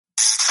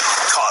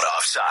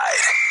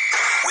Offside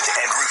with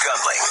Andrew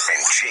Gunling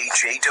and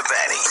JJ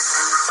Devaney.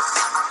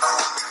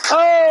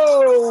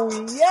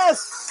 Oh, yes.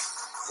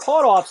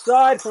 Caught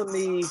offside from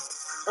the,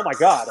 oh my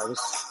God, I was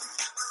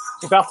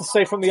about to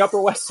say from the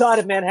Upper West Side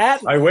of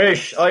Manhattan. I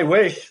wish.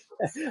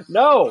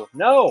 No,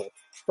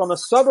 from a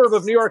suburb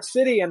of New York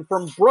City and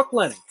from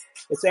Brooklyn.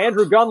 It's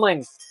Andrew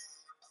Gunling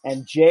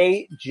and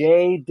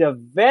JJ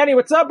Devaney.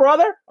 What's up,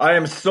 brother? I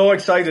am so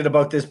excited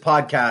about this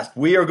podcast.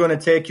 We are going to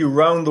take you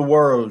around the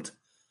world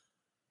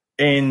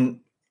in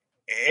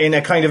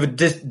a kind of a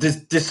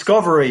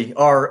discovery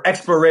or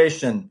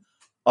exploration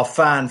of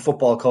fan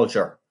football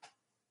culture.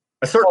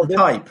 A certain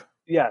type.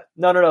 Yeah,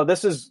 no.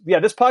 This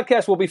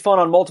podcast will be fun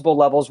on multiple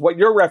levels. What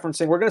you're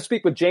referencing, we're going to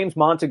speak with James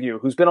Montague,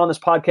 who's been on this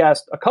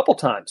podcast a couple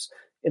times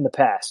in the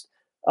past.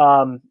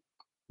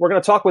 We're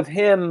going to talk with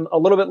him a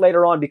little bit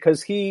later on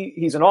because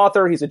he's an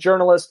author, he's a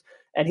journalist,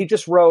 and he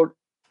just wrote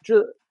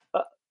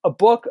a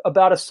book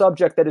about a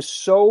subject that is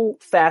so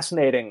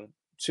fascinating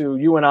to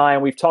you and I,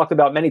 and we've talked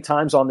about many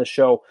times on this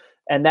show,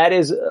 and that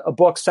is a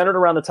book centered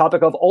around the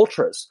topic of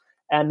ultras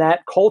and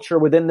that culture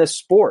within this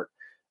sport.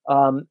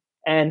 And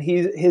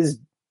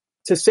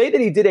to say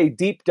that he did a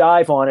deep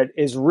dive on it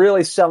is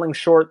really selling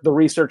short the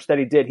research that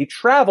he did. He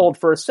traveled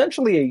for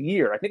essentially a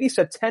year. I think he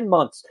said 10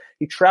 months.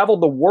 He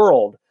traveled the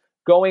world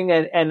going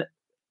and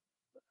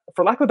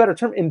for lack of a better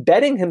term,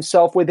 embedding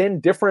himself within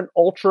different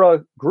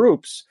ultra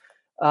groups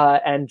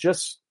and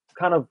just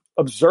kind of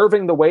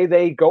observing the way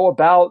they go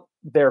about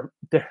their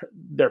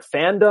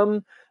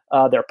fandom,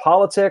 their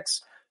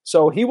politics.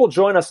 So he will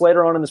join us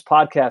later on in this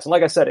podcast. And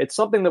like I said, it's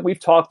something that we've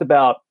talked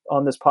about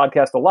on this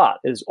podcast a lot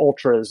is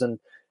ultras and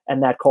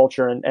that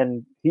culture.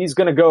 And he's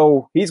going to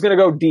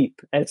go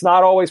deep, and it's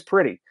not always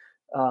pretty.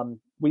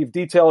 We've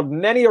detailed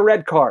many a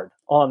red card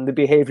on the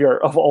behavior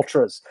of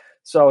ultras.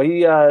 So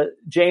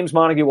James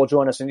Montague will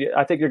join us, and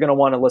I think you're going to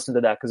want to listen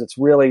to that because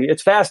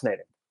it's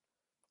fascinating.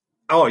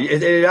 Oh,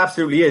 it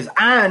absolutely is.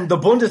 And the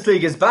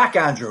Bundesliga is back,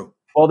 Andrew.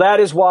 Well, that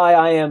is why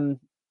I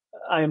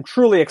am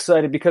truly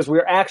excited because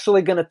we're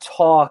actually going to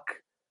talk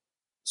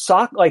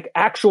soccer, like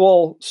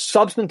actual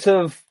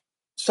substantive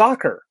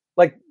soccer.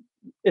 Like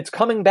it's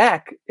coming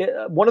back.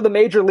 One of the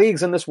major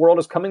leagues in this world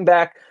is coming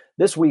back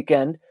this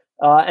weekend.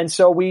 And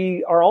so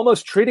we are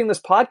almost treating this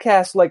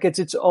podcast like it's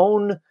its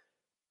own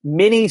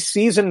mini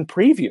season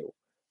preview.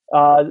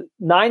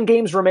 9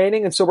 games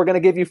remaining. And so we're going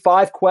to give you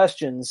 5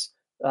 questions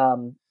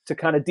to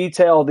kind of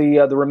detail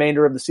the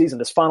remainder of the season,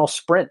 this final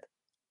sprint.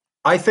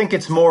 I think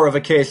it's more of a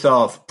case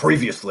of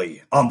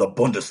previously on the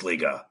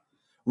Bundesliga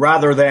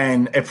rather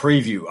than a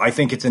preview. I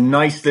think it's a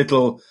nice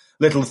little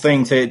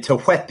thing to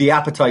whet the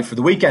appetite for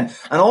the weekend.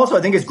 And also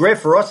I think it's great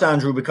for us,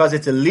 Andrew, because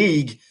it's a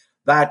league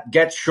that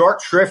gets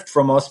short shrift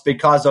from us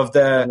because of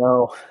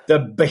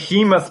the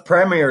behemoth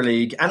Premier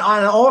League. And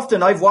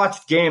often I've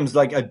watched games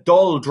like a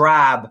dull,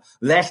 drab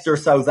Leicester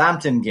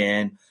Southampton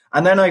game,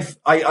 and then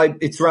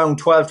it's around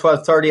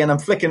 12:30, and I'm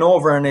flicking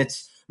over, and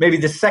it's maybe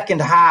the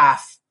second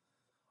half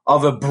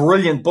of a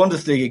brilliant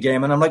Bundesliga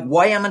game, and I'm like,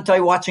 why am I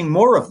watching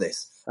more of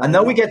this? And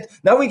now we get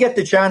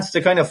the chance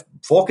to kind of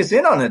focus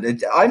in on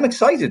it. I'm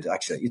excited,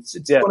 actually. It's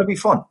going to be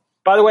fun.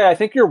 By the way, I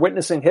think you're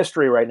witnessing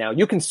history right now.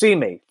 You can see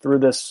me through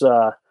this.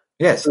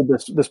 Yes. Through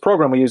this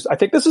program we use. I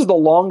think this is the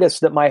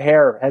longest that my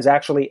hair has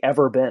actually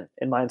ever been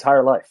in my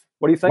entire life.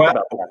 What do you think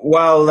about that?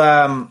 Well,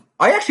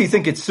 I actually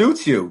think it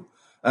suits you.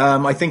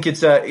 I think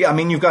it's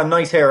you've got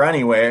nice hair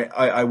anyway,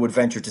 I would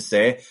venture to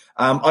say.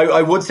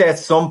 I would say at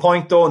some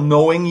point though,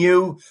 knowing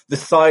you, the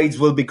sides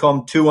will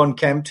become too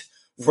unkempt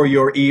for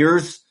your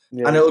ears,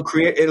 and it'll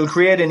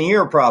create an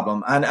ear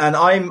problem. And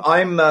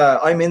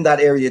I'm in that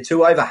area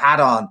too. I have a hat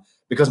on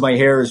because my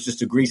hair is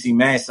just a greasy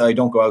mess. I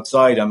don't go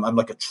outside. I'm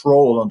like a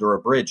troll under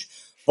a bridge.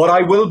 But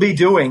I will be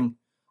doing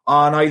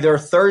on either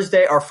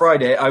Thursday or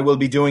Friday, I will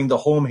be doing the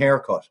home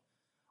haircut.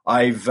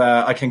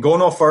 I can go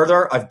no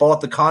further. I've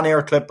bought the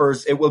Conair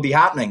clippers. It will be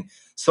happening.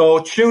 So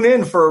tune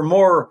in for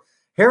more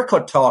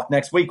haircut talk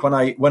next week when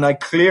I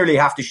clearly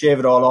have to shave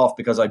it all off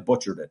because I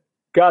butchered it.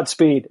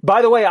 Godspeed.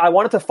 By the way, I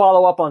wanted to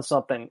follow up on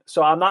something.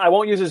 So I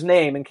won't use his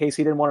name in case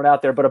he didn't want it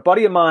out there, but a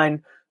buddy of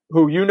mine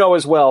who you know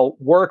as well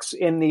works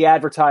in the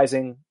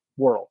advertising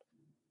world.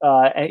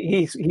 And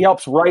he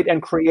helps write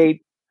and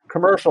create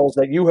commercials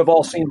that you have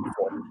all seen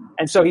before.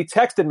 And so he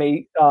texted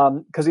me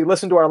because he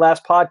listened to our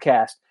last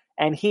podcast.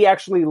 And he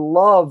actually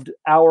loved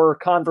our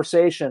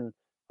conversation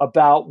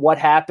about what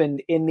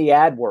happened in the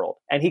ad world.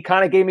 And he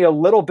kind of gave me a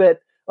little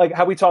bit, like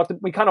how we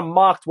kind of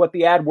mocked what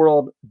the ad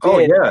world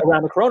did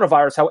around the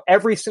coronavirus, how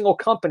every single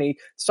company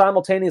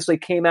simultaneously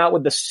came out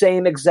with the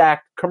same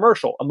exact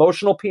commercial.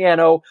 Emotional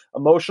piano,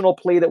 emotional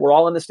plea that we're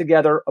all in this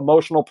together,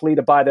 emotional plea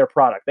to buy their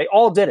product. They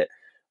all did it.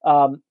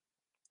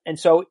 And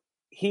so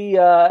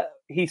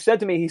he said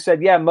to me,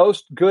 yeah,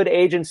 most good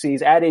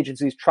agencies, ad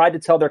agencies, tried to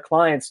tell their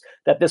clients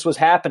that this was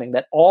happening,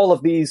 that all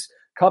of these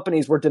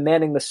companies were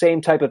demanding the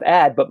same type of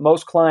ad, but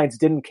most clients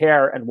didn't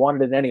care and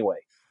wanted it anyway.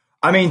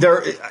 I mean,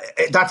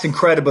 that's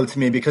incredible to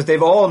me because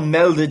they've all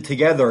melded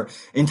together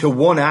into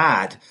one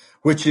ad,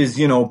 which is,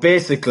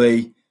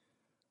 basically,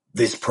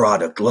 this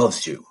product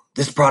loves you.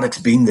 This product's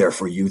been there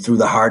for you through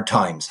the hard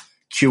times.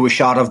 Cue a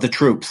shot of the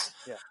troops.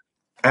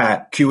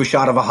 Cue a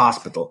shot of a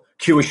hospital.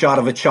 Cue a shot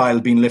of a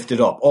child being lifted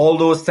up. All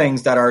those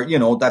things that are,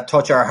 that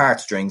touch our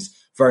heartstrings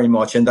very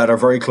much and that are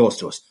very close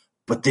to us.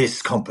 But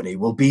this company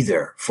will be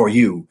there for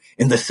you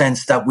in the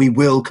sense that we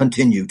will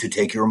continue to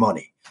take your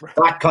money. Right.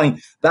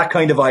 That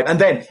kind of vibe. And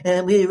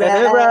then, we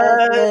rise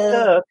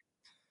up.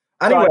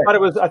 Anyway,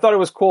 so I thought it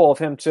was cool of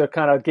him to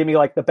kind of give me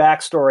like the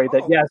backstory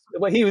that yes,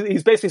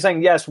 he's basically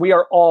saying yes,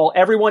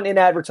 everyone in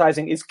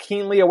advertising is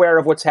keenly aware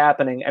of what's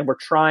happening, and we're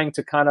trying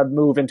to kind of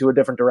move into a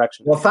different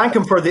direction. Well, thank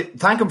him for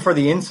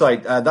the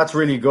insight. That's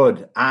really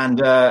good.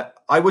 And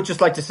I would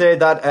just like to say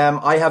that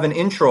I have an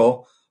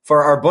intro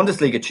for our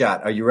Bundesliga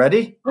chat. Are you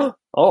ready? Oh,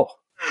 where are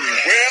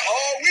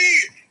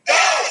we?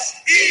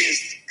 Das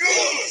ist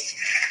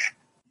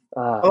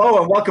gut.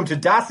 Hello and welcome to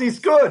Das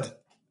ist good.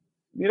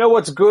 You know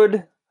what's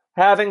good?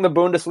 Having the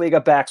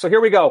Bundesliga back. So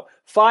here we go.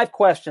 5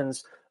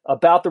 questions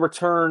about the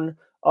return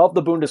of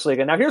the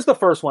Bundesliga. Now, here's the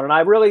first one. And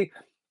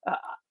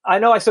I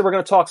know I said we're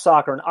going to talk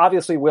soccer, and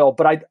obviously will,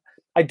 but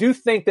I do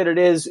think that it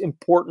is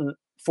important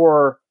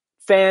for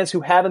fans who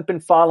haven't been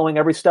following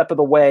every step of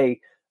the way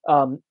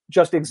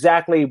just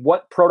exactly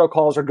what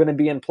protocols are going to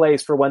be in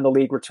place for when the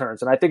league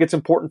returns. And I think it's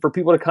important for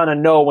people to kind of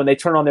know when they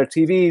turn on their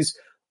TVs,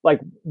 like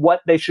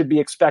what they should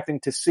be expecting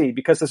to see,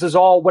 because this is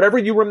all, whatever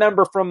you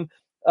remember from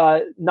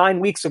 9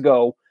 weeks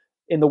ago,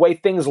 in the way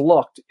things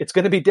looked, it's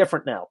going to be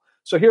different now.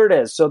 So here it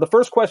is. So the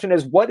first question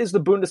is, what is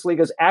the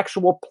Bundesliga's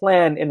actual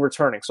plan in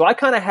returning? So I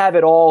kind of have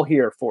it all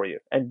here for you.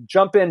 And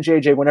jump in,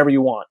 JJ, whenever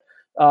you want.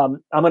 I'm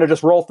going to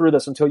just roll through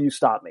this until you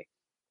stop me.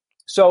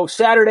 So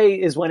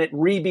Saturday is when it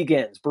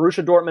re-begins.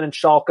 Borussia Dortmund and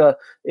Schalke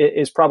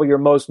is probably your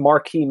most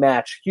marquee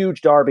match.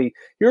 Huge derby.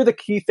 Here are the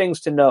key things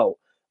to know.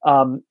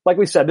 Like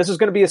we said, this is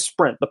going to be a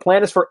sprint. The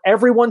plan is for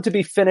everyone to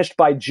be finished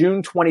by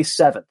June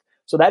 27th.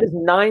 So that is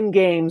 9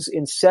 games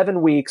in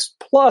 7 weeks.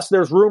 Plus,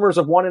 there's rumors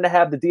of wanting to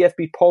have the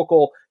DFB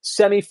Pokal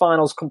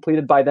semifinals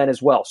completed by then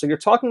as well. So you're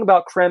talking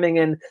about cramming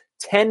in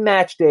 10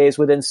 match days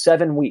within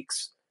 7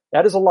 weeks.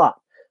 That is a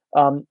lot.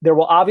 There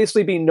will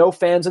obviously be no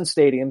fans in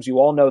stadiums. You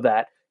all know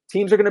that.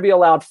 Teams are going to be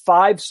allowed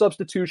 5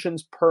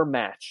 substitutions per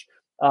match.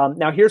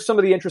 Now, here's some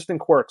of the interesting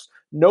quirks.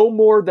 No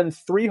more than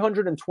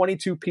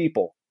 322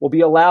 people will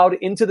be allowed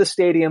into the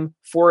stadium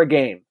for a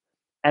game.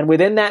 And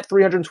within that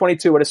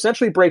 322, it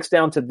essentially breaks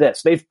down to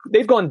this.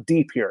 They've gone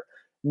deep here.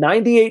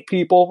 98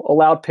 people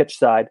allowed pitch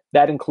side.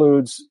 That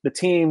includes the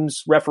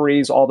teams,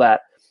 referees, all that,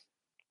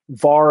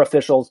 VAR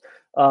officials.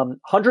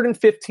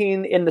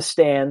 115 in the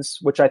stands,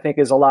 which I think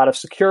is a lot of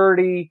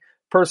security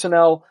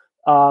personnel.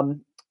 And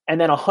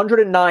then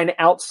 109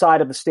 outside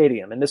of the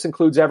stadium. And this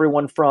includes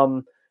everyone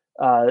from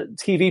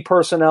TV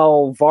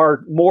personnel,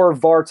 more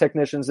VAR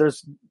technicians.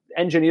 There's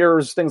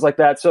engineers, things like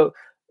that. So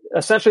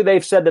essentially,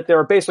 they've said that there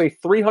are basically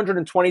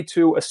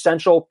 322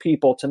 essential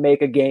people to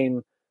make a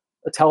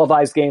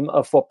televised game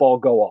of football,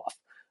 go off.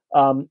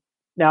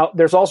 Now,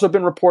 there's also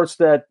been reports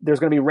that there's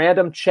going to be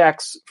random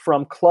checks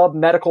from club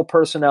medical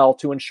personnel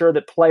to ensure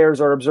that players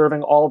are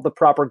observing all of the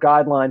proper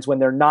guidelines when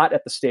they're not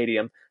at the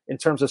stadium in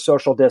terms of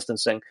social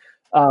distancing.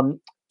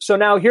 So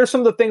now here's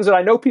some of the things that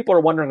I know people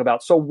are wondering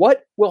about. So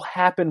what will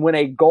happen when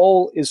a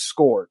goal is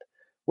scored?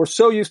 We're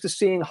so used to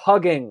seeing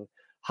hugging,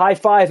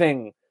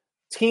 high-fiving,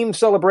 team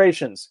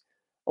celebrations.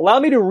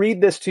 Allow me to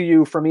read this to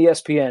you from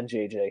ESPN,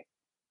 JJ.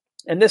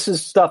 And this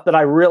is stuff that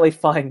I really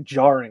find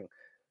jarring.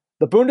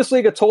 The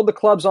Bundesliga told the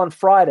clubs on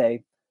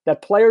Friday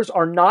that players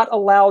are not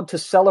allowed to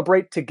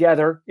celebrate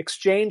together,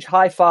 exchange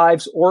high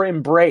fives, or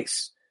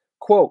embrace.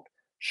 Quote,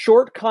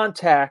 short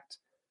contact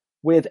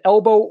with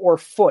elbow or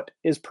foot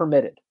is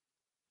permitted.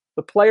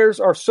 The players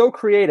are so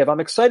creative. I'm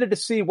excited to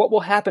see what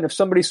will happen if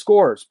somebody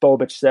scores,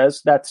 Bobic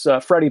says. That's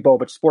Freddie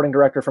Bobic, sporting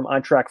director from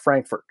Eintracht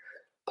Frankfurt.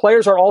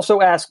 Players are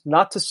also asked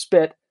not to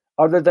spit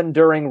other than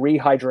during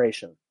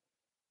rehydration.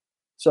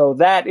 So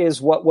that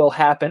is what will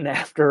happen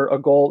after a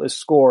goal is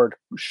scored.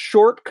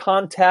 Short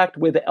contact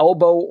with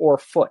elbow or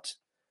foot.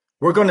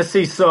 We're going to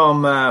see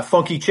some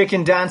funky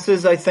chicken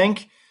dances, I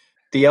think.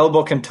 The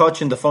elbow can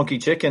touch in the funky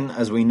chicken,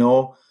 as we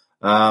know.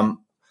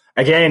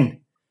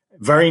 Again,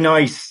 very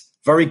nice,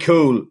 very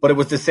cool, but it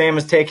was the same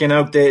as taking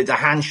out the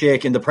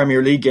handshake in the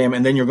Premier League game,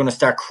 and then you're going to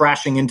start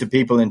crashing into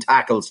people in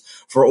tackles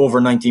for over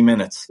 90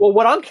 minutes. Well,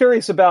 what I'm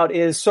curious about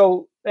is,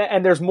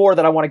 and there's more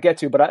that I want to get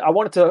to, but I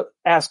wanted to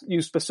ask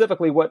you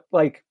specifically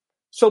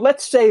so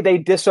let's say they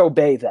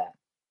disobey that.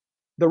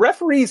 The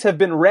referees have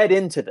been read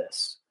into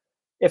this.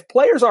 If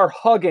players are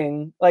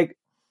hugging,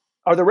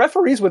 are the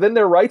referees within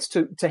their rights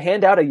to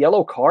hand out a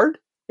yellow card?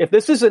 If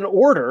this is an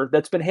order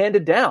that's been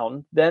handed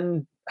down,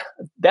 then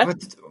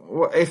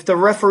if the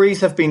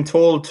referees have been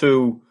told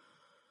to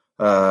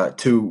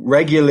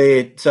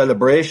regulate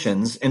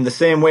celebrations in the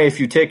same way, if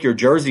you take your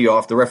jersey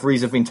off, the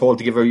referees have been told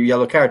to give a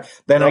yellow card,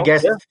 then I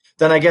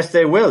guess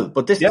they will.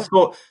 But this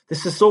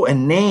is so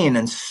inane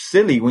and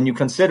silly when you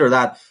consider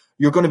that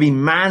you're going to be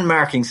man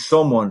marking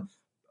someone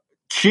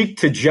cheek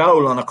to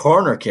jowl on a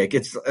corner kick.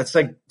 It's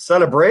like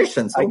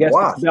celebrations. I guess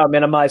it's about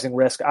minimizing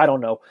risk. I don't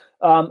know.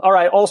 All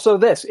right. Also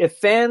this, if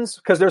fans,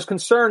 because there's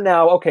concern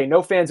now, okay,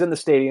 no fans in the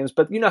stadiums,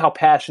 but you know how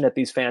passionate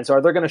these fans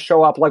are. They're going to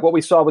show up like what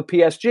we saw with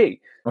PSG.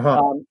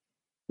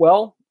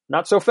 Well,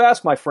 not so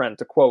fast, my friend,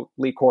 to quote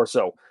Lee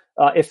Corso.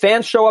 If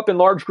fans show up in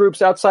large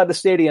groups outside the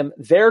stadium,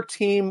 their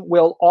team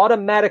will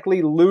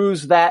automatically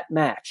lose that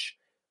match.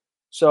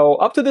 So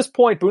up to this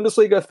point,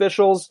 Bundesliga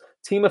officials,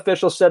 team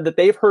officials said that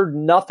they've heard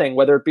nothing,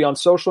 whether it be on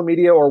social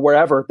media or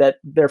wherever, that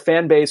their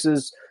fan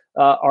bases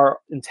are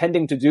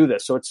intending to do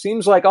this. So it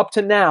seems like up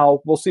to now,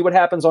 we'll see what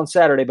happens on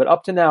Saturday, but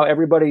up to now,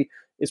 everybody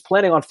is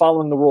planning on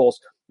following the rules.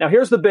 Now,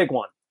 here's the big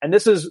one, and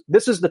this is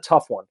the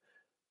tough one.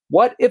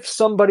 What if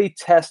somebody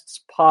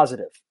tests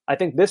positive? I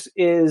think this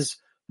is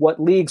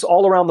what leagues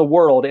all around the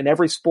world in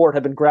every sport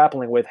have been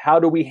grappling with. How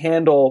do we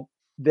handle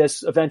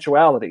this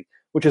eventuality,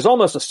 which is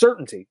almost a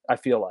certainty, I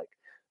feel like.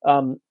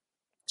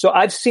 So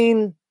I've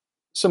seen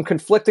some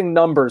conflicting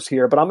numbers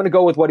here, but I'm going to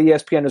go with what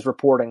ESPN is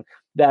reporting,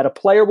 that a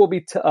player will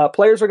be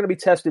players are going to be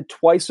tested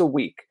twice a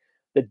week,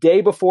 the day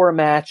before a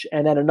match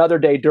and then another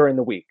day during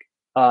the week.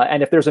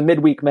 And if there's a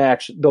midweek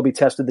match, they'll be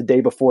tested the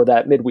day before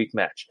that midweek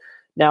match.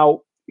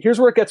 Now, here's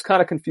where it gets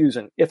kind of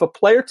confusing. If a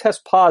player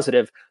tests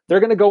positive, they're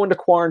going to go into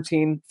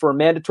quarantine for a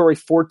mandatory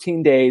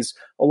 14 days,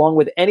 along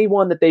with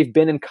anyone that they've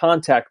been in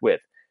contact with.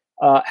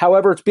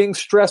 However, it's being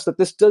stressed that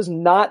this does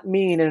not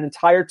mean an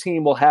entire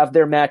team will have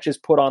their matches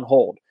put on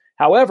hold.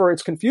 However,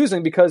 it's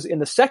confusing because in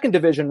the second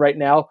division right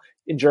now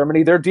in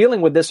Germany, they're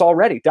dealing with this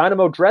already.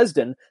 Dynamo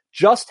Dresden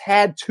just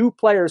had 2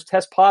 players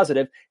test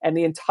positive, and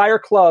the entire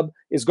club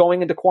is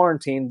going into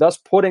quarantine, thus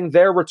putting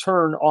their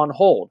return on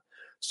hold.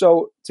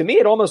 So to me,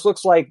 it almost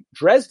looks like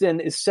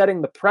Dresden is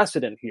setting the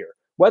precedent here.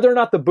 Whether or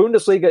not the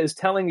Bundesliga is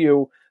telling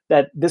you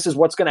that this is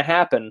what's going to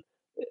happen,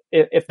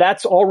 if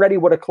that's already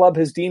what a club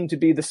has deemed to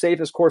be the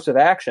safest course of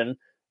action,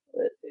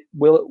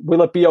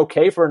 will it be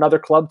okay for another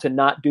club to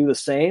not do the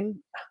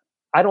same?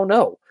 I don't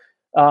know.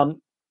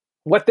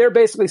 What they're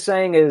basically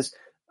saying is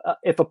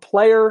if a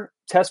player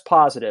tests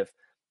positive,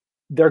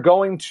 they're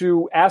going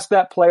to ask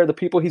that player the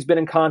people he's been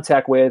in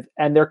contact with,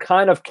 and they're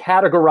kind of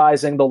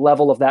categorizing the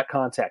level of that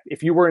contact.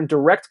 If you were in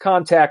direct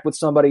contact with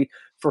somebody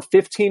for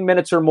 15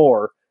 minutes or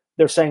more,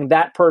 they're saying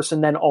that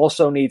person then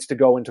also needs to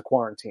go into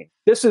quarantine.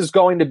 This is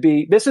going to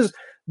be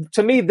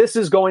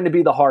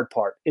the hard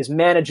part, is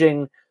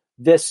managing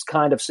this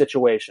kind of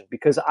situation,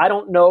 because I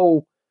don't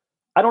know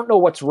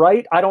what's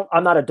right.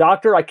 I'm not a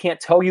doctor. I can't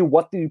tell you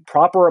what the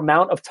proper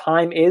amount of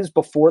time is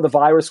before the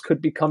virus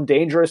could become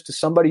dangerous to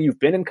somebody you've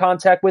been in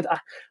contact with.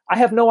 I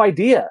have no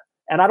idea.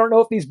 And I don't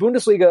know if these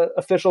Bundesliga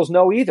officials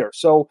know either.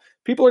 So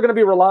people are going to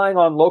be relying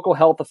on local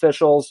health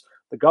officials,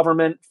 the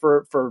government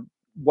for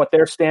what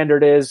their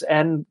standard is.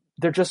 And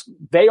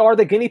they are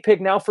the guinea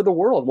pig now for the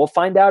world. We'll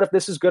find out if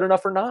this is good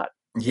enough or not.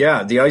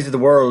 Yeah, the eyes of the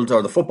world,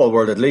 or the football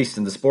world at least,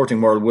 and the sporting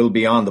world will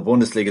be on the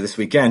Bundesliga this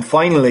weekend.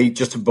 Finally,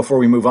 just before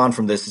we move on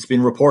from this, it's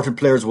been reported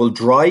players will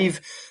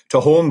drive to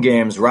home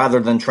games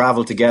rather than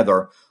travel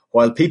together,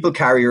 while people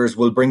carriers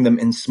will bring them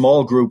in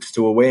small groups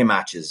to away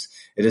matches.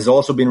 It has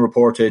also been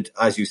reported,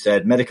 as you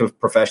said, medical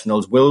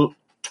professionals will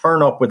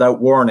turn up without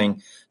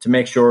warning to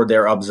make sure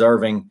they're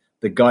observing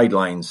the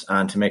guidelines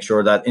and to make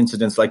sure that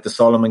incidents like the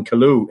Solomon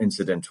Kalou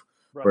incident,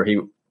 right, where he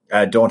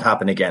don't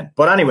happen again.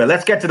 But anyway,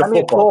 let's get to the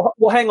football.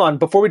 Well, hang on.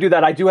 Before we do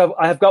that,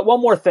 I have got one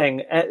more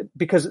thing,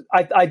 because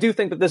I do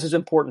think that this is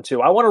important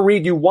too. I want to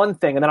read you one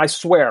thing, and then I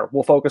swear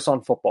we'll focus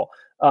on football.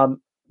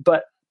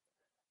 But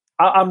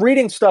I'm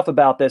reading stuff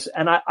about this,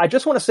 and I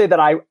just want to say that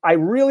I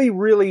really,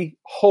 really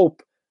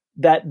hope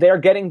that they're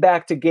getting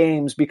back to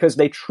games because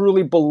they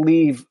truly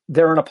believe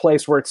they're in a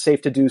place where it's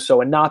safe to do so,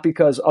 and not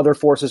because other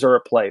forces are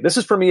at play. This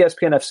is from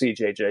ESPN FC,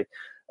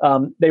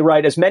 JJ. They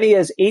write, as many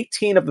as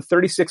 18 of the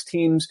 36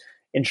 teams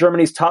in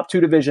Germany's top 2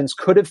 divisions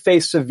could have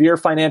faced severe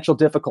financial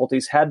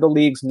difficulties had the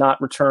leagues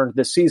not returned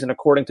this season,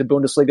 according to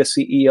Bundesliga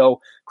CEO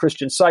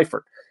Christian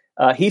Seifert.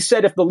 He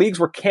said if the leagues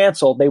were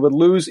canceled, they would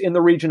lose in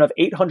the region of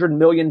 $800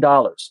 million.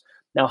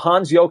 Now,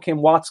 Hans-Joachim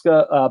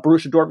Watzke,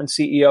 Borussia Dortmund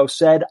CEO,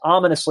 said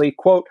ominously,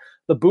 quote,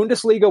 the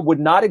Bundesliga would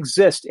not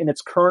exist in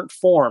its current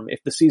form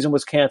if the season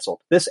was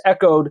canceled. This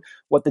echoed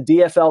what the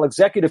DFL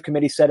Executive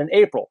Committee said in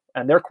April.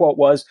 And their quote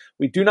was,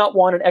 we do not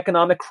want an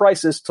economic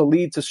crisis to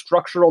lead to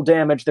structural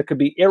damage that could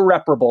be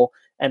irreparable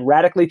and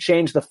radically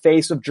change the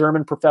face of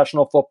German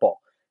professional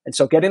football. And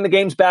so getting the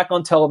games back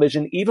on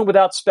television, even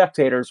without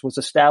spectators, was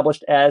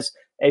established as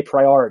a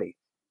priority.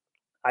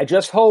 I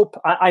just hope,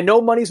 I know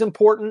money's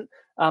important.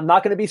 I'm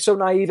not going to be so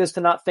naive as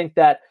to not think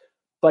that.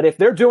 But if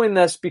they're doing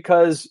this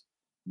because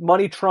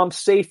money trumps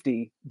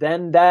safety,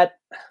 then that,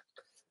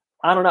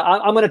 I don't know.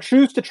 I'm going to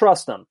choose to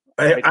trust them.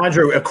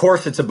 Andrew, of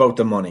course it's about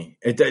the money.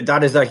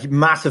 That is a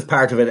massive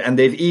part of it. And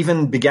they've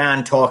even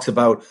began talks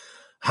about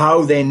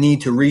how they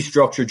need to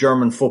restructure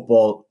German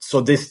football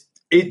so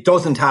it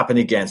doesn't happen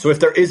again. So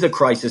if there is a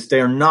crisis,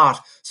 they're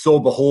not so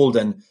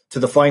beholden to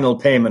the final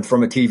payment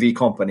from a TV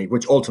company,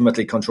 which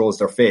ultimately controls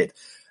their fate.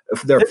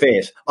 Yeah.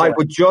 I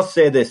would just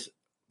say this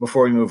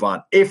before we move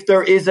on. If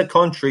there is a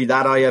country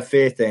that I have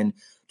faith in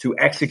to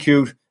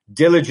execute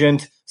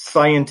diligent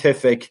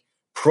scientific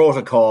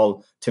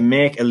protocol to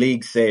make a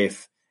league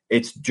safe,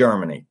 it's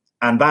Germany.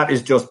 And that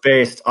is just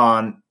based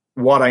on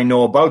what I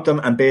know about them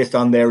and based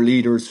on their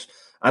leaders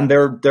and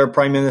their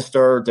prime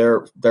minister,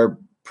 their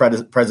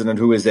president,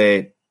 who is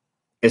a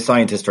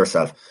scientist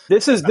herself.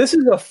 This is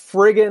a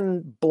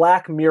friggin'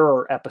 Black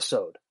Mirror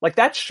episode. Like,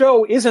 that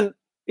show isn't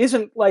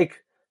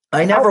like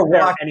I never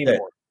watched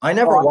anymore. I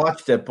never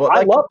watched it, but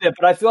I loved it.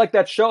 But I feel like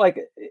that show, like,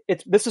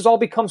 this has all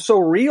become so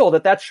real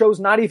that show's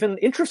not even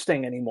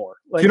interesting anymore.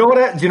 Like, do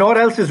you know what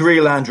else is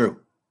real, Andrew?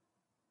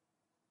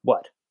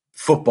 What?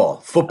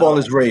 Football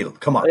is real.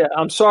 Come on. Yeah,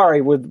 I'm sorry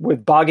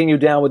with bogging you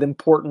down with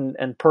important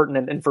and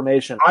pertinent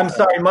information. I'm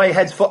sorry, my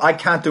head's full. I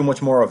can't do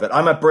much more of it.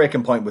 I'm at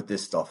breaking point with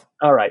this stuff.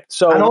 All right.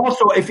 So and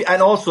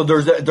also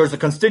there's a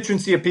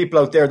constituency of people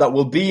out there that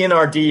will be in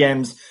our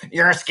DMs.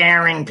 You're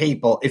scaring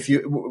people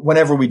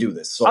whenever we do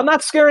this. So I'm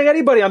not scaring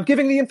anybody. I'm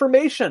giving the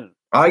information.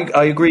 I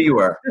agree you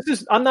are.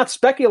 I'm not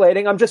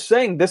speculating. I'm just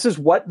saying this is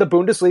what the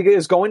Bundesliga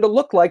is going to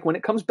look like when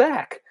it comes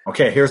back.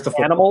 Okay, here's the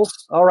football.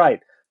 Animals. All right.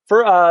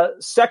 For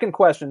second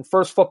question,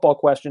 first football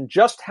question,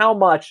 just how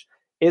much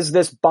is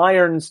this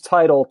Bayern's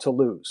title to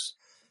lose?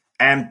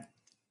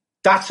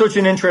 That's such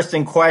an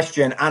interesting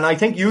question. And I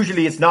think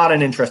usually it's not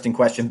an interesting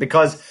question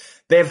because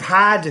they've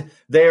had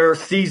their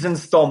season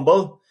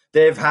stumble.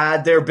 They've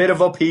had their bit of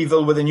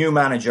upheaval with a new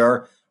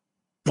manager.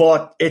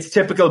 But it's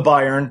typical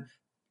Bayern.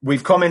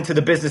 We've come into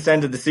the business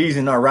end of the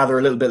season, or rather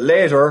a little bit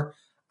later,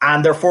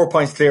 and they're 4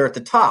 points clear at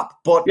the top.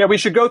 But yeah, we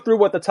should go through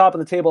what the top of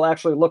the table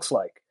actually looks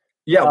like.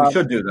 Yeah, we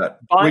should do that.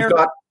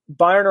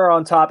 Bayern are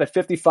on top at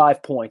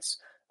 55 points.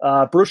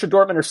 Borussia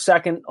Dortmund are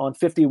second on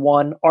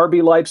 51.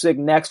 RB Leipzig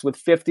next with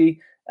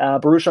 50.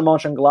 Borussia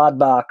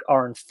Mönchengladbach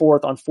are in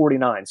fourth on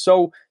 49.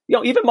 So,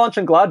 even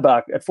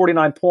Mönchengladbach at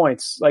 49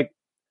 points, like,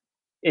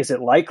 is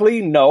it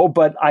likely? No,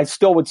 but I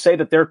still would say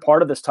that they're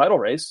part of this title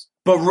race.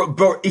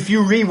 But if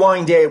you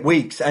rewind 8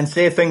 weeks and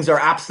say things are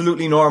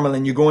absolutely normal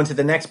and you go into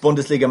the next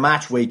Bundesliga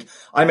match week,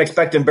 I'm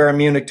expecting Bayern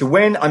Munich to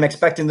win. I'm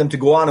expecting them to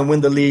go on and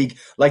win the league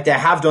like they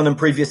have done in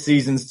previous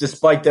seasons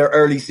despite their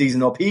early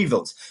season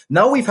upheavals.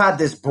 Now we've had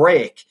this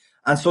break,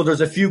 and so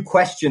there's a few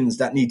questions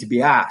that need to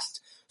be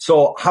asked.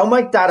 So how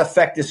might that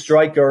affect a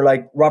striker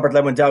like Robert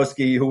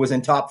Lewandowski, who was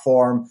in top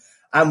form?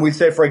 And we'll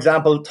say, for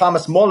example,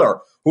 Thomas Muller,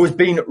 who has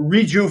been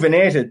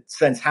rejuvenated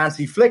since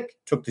Hansi Flick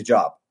took the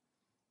job.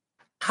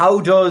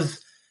 How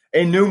does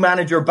a new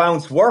manager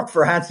bounce work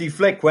for Hansi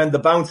Flick when the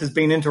bounce has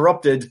been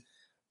interrupted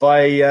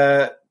by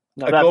that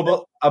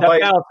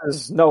bounce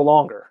is no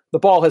longer. The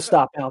ball has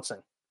stopped bouncing.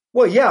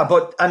 Well, yeah,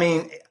 but I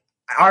mean,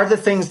 are the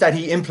things that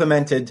he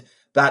implemented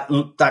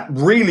that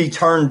really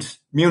turned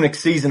Munich's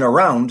season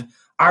around,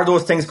 are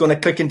those things going to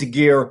click into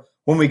gear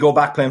when we go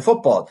back playing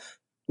football?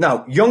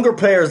 Now, younger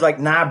players like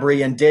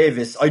Gnabry and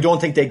Davis, I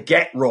don't think they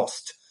get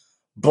rust,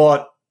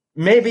 but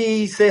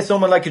maybe say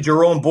someone like a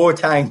Jerome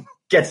Boateng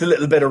gets a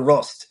little bit of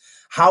rust.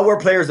 How are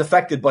players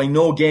affected by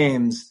no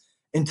games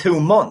in 2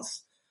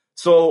 months?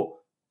 So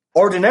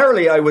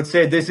ordinarily, I would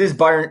say this is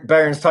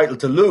Bayern's title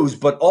to lose,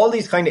 but all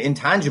these kind of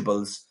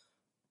intangibles,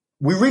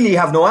 we really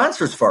have no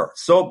answers for.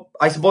 So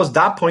I suppose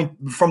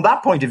from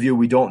that point of view,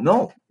 we don't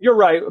know. You're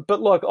right.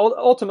 But look,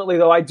 ultimately,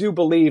 though, I do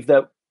believe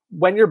that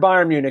when you're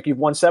Bayern Munich, you've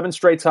won 7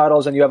 straight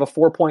titles and you have a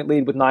 4-point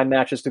lead with 9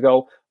 matches to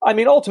go. I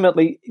mean,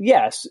 ultimately,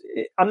 yes,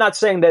 I'm not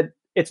saying that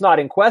it's not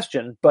in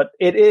question, but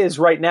it is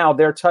right now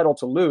their title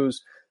to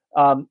lose.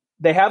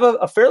 They have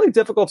a fairly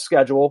difficult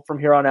schedule from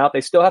here on out. They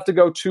still have to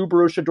go to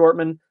Borussia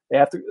Dortmund. They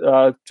have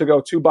to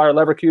go to Bayer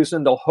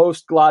Leverkusen. They'll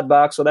host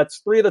Gladbach. So that's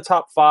 3 of the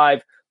top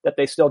 5 that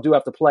they still do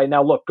have to play.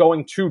 Now, look,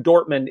 going to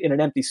Dortmund in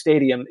an empty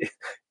stadium,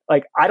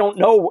 like, I don't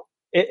know,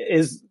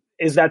 is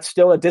that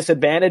still a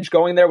disadvantage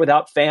going there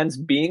without fans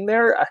being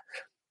there?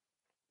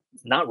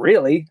 Not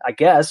really, I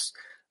guess.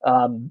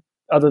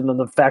 Other than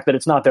the fact that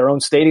it's not their own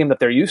stadium that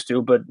they're used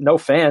to, but no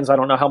fans, I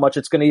don't know how much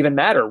it's going to even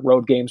matter,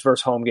 road games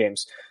versus home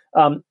games.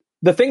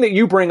 The thing that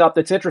you bring up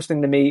that's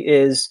interesting to me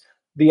is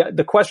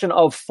the question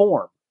of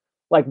form.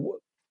 Like,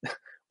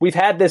 we've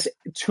had this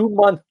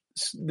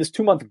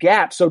 2-month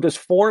gap, so does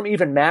form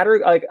even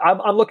matter? Like,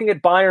 I'm looking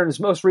at Bayern's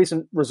most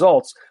recent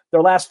results.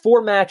 Their last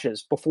 4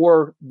 matches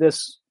before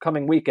this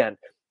coming weekend: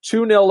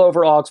 2-0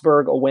 over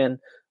Augsburg, a win,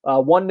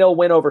 1-0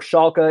 win over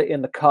Schalke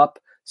in the cup,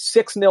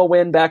 6-0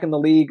 win back in the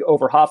league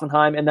over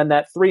Hoffenheim, and then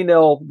that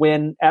 3-0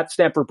 win at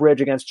Stamford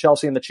Bridge against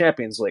Chelsea in the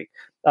Champions League.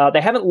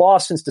 They haven't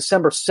lost since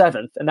December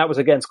 7th, and that was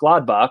against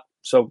Gladbach,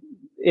 so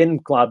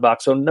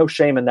no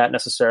shame in that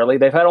necessarily.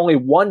 They've had only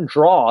 1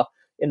 draw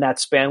in that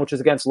span, which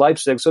is against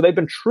Leipzig, so they've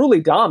been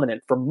truly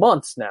dominant for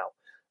months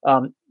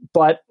now.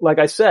 But like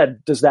I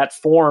said, does that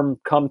form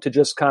come to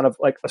just kind of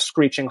like a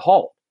screeching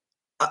halt?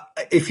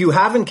 If you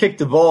haven't kicked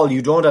the ball,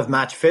 you don't have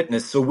match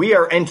fitness, so we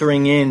are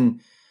entering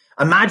in.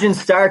 Imagine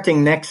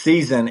starting next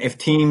season if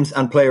teams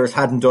and players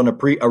hadn't done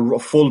a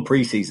full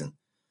preseason.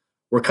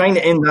 We're kind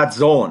of in that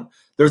zone.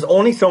 There's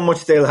only so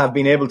much they'll have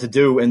been able to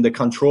do in the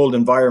controlled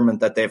environment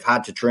that they've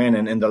had to train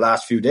in the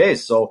last few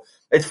days. So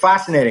it's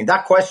fascinating.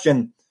 That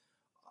question,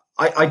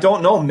 I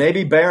don't know.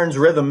 Maybe Bayern's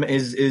rhythm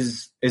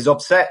is is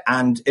upset,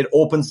 and it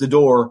opens the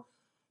door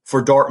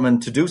for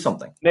Dortmund to do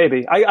something.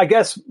 Maybe. I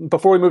guess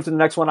before we move to the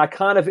next one, I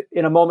kind of,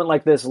 in a moment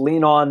like this,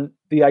 lean on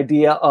the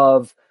idea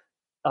of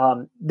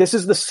this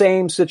is the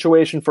same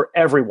situation for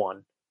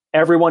everyone.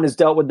 Everyone has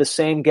dealt with the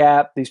same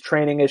gap, these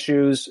training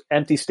issues,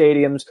 empty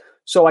stadiums.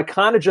 So I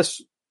kind of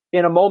just,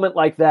 in a moment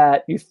like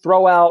that, you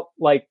throw out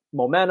like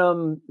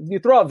momentum, you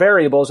throw out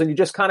variables, and you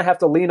just kind of have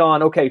to lean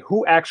on, okay,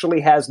 who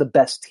actually has the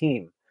best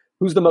team?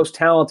 Who's the most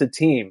talented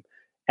team?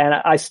 And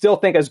I still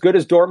think, as good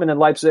as Dortmund and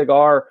Leipzig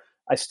are,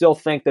 I still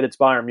think that it's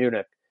Bayern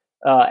Munich.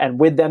 And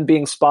with them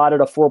being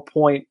spotted a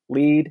 4-point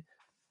lead,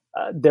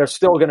 they're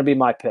still going to be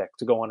my pick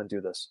to go on and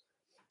do this.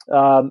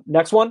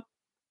 Next one?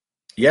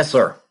 Yes,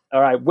 sir. All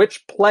right.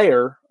 Which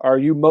player are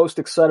you most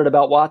excited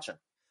about watching?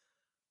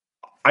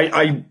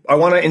 I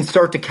want to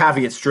insert the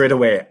caveat straight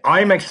away.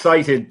 I'm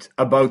excited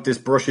about this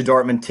Borussia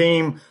Dortmund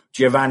team.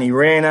 Giovanni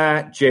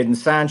Reina, Jadon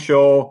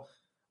Sancho,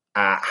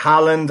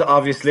 Haaland,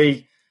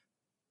 obviously.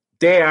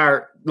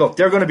 They're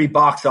going to be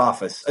box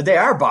office. They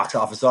are box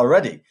office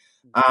already.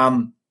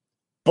 But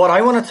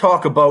I want to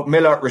talk about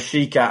Milot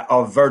Rashica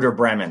of Werder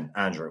Bremen,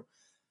 Andrew.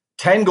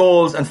 10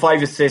 goals and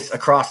 5 assists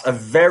across a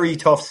very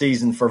tough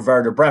season for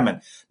Werder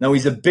Bremen. Now,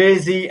 he's a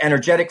busy,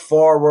 energetic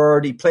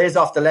forward. He plays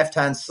off the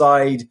left-hand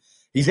side.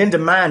 He's in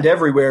demand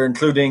everywhere,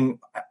 including,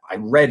 I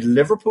read,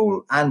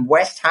 Liverpool and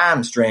West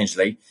Ham,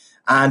 strangely,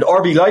 and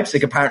RB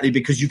Leipzig, apparently,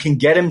 because you can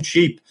get him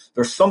cheap.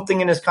 There's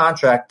something in his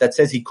contract that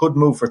says he could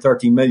move for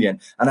 30 million.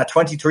 And at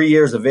 23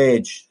 years of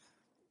age,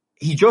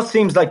 he just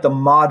seems like the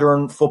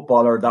modern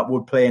footballer that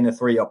would play in a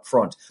 3 up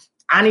front.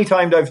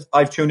 Anytime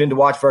I've tuned in to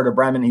watch Werder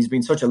Bremen, he's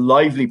been such a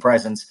lively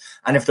presence.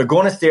 And if they're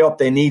going to stay up,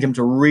 they need him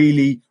to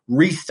really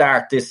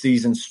restart this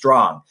season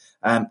strong.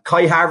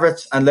 Kai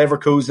Havertz and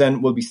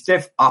Leverkusen will be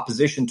stiff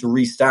opposition to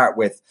restart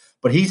with,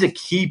 but he's a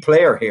key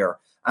player here.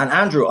 And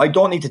Andrew, I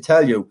don't need to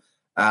tell you,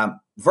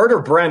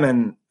 Werder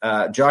Bremen,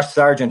 Josh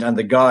Sargent and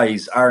the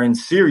guys are in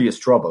serious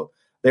trouble.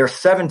 They're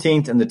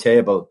 17th in the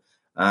table,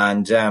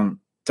 and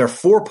they're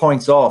 4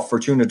 points off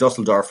Fortuna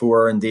Dusseldorf, who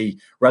are in the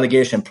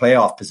relegation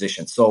playoff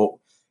position. So,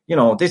 you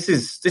know, this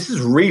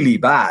is really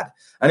bad.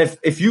 And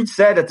if you'd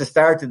said at the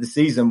start of the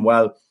season,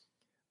 well,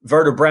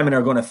 Werder Bremen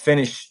are going to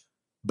finish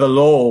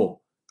below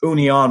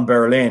Union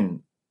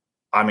Berlin,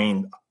 I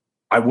mean,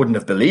 I wouldn't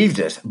have believed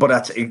it. But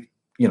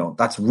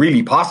that's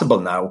really possible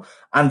now.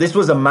 And this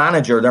was their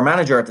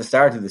manager at the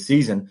start of the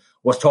season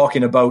was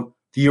talking about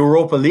the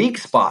Europa League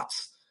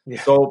spots.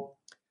 Yeah. So,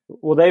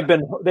 well, they've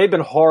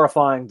been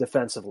horrifying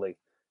defensively.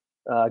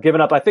 I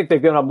think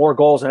they've given up more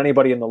goals than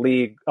anybody in the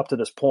league up to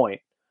this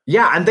point.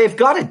 Yeah, and they've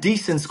got a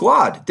decent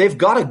squad. They've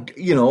got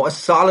a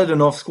solid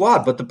enough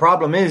squad. But the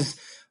problem is,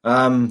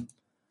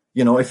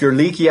 if you're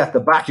leaky at the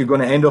back, you're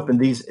going to end up in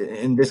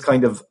this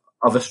kind of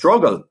a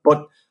struggle.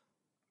 But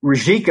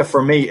Rijeka,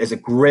 for me, is a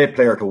great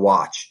player to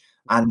watch.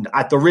 And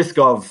at the risk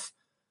of,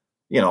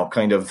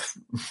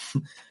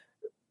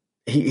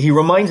 he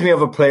reminds me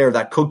of a player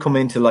that could come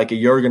into like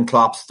a Jurgen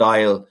Klopp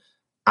style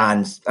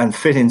and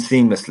fit in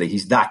seamlessly.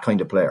 He's that kind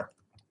of player.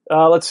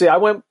 Let's see. I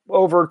went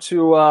over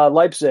to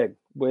Leipzig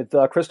with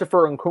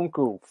Christopher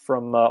Nkunku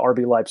from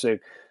RB Leipzig.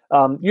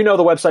 The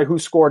website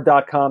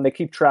whoscored.com. They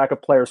keep track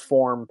of players'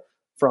 form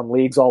from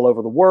leagues all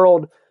over the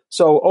world.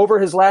 So over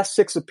his last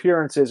 6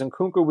 appearances,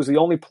 Nkunku was the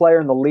only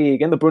player in the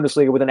league, in the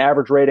Bundesliga, with an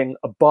average rating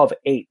above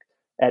 8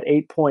 at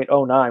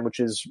 8.09, which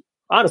is,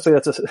 honestly,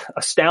 that's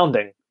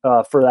astounding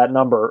for that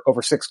number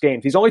over 6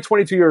 games. He's only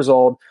 22 years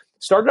old,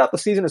 started out the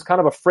season as kind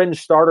of a fringe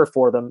starter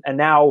for them, and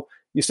now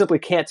you simply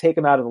can't take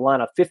him out of the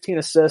lineup. 15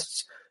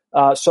 assists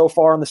so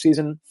far in the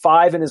season,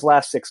 5 in his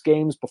last 6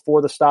 games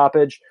before the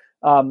stoppage.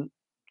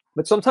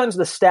 But sometimes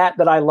the stat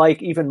that I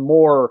like even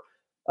more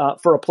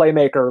for a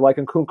playmaker like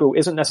Nkunku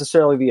isn't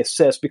necessarily the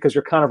assist, because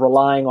you're kind of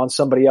relying on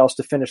somebody else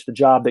to finish the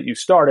job that you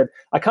started.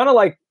 I kind of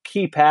like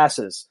key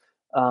passes.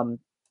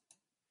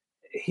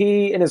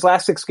 He, in his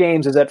last 6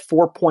 games, is at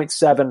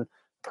 4.7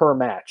 per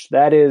match.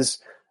 That is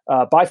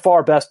by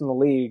far best in the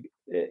league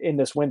in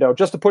this window.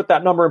 Just to put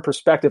that number in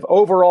perspective,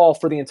 overall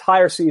for the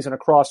entire season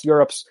across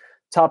Europe's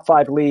top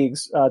 5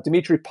 leagues,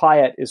 Dimitri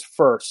Payet is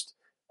first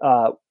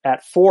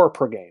at 4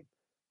 per game.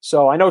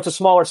 So I know it's a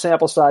smaller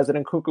sample size that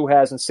Nkunku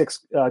has in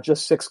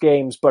just 6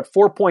 games, but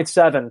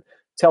 4.7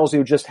 tells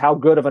you just how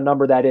good of a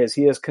number that is.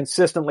 He is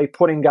consistently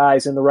putting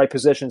guys in the right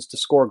positions to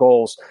score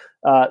goals.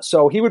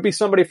 So he would be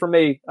somebody for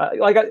me.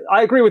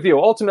 I agree with you.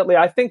 Ultimately,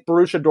 I think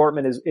Borussia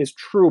Dortmund is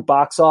true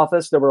box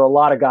office. There were a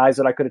lot of guys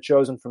that I could have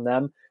chosen from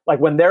them. Like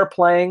when they're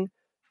playing,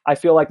 I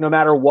feel like no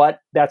matter what,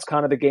 that's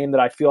kind of the game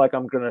that I feel like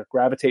I'm going to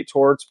gravitate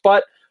towards.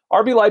 But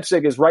RB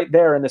Leipzig is right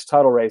there in this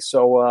title race.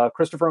 So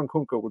Christopher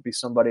Nkunku would be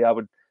somebody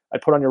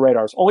I'd put on your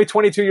radars. Only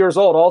 22 years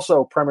old,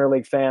 also Premier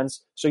League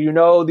fans.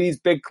 So these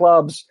big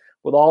clubs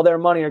with all their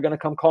money are going to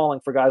come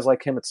calling for guys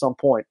like him at some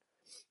point.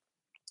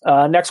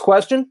 Next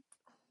question.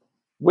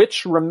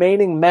 Which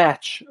remaining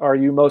match are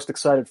you most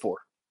excited for?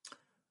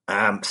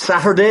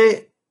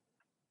 Saturday,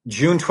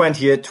 June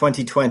 20th,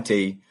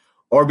 2020,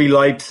 RB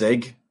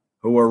Leipzig,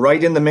 who were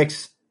right in the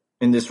mix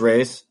in this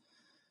race,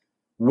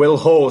 will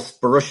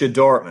host Borussia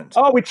Dortmund.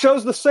 Oh, we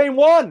chose the same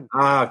one.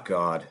 Ah,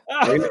 God.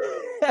 Really?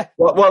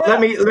 Well,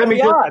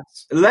 Yeah,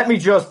 let me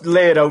just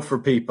lay it out for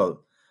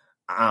people.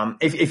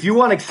 If you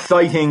want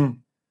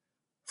exciting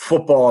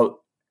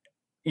football,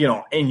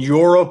 in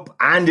Europe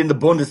and in the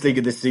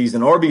Bundesliga this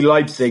season, RB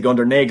Leipzig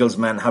under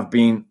Nagelsmann have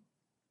been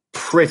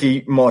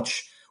pretty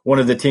much one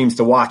of the teams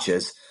to watch.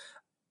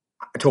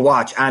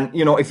 And,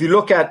 if you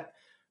look at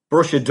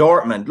Borussia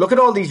Dortmund, look at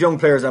all these young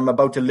players I'm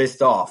about to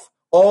list off,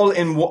 all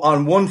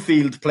on one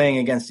field playing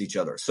against each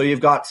other. So you've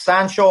got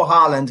Sancho,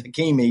 Haaland,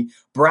 Hakimi,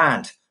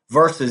 Brandt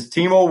versus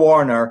Timo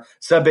Werner,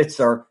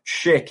 Sabitzer,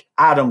 Schick,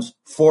 Adams,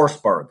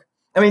 Forsberg.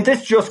 I mean,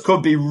 this just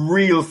could be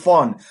real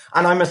fun.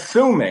 And I'm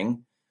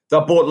assuming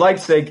that both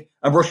Leipzig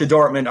and Borussia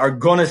Dortmund are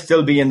going to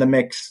still be in the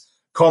mix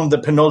come the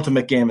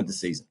penultimate game of the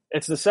season.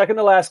 It's the second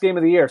to last game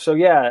of the year. So,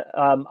 yeah,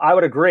 I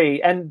would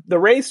agree. And the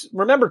race,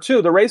 remember,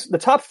 too, the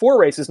top 4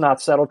 race is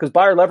not settled because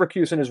Bayer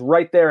Leverkusen is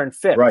right there in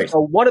fifth. Right. So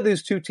one of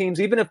these two teams,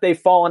 even if they've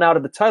fallen out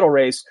of the title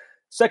race,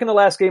 second to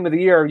last game of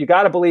the year, you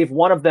got to believe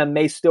one of them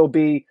may still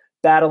be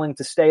battling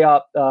to stay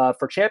up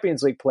for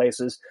Champions League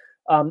places.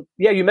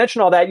 You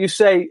mentioned all that. You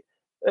say,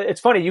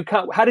 it's funny,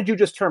 how did you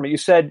just term it? You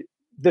said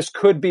this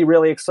could be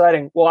really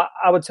exciting. Well,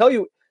 I would tell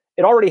you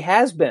it already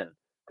has been.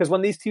 Because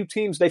when these two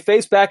teams, they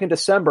faced back in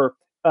December,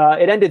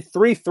 it ended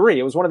 3-3.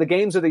 It was one of the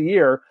games of the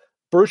year.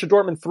 Borussia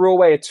Dortmund threw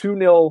away a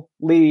 2-0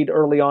 lead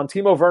early on.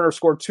 Timo Werner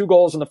scored 2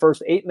 goals in the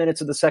first 8 minutes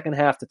of the second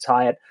half to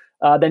tie it.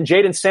 Then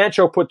Jadon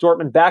Sancho put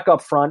Dortmund back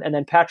up front, and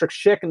then Patrick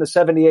Schick in the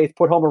 78th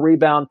put home a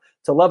rebound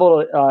to level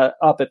it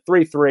up at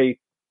 3-3.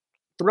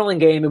 Thrilling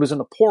game. It was in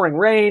the pouring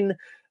rain.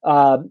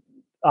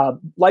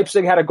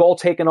 Leipzig had a goal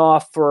taken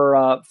off for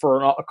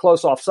a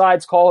close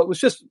offsides call. It was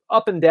just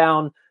up and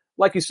down.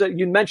 Like you said,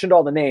 you mentioned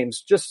all the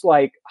names, just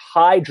like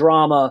high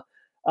drama.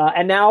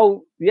 And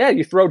now,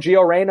 you throw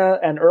Gio Reyna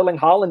and Erling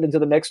Haaland into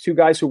the mix, 2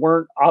 guys who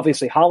weren't,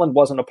 obviously Haaland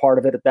wasn't a part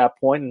of it at that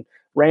point, and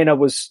Reyna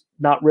was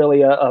not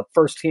really a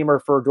first teamer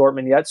for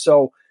Dortmund yet.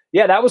 So,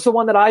 that was the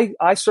one that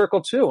I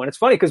circled too. And it's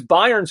funny because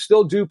Bayern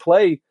still do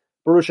play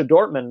Borussia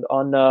Dortmund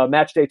on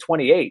match day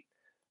 28,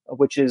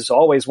 which is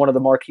always one of the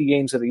marquee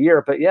games of the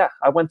year. But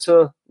I went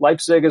to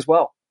Leipzig as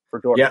well. For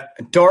Dortmund. Yeah,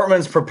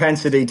 Dortmund's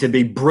propensity to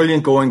be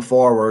brilliant going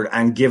forward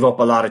and give up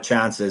a lot of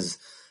chances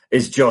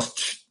is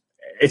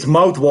it's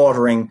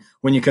mouth-watering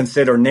when you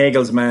consider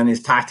Nagelsmann,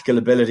 his tactical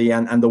ability,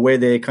 and the way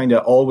they kind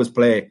of always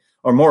play,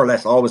 or more or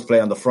less always play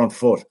on the front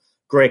foot.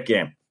 Great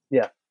game.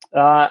 Yeah.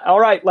 All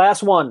right,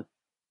 last one.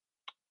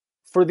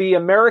 For the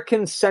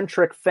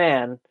American-centric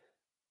fan,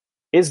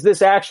 is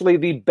this actually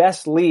the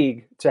best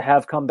league to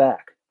have come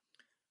back?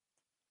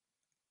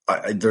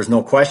 There's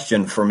no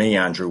question for me,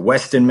 Andrew.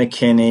 Weston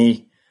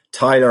McKennie,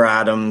 Tyler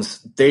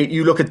Adams,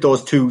 you look at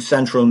those 2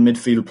 central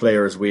midfield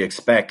players we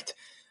expect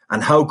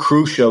and how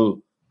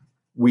crucial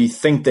we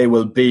think they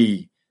will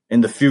be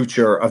in the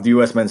future of the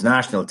US men's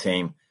national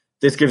team.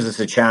 This gives us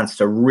a chance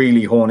to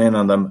really hone in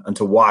on them and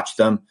to watch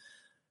them.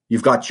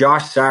 You've got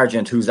Josh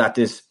Sargent, who's at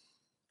this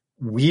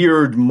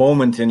weird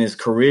moment in his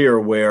career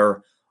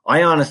where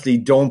I honestly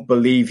don't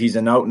believe he's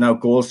an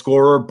out-and-out goal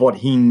scorer, but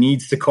he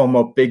needs to come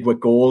up big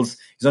with goals.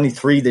 He's only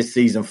 3 this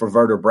season for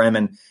Werder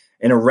Bremen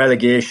in a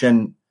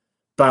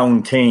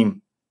relegation-bound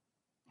team.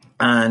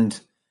 And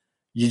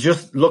you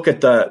just look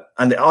at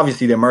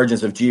obviously the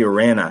emergence of Gio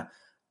Reyna.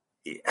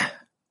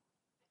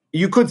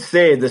 You could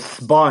say the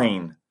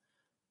spine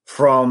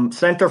from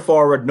centre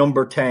forward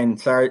number 10,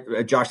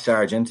 Josh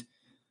Sargent,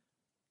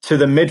 to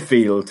the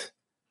midfield,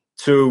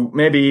 to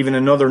maybe even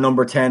another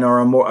number 10 or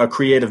a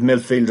creative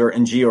midfielder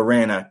in Gio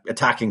Reyna,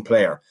 attacking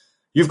player.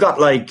 You've got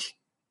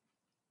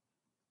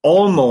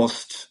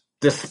almost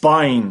the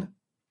spine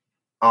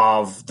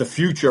of the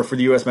future for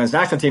the US men's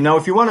national team. Now,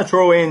 if you want to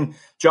throw in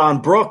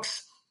John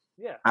Brooks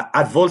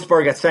at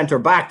Wolfsburg at centre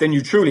back, then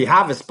you truly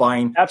have a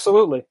spine.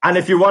 Absolutely. And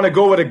if you want to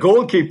go with a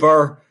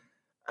goalkeeper,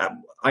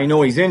 I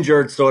know he's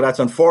injured, so that's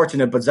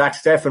unfortunate, but Zach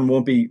Steffen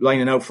won't be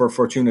lining out for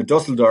Fortuna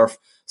Dusseldorf.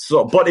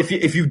 So, but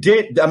if you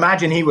did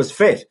imagine he was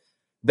fit,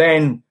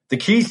 then the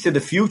keys to the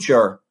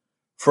future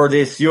for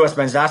this US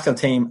men's national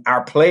team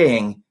are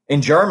playing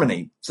in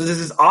Germany. So this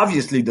is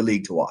obviously the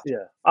league to watch.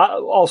 Yeah.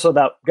 Also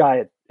that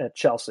guy at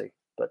Chelsea.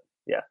 But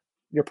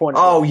your point.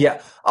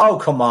 Oh,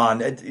 come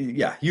on.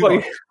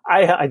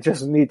 I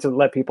just need to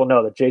let people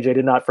know that JJ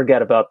did not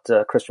forget about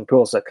Christian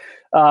Pulisic.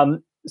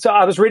 So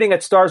I was reading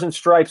at Stars and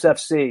Stripes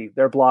FC,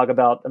 their blog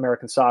about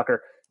American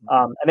soccer,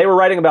 and they were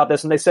writing about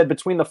this, and they said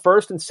between the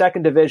first and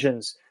second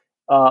divisions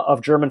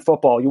of German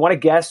football, you want to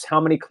guess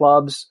how many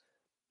clubs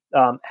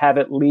have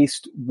at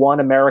least one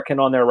American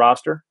on their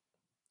roster?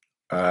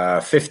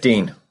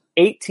 15.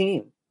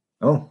 18.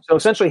 Oh. So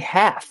essentially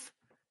half.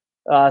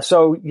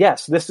 So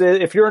yes, this is,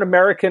 if you're an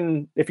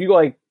American, if you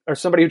or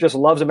somebody who just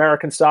loves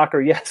American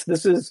soccer, yes,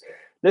 this is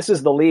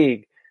the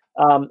league.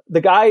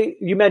 The guy,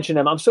 you mentioned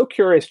him. I'm so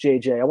curious,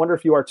 JJ. I wonder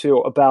if you are too,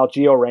 about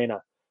Gio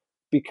Reyna,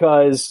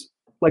 because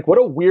what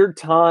a weird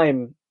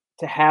time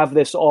to have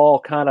this all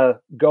kind of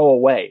go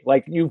away.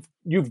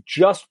 You've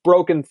just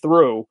broken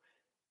through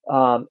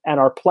and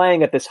are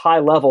playing at this high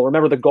level.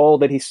 Remember the goal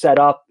that he set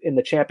up in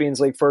the Champions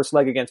League first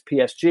leg against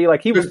PSG?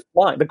 Like he was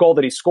flying. The goal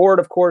that he scored,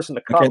 of course, in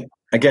the cup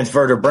against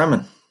Werder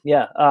Bremen.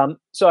 Yeah.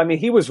 So I mean,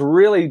 he was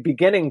really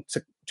beginning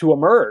to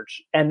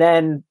emerge, and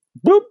then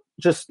boop,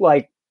 just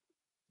like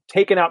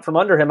taken out from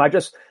under him. I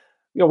just,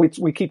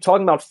 we keep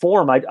talking about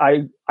form.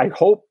 I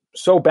hope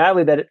so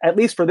badly that at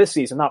least for this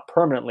season, not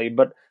permanently,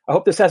 but I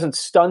hope this hasn't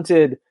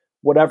stunted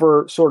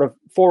whatever sort of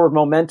forward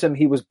momentum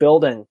he was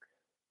building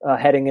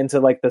heading into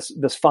like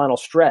this final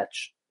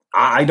stretch.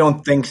 I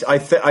don't think so. I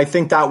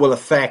think that will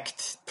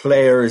affect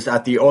players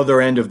at the other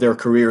end of their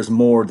careers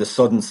more, the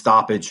sudden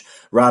stoppage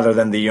rather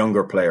than the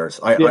younger players.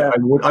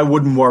 I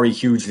wouldn't worry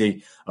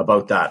hugely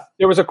about that.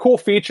 There was a cool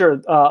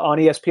feature on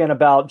ESPN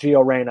about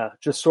Gio Reyna,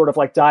 just sort of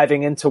like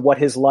diving into what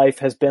his life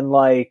has been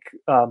like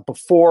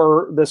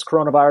before this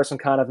coronavirus and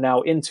kind of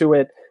now into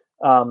it.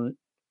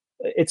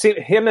 It's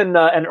him and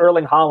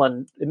Erling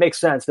Haaland. It makes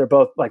sense. They're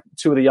both like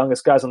two of the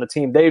youngest guys on the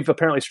team. They've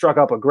apparently struck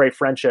up a great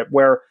friendship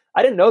where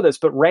I didn't know this,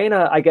 but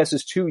Reyna, I guess,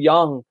 is too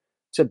young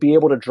to be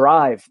able to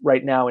drive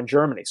right now in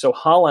Germany. So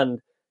Haaland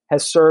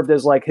has served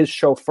as like his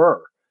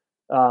chauffeur.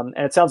 And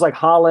it sounds like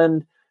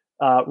Haaland,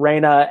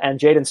 Reyna, and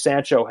Jadon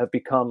Sancho have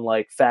become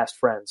like fast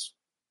friends.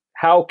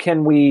 How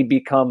can we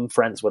become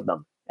friends with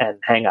them and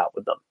hang out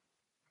with them?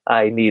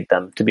 I need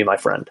them to be my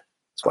friend.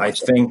 I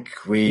think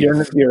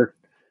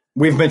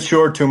we've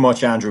matured too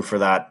much, Andrew, for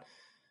that.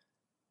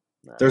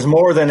 There's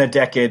more than a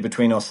decade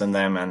between us and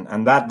them,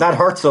 and that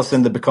hurts us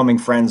in the becoming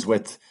friends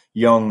with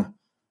young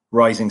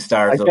rising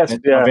stars. I guess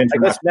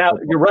now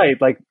you're right.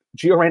 Like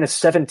Gio Reyna's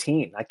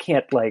 17. I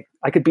can't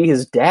I could be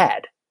his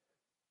dad.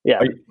 Yeah.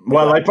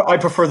 I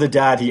prefer the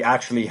dad he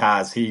actually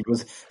has. He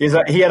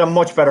had a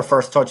much better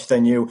first touch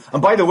than you.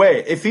 And by the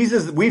way,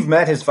 we've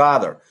met his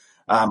father.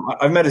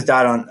 I've met his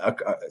dad on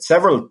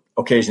several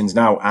occasions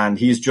now, and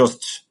he's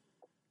just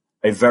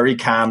a very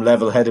calm,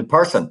 level-headed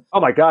person.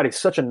 Oh my God, he's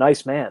such a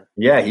nice man.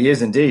 Yeah, he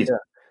is indeed.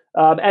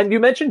 Yeah. And you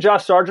mentioned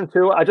Josh Sargent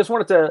too. I just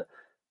wanted to.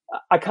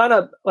 I kind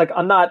of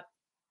I'm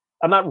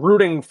not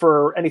rooting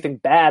for anything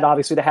bad,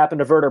 obviously, to happen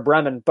to Werder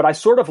Bremen, but I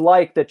sort of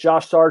like that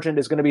Josh Sargent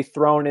is going to be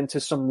thrown into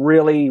some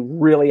really,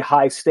 really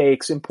high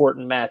stakes,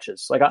 important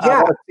matches. I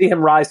want to see him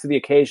rise to the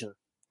occasion.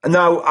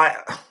 Now,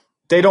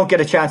 they don't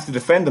get a chance to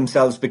defend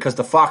themselves because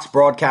the Fox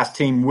broadcast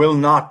team will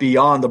not be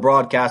on the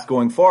broadcast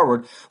going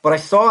forward. But I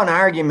saw an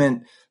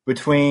argument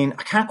between,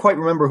 I can't quite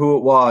remember who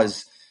it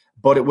was,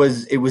 but it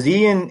was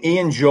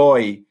Ian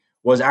Joy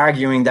was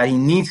arguing that he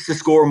needs to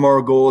score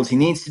more goals. He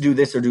needs to do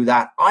this or do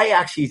that. I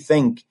actually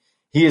think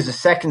he is a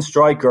second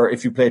striker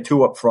if you play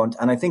two up front,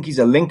 and I think he's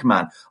a link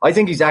man. I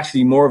think he's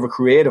actually more of a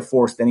creative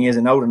force than he is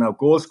an out-and-out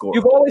goal scorer.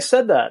 You've always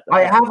said that.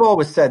 I have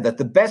always said that.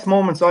 The best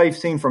moments I've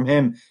seen from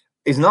him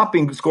is not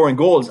being scoring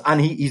goals,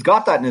 and he's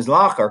got that in his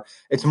locker.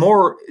 It's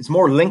more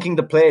linking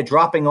the play,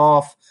 dropping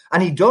off,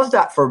 and he does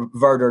that for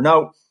Werder.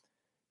 Now,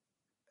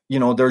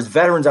 there's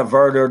veterans at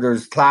Werder,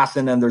 there's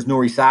Klaassen and there's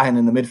Nuri Sahin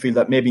in the midfield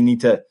that maybe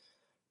need to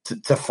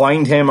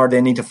find him, or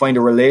they need to find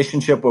a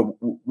relationship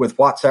with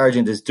what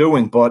Sargent is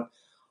doing. But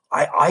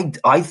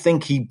I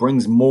think he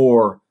brings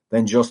more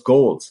than just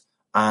goals.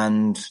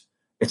 And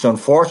it's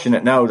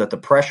unfortunate now that the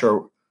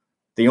pressure,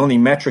 the only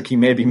metric he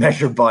may be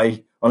measured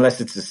by,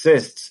 unless it's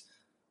assists,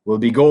 will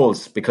be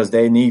goals, because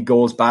they need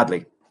goals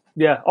badly.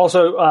 Yeah.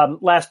 Also,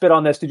 last bit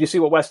on this. Did you see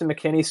what Weston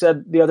McKennie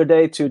said the other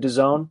day to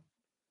DAZN?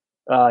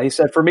 He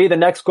said, "For me, the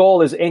next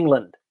goal is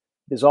England.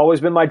 It has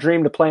always been my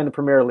dream to play in the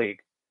Premier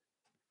League."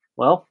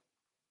 Well,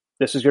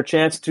 this is your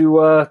chance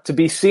to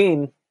be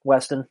seen,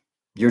 Weston.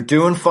 You're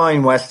doing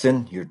fine,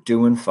 Weston. You're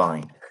doing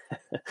fine.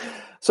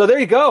 So there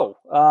you go.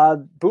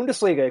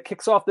 Bundesliga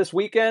kicks off this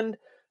weekend.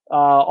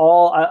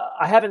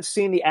 I haven't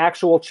seen the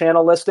actual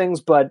channel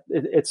listings, but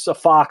it's a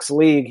Fox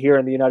league here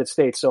in the United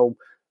States. So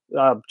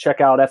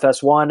check out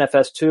FS1,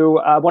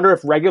 FS2. I wonder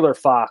if regular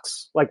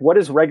Fox, what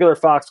is regular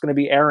Fox going to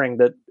be airing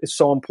that is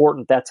so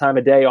important that time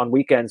of day on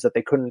weekends that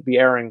they couldn't be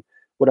airing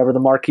whatever the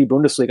marquee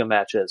Bundesliga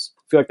match is?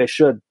 I feel like they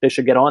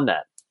should get on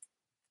that.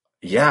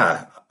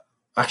 Yeah.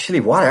 Actually,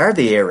 what are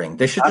they airing?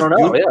 They should.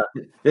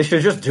 They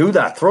should just do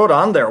that. Throw it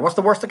on there. What's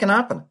the worst that can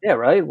happen? Yeah,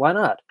 right. Why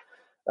not?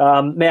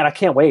 Man, I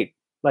can't wait.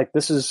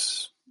 This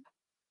is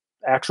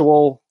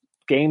actual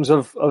games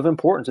of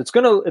importance. It's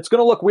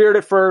gonna look weird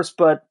at first,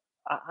 but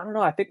I don't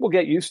know. I think we'll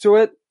get used to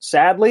it.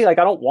 Sadly, I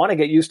don't want to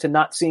get used to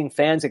not seeing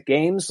fans at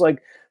games.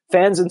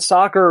 Fans in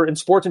soccer and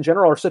sports in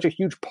general are such a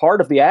huge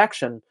part of the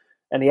action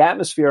and the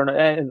atmosphere,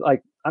 and I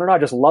don't know. I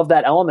just love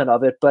that element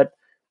of it. But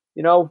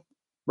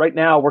right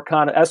now we're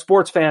kind of, as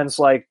sports fans,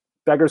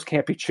 beggars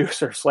can't be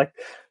choosers.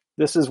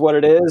 This is what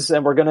it is,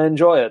 and we're going to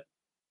enjoy it.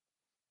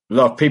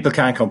 Look, people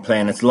can't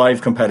complain. It's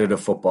live competitive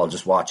football.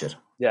 Just watch it.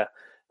 Yeah.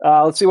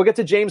 Let's see. We'll get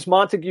to James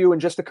Montague in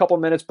just a couple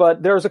minutes,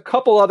 but there's a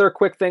couple other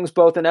quick things,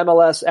 both in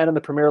MLS and in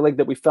the Premier League,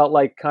 that we felt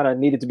like kind of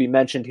needed to be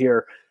mentioned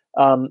here.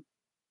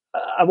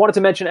 I wanted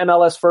to mention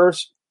MLS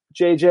first.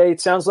 JJ,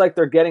 it sounds like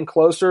they're getting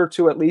closer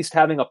to at least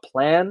having a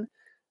plan.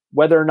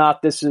 Whether or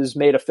not this is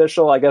made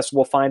official, I guess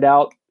we'll find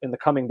out in the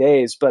coming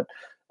days. But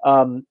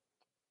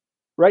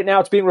right now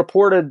it's being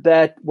reported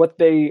that what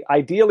they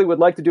ideally would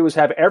like to do is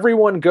have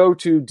everyone go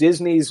to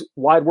Disney's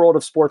Wide World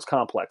of Sports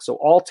complex. So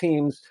all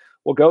teams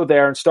will go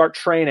there and start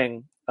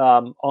training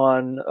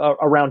on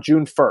around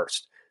June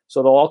 1st.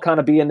 So they'll all kind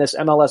of be in this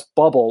MLS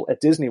bubble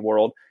at Disney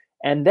World.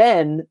 And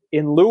then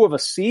in lieu of a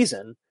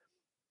season,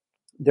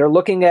 they're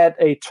looking at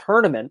a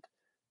tournament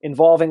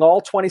involving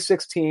all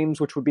 26 teams,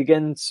 which would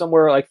begin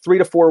somewhere like 3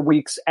 to 4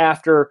 weeks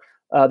after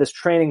this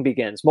training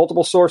begins.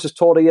 Multiple sources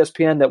told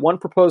ESPN that one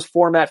proposed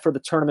format for the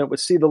tournament would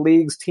see the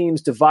league's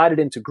teams divided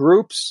into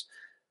groups,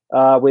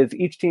 with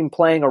each team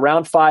playing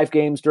around 5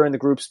 games during the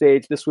group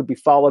stage. This would be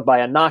followed by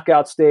a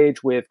knockout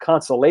stage with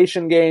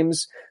consolation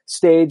games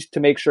staged to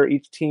make sure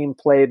each team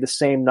played the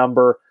same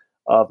number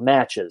of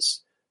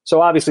matches.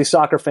 So obviously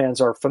soccer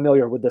fans are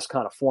familiar with this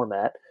kind of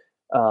format.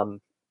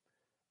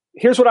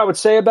 Here's what I would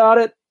say about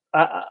it.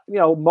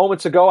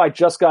 Moments ago, I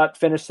just got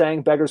finished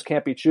saying beggars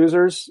can't be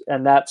choosers,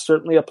 and that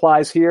certainly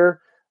applies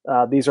here.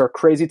 These are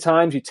crazy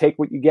times. You take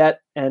what you get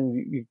and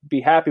you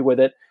be happy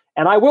with it.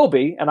 And I will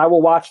be, and I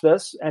will watch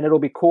this, and it'll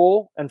be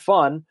cool and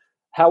fun.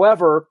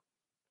 However,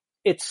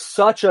 it's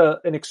such an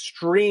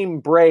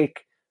extreme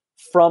break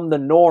from the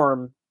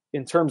norm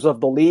in terms of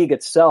the league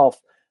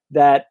itself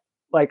that,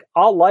 like,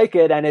 I'll like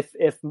it. And if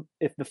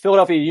the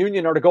Philadelphia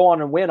Union are to go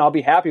on and win, I'll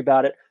be happy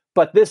about it.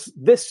 But this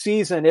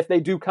season, if they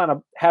do kind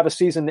of have a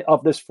season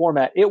of this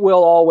format, it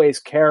will always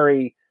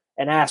carry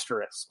an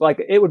asterisk. Like,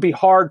 it would be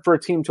hard for a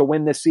team to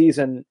win this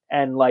season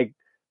and like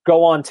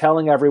go on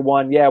telling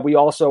everyone, yeah, we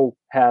also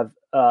have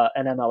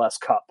an MLS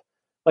Cup.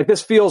 Like,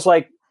 this feels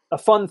like a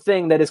fun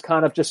thing that is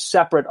kind of just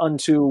separate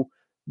unto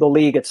the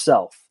league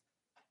itself.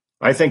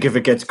 I think if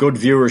it gets good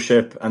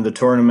viewership and the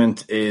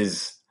tournament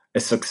is a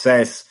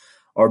success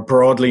or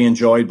broadly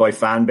enjoyed by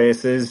fan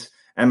bases,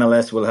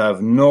 MLS will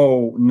have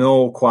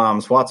no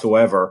qualms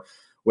whatsoever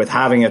with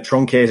having a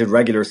truncated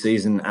regular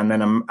season and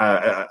then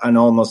an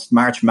almost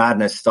March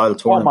Madness style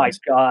tournament.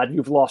 Oh my God,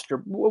 you've lost your.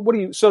 What do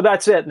you? So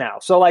that's it now.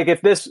 So like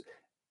if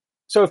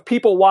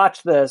people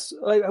watch this,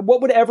 like,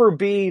 what would ever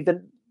be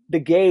the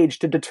gauge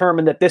to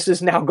determine that this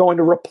is now going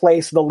to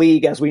replace the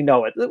league as we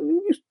know it?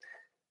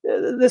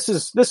 This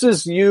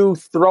is you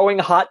throwing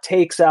hot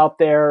takes out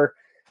there.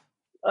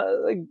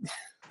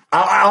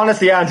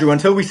 Honestly, Andrew,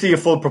 until we see a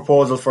full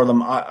proposal for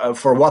them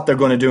for what they're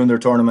going to do in their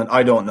tournament,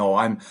 I don't know.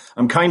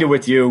 I'm kind of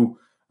with you,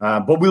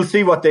 but we'll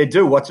see what they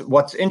do.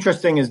 What's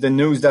interesting is the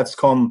news that's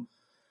come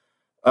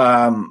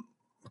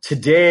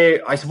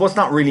today. I suppose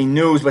not really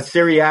news, but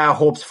Serie A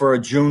hopes for a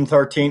June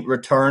 13th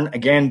return,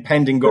 again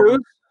pending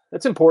government.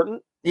 That's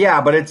important.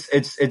 Yeah, but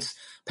it's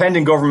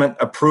pending government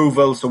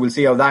approval, so we'll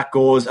see how that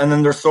goes. And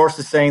then there's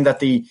sources saying that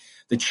the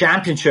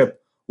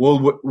championship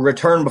will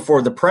return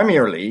before the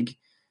Premier League.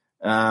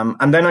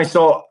 And then I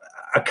saw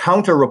a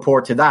counter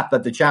report to that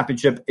the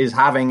championship is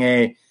having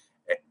a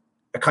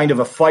kind of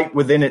a fight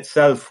within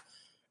itself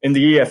in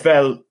the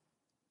EFL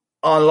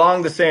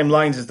along the same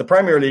lines as the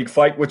Premier League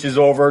fight, which is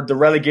over the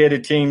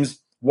relegated teams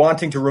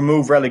wanting to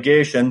remove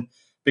relegation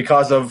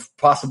because of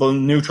possible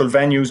neutral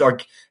venues, or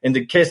in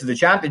the case of the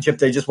championship,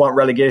 they just want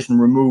relegation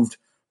removed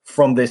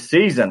from this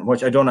season,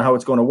 which I don't know how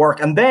it's going to work.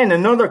 And then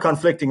another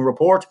conflicting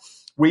report.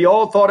 We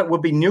all thought it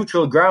would be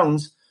neutral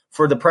grounds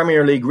for the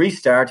Premier League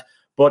restart,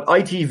 but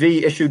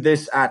ITV issued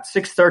this at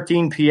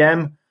 6:13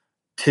 p.m.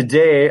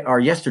 today, or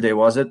yesterday,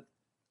 was it?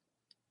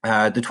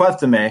 The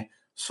 12th of May.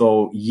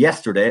 So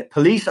yesterday.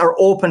 Police are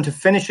open to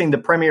finishing the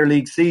Premier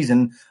League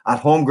season at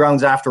home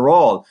grounds after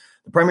all.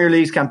 The Premier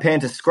League's campaign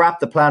to scrap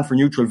the plan for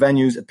neutral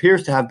venues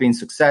appears to have been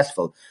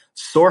successful.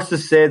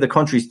 Sources say the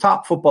country's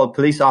top football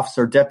police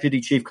officer, Deputy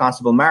Chief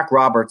Constable Mark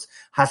Roberts,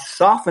 has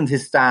softened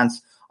his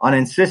stance on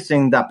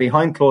insisting that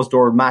behind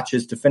closed-door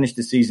matches to finish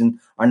the season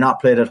are not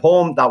played at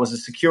home. That was a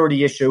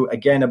security issue,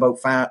 again, about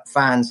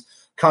fans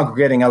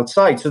congregating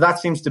outside. So that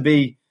seems to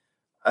be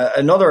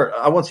another,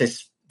 I won't say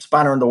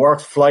spanner in the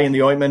works, fly in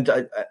the ointment,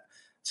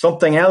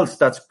 something else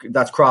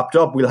that's cropped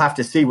up. We'll have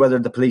to see whether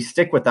the police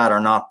stick with that or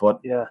not.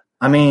 But, yeah,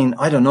 I mean,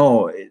 I don't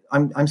know.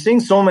 I'm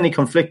seeing so many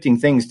conflicting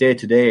things day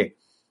to day.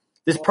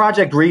 This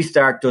Project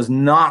Restart does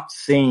not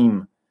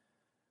seem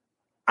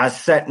as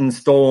set in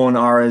stone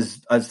or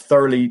as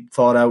thoroughly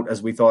thought out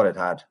as we thought it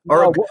had.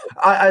 Or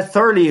as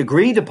thoroughly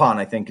agreed upon,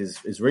 I think,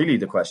 is really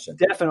the question.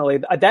 Definitely.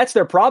 That's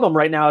their problem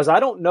right now, is I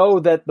don't know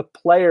that the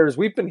players,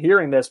 we've been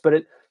hearing this,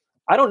 but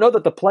I don't know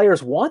that the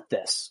players want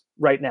this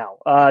right now.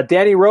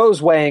 Danny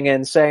Rose weighing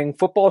in, saying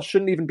football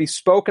shouldn't even be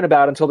spoken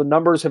about until the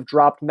numbers have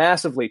dropped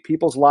massively.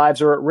 People's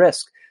lives are at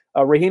risk.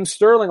 Raheem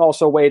Sterling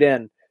also weighed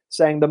in,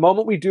 saying the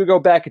moment we do go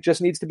back, it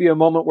just needs to be a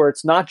moment where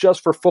it's not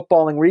just for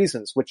footballing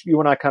reasons, which you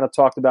and I kind of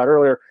talked about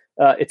earlier.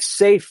 It's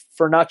safe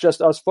for not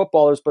just us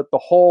footballers, but the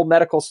whole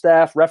medical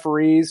staff,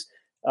 referees.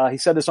 He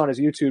said this on his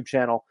YouTube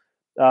channel.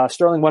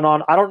 Sterling went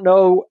on, I don't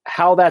know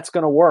how that's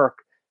going to work,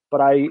 but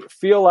I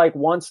feel like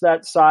once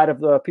that side of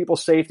the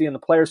people's safety and the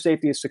player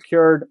safety is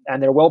secured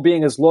and their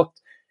well-being is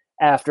looked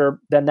after,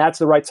 then that's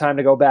the right time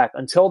to go back.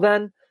 Until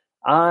then,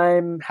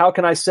 I'm, how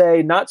can I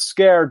say, not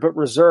scared, but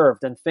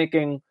reserved and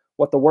thinking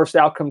what the worst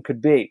outcome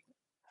could be.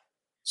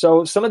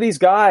 So some of these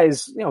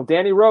guys,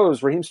 Danny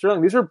Rose, Raheem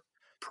Sterling, these are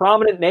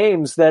prominent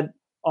names that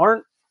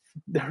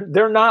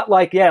they're not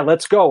like, yeah,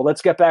 let's go,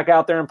 let's get back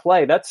out there and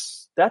play.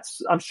 That's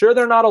I'm sure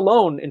they're not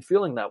alone in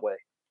feeling that way.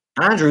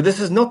 Andrew, this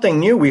is nothing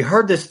new. We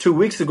heard this 2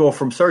 weeks ago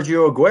from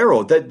Sergio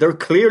Aguero, that there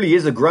clearly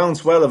is a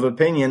groundswell of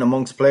opinion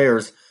amongst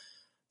players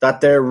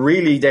that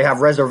they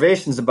have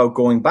reservations about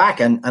going back.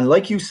 And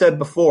like you said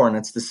before, and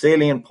it's the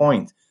salient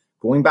point,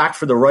 going back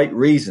for the right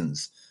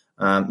reasons.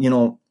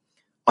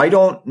 I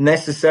don't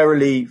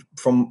necessarily,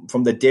 from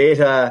the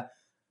data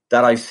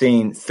that I've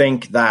seen,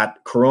 think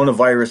that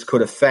coronavirus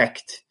could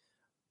affect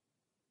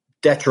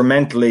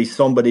detrimentally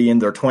somebody in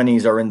their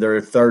 20s or in their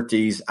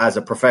 30s as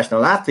a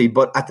professional athlete.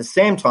 But at the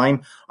same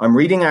time, I'm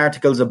reading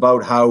articles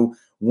about how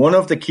one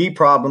of the key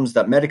problems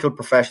that medical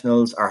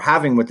professionals are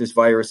having with this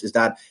virus is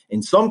that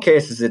in some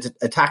cases it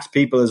attacks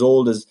people as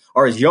old as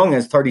or as young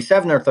as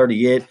 37 or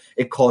 38.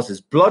 It causes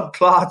blood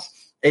clots.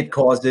 It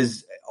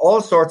causes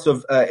all sorts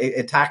of, it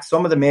attacks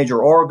some of the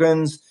major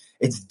organs.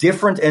 It's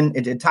different and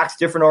it attacks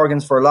different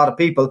organs for a lot of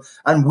people.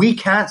 And we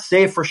can't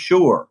say for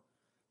sure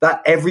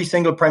that every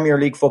single Premier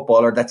League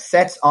footballer that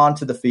sets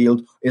onto the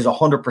field is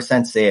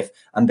 100% safe,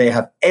 and they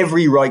have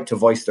every right to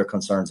voice their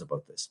concerns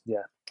about this.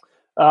 Yeah.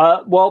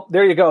 Well,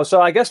 there you go. So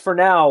I guess for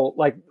now,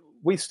 like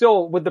we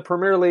still, with the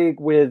Premier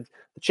League, with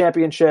the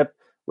Championship,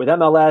 with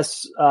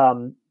MLS,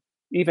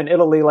 even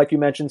Italy, like you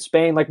mentioned,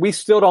 Spain, like we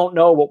still don't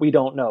know what we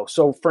don't know.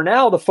 So for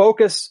now, the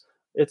focus,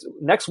 it's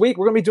next week,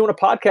 we're going to be doing a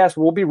podcast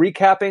where we'll be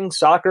recapping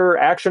soccer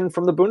action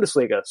from the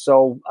Bundesliga.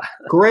 So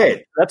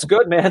great. That's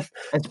good, man.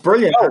 It's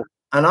brilliant. Oh.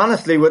 And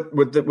honestly,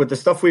 with the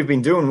stuff we've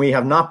been doing, we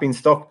have not been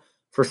stuck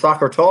for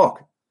soccer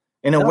talk.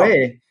 In a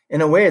way,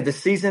 the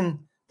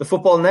season, the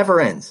football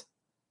never ends.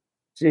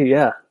 Gee,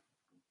 yeah.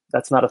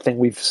 That's not a thing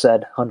we've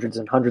said hundreds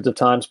and hundreds of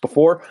times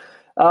before.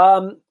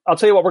 I'll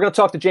tell you what, we're going to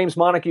talk to James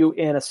Montague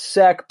in a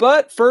sec.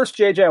 But first,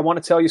 JJ, I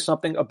want to tell you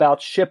something about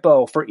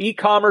Shippo. For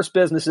e-commerce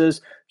businesses,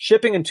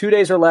 shipping in 2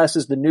 days or less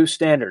is the new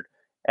standard.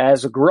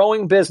 As a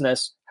growing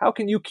business, how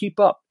can you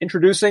keep up?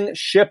 Introducing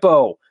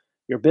Shippo,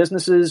 your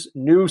business's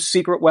new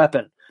secret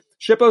weapon.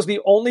 Shippo is the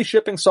only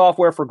shipping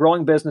software for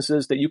growing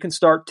businesses that you can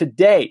start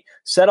today,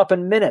 set up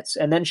in minutes,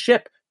 and then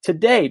ship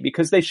today.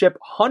 Because they ship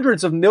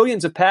hundreds of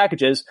millions of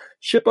packages,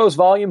 Shippo's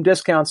volume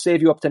discounts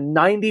save you up to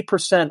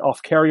 90%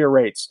 off carrier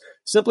rates.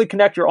 Simply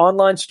connect your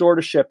online store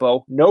to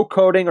Shippo. No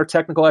coding or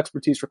technical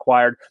expertise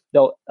required.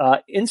 They'll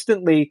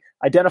instantly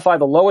identify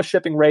the lowest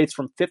shipping rates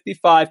from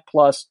 55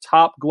 plus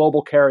top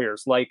global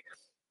carriers like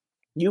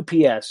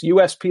UPS,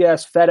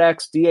 USPS,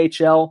 FedEx,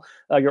 DHL.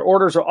 Your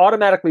orders are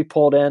automatically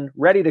pulled in,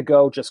 ready to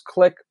go. Just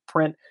click,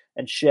 print,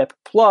 and ship.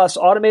 Plus,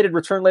 automated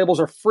return labels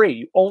are free.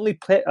 You only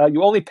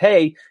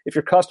pay if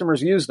your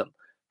customers use them.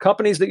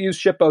 Companies that use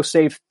Shippo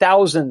save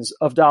thousands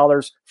of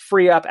dollars,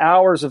 free up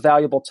hours of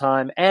valuable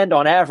time, and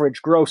on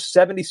average grow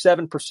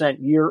 77%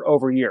 year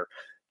over year.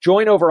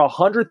 Join over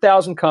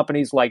 100,000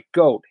 companies like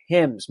GOAT,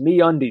 Hims,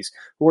 MeUndies,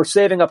 who are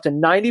saving up to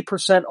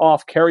 90%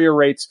 off carrier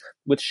rates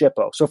with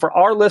Shippo. So for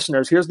our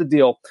listeners, here's the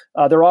deal.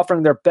 They're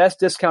offering their best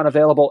discount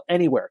available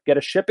anywhere. Get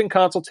a shipping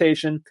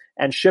consultation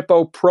and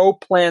Shippo Pro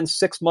Plan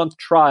 6-month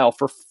trial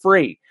for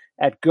free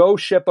at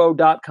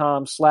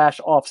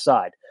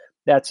goshippo.com/offside.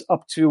 That's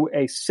up to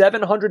a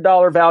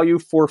 $700 value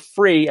for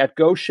free at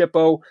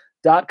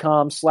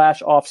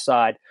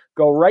goshippo.com/offside.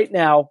 Go right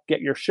now,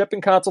 get your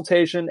shipping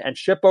consultation and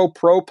Shippo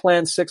Pro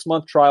Plan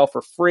 6-month trial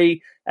for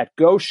free at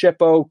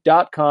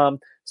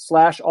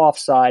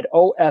goshippo.com/offside,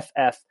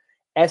 OFFSIDE.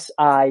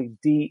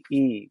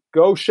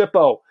 Go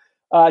Shippo.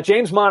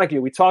 James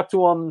Montague, we talked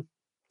to him.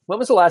 When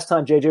was the last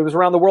time, JJ? It was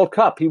around the World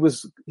Cup. He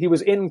was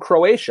in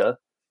Croatia.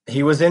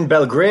 He was in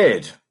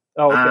Belgrade.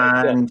 Oh,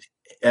 okay.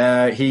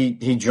 And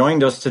he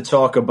joined us to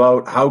talk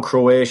about how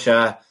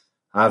Croatia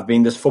have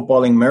been this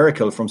footballing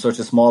miracle from such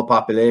a small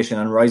population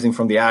and rising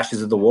from the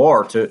ashes of the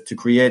war to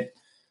create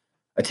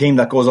a team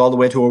that goes all the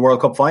way to a World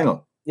Cup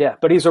final. Yeah,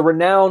 but he's a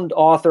renowned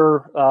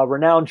author,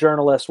 renowned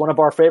journalist, one of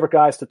our favorite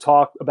guys to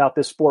talk about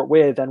this sport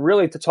with, and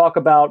really to talk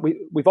about,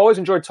 we've always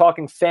enjoyed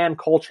talking fan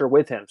culture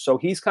with him. So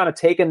he's kind of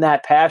taken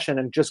that passion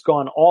and just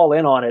gone all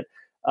in on it.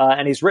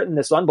 And he's written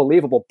this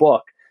unbelievable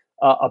book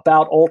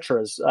about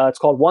ultras. It's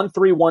called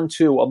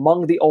 1312,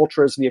 Among the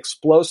Ultras, the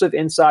explosive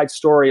inside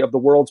story of the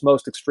world's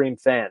most extreme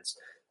fans.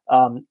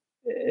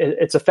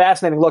 It's a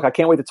fascinating look. I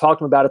can't wait to talk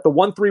to him about it. The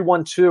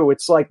 1312,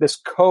 it's like this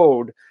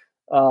code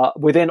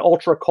within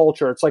ultra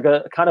culture. It's like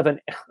a kind of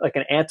an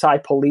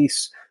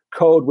anti-police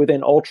code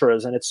within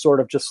ultras, and it's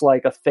sort of just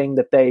like a thing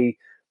that they,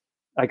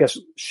 I guess,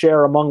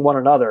 share among one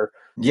another.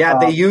 Yeah,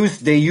 they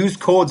use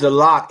codes a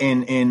lot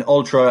in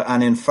ultra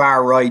and in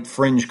far right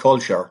fringe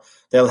culture.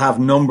 They'll have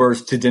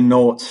numbers to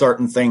denote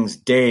certain things,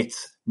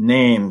 dates,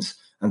 names,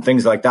 and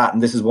things like that.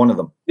 And this is one of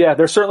them. Yeah,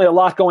 there's certainly a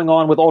lot going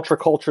on with ultra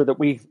culture that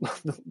we've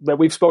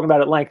spoken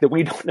about at length that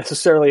we don't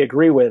necessarily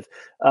agree with.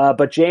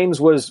 But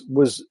James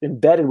was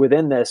embedded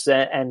within this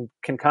and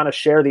can kind of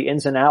share the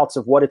ins and outs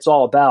of what it's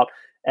all about.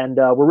 And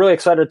we're really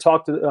excited to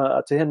talk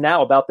to him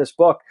now about this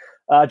book.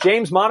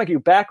 James Montague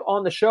back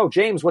on the show.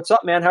 James, what's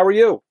up, man? How are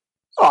you?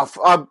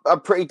 Oh,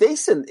 I'm pretty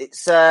decent.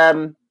 It's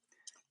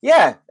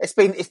Yeah, it's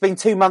been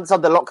 2 months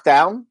under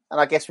lockdown,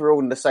 and I guess we're all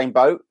in the same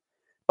boat.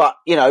 But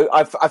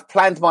I've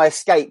planned my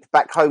escape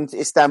back home to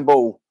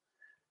Istanbul.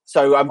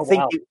 So I'm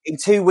thinking in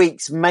 2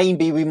 weeks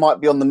maybe we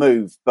might be on the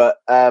move. But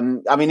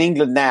I'm in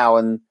England now,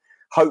 and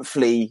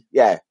hopefully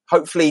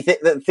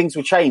things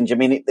will change. I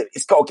mean,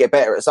 it's got to get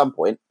better at some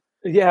point.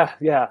 Yeah.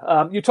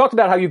 You talked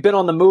about how you've been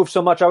on the move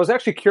so much. I was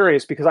actually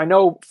curious because I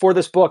know for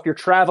this book your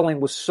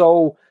traveling was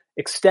so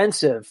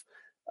extensive.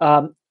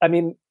 I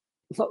mean,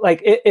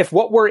 like if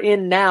what we're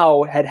in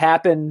now had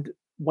happened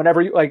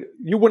whenever you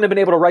wouldn't have been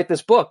able to write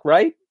this book,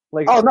 right?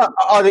 Like, oh no,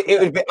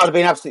 I'd have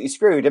been absolutely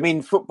screwed. I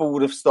mean, football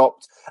would have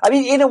stopped. I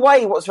mean, in a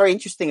way, what's very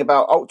interesting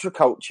about ultra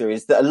culture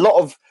is that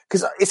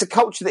because it's a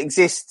culture that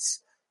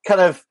exists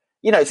kind of,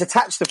 it's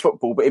attached to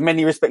football, but in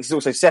many respects it's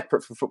also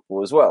separate from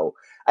football as well.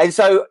 And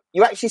so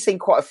you actually seen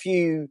quite a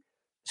few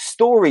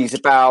stories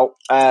about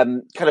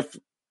kind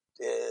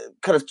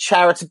of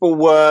charitable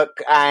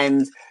work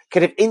and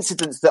kind of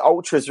incidents that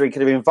ultras are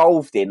kind of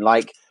involved in.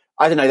 Like,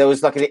 I don't know, there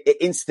was like an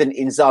incident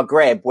in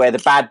Zagreb where the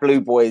bad blue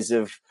boys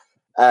of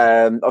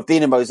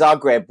Dinamo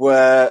Zagreb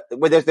where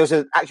there was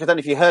actually, I don't know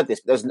if you heard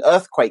this, but there was an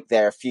earthquake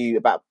there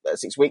about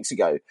 6 weeks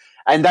ago,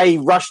 and they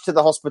rushed to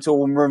the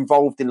hospital and were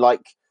involved in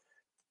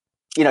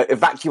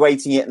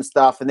evacuating it and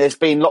stuff. And there's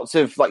been lots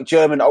of like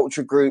German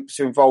ultra groups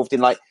who are involved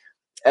in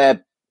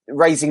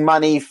raising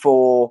money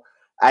for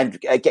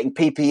and getting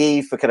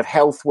PPE for kind of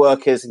health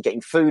workers and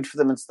getting food for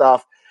them and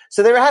stuff.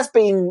 So there has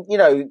been,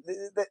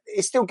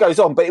 it still goes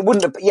on, but it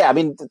wouldn't have, I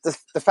mean,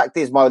 the fact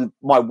is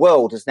my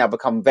world has now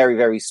become very,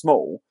 very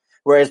small.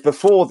 Whereas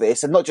before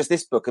this, and not just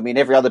this book, I mean,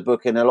 every other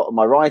book and a lot of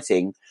my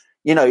writing,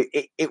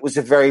 it was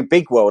a very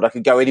big world. I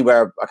could go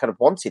anywhere I kind of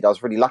wanted. I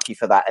was really lucky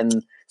for that.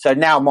 And so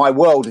now my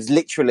world is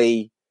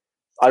literally,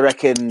 I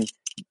reckon,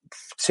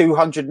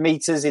 200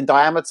 meters in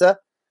diameter.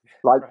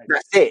 Like, right.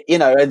 That's it,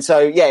 And so,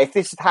 if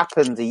this had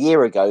happened a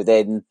year ago,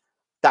 then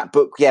that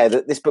book,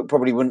 this book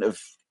probably wouldn't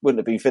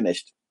have been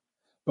finished.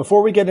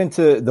 Before we get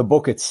into the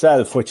book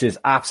itself, which is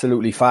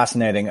absolutely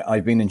fascinating,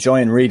 I've been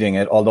enjoying reading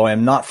it, although I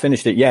am not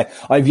finished it yet.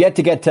 I've yet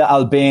to get to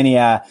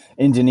Albania,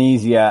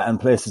 Indonesia, and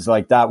places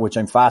like that, which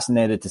I'm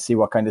fascinated to see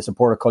what kind of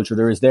supporter culture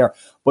there is there.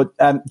 But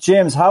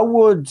James, how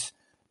would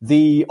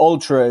the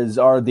ultras,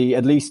 or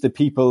at least the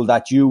people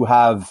that you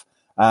have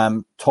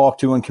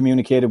talked to and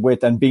communicated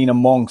with and been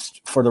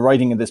amongst for the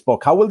writing of this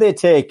book, how will they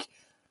take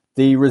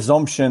the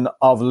resumption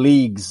of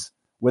leagues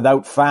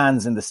without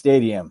fans in the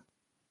stadium?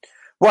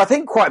 Well, I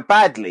think quite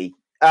badly.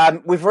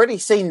 We've already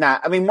seen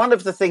that. I mean, one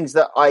of the things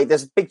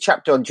there's a big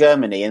chapter on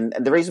Germany, and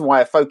the reason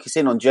why I focus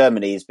in on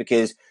Germany is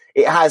because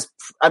they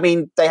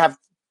have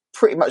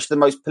pretty much the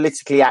most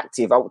politically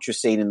active ultra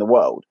scene in the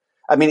world.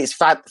 I mean, it's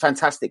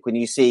fantastic when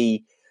you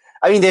see,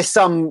 I mean, there's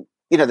some,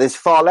 there's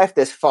far left,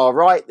 there's far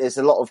right, there's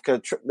a lot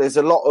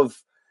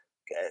of,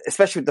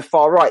 especially with the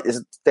far right,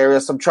 there are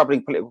some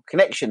troubling political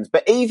connections,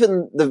 but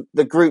even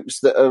the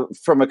groups that are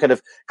from a kind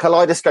of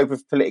kaleidoscope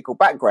of political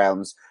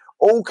backgrounds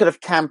all kind of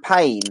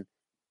campaign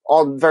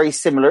on very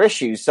similar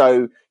issues.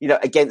 So,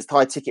 against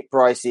high ticket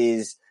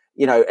prices,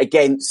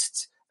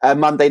 against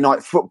Monday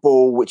night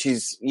football, which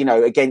is,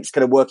 against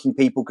kind of working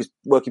people, because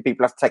working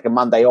people have to take a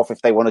Monday off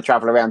if they want to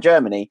travel around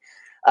Germany.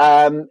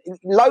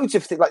 Loads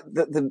of things like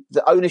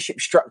the ownership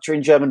structure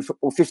in German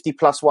football,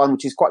 50+1,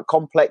 which is quite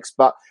complex,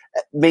 but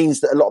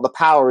means that a lot of the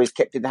power is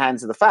kept in the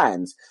hands of the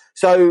fans.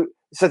 So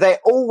they're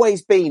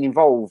always been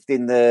involved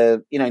in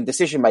in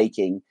decision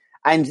making.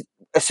 And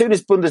as soon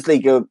as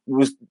Bundesliga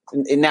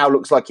it now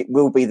looks like it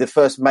will be the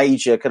first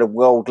major kind of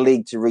world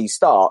league to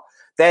restart.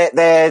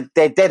 They're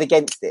dead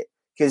against it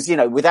because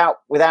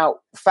without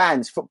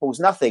fans, football's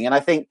nothing. And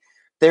I think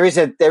there is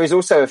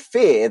also a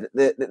fear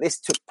that this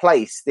took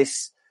place,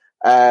 this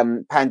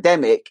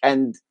pandemic,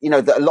 and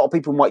that a lot of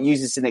people might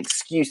use this as an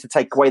excuse to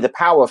take away the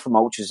power from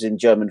ultras in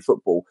German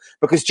football.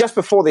 Because just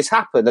before this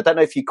happened, I don't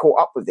know if you caught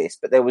up with this,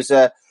 but there was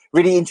a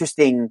really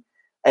interesting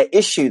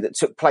issue that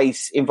took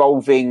place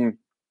involving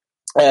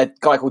a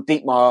guy called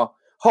Dietmar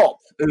Hopp,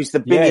 who's the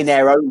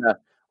billionaire owner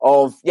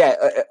of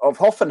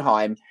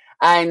Hoffenheim,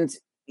 and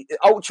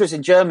ultras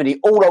in Germany.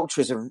 All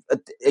ultras are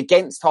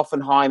against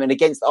Hoffenheim and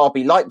against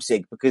RB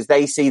Leipzig because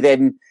they see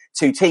them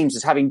two teams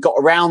as having got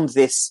around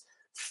this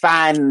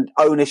fan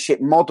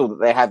ownership model that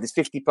they have. This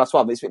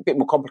 50+1. It's a bit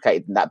more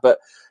complicated than that, but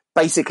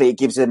basically it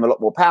gives them a lot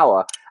more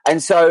power.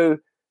 And so,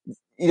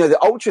 the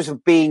ultras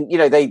have been,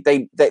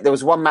 there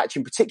was one match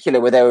in particular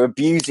where they were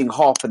abusing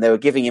Hopp and they were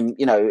giving him,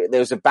 there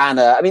was a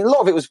banner. I mean, a lot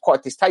of it was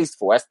quite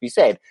distasteful, has to be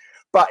said.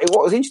 But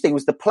what was interesting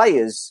was the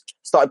players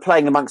started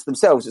playing amongst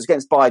themselves. It was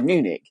against Bayern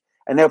Munich.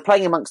 And they were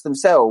playing amongst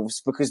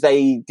themselves because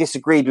they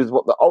disagreed with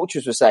what the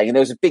ultras were saying. And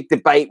there was a big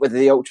debate whether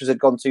the ultras had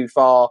gone too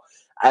far.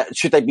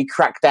 Should they be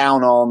cracked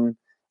down on?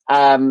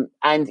 And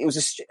it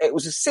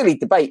was a silly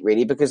debate,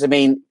 really, because, I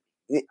mean,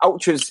 the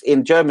ultras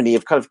in Germany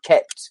have kind of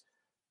kept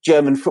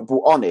German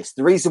football honest.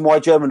 The reason why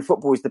German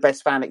football is the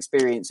best fan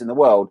experience in the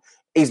world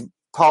is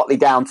partly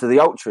down to the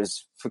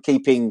ultras for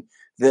keeping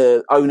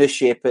the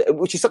ownership,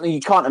 which is something you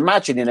can't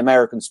imagine in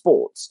American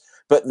sports.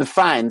 But the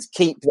fans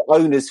keep the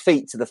owners'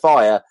 feet to the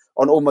fire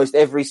on almost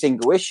every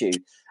single issue.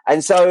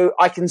 And so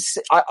I can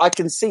see, I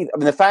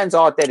mean, the fans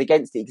are dead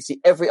against it. You can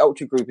see every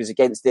ultra group is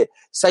against it.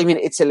 Same in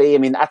Italy. I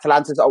mean,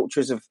 Atalanta's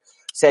ultras have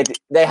said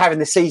they're having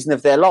the season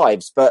of their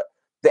lives, but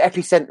the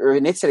epicenter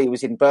in Italy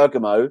was in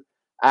Bergamo.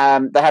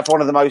 They have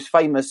one of the most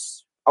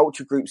famous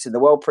ultra groups in the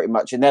world pretty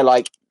much. And they're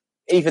like,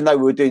 even though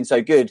we were doing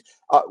so good,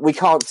 we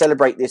can't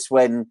celebrate this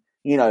when,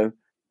 you know,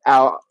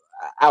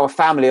 our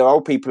family or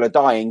old people are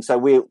dying.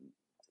 So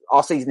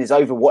our season is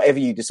over, whatever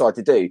you decide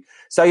to do.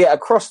 So yeah,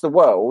 across the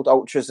world,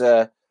 ultras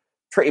are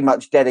pretty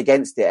much dead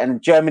against it.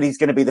 And Germany's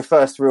going to be the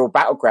first real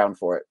battleground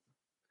for it.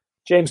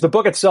 James, the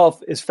book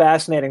itself is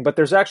fascinating, but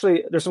there's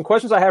some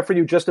questions I have for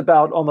you just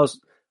about almost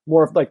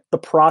more of like the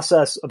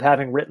process of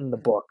having written the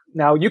book.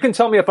 Now, you can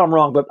tell me if I'm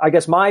wrong, but I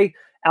guess my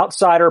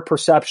outsider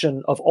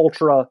perception of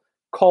ultra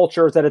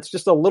culture is that it's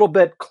just a little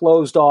bit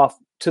closed off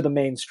to the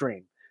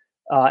mainstream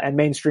and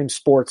mainstream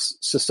sports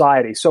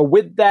society. So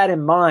with that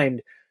in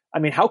mind, I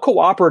mean, how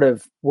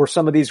cooperative were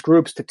some of these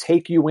groups to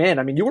take you in?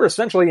 I mean, you were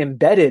essentially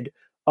embedded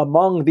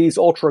among these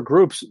ultra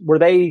groups. Were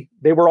they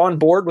were on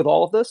board with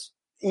all of this?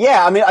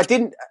 Yeah, I mean, I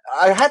did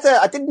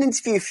an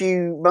interview a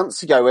few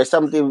months ago where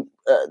somebody,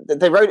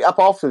 they wrote it up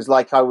afterwards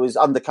like I was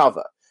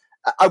undercover.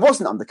 I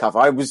wasn't undercover.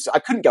 I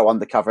couldn't go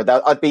undercover.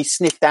 I'd be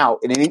sniffed out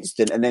in an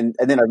instant, and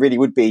then I really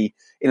would be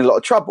in a lot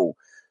of trouble.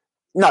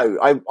 No,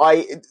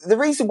 the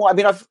reason why, I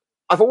mean, I've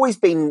always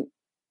been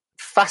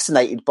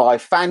fascinated by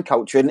fan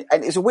culture, and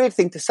it's a weird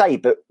thing to say,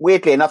 but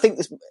weirdly, and I think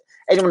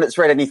anyone that's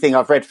read anything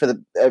I've read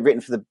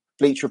written for the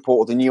Bleacher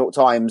Report or the New York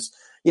Times,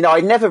 you know, I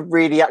never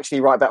really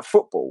actually write about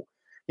football.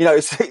 You know,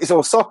 it's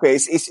all soccer.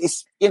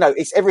 It's you know,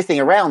 it's everything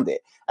around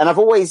it. And I've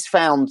always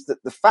found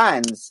that the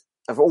fans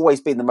have always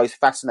been the most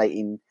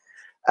fascinating,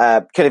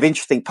 kind of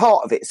interesting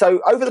part of it. So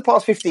over the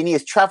past 15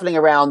 years, traveling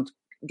around,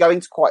 going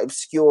to quite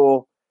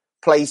obscure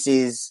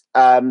places,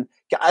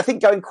 I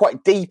think going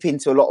quite deep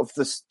into a lot of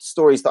the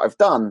stories that I've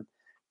done,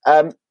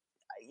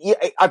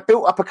 I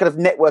built up a kind of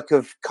network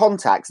of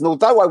contacts. And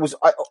although I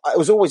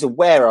was always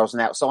aware I was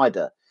an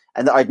outsider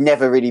and that I'd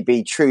never really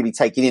be truly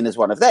taken in as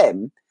one of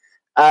them,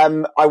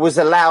 I was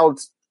allowed,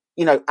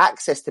 you know,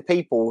 access to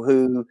people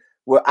who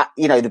were,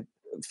 you know, the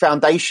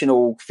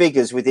foundational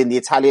figures within the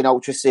Italian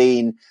ultra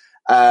scene,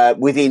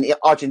 within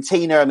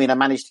Argentina. I mean, I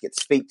managed to get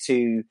to speak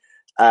to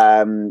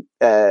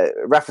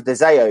Rafa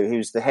Dezeo,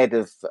 who's the head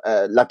of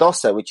La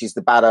Dosa, which is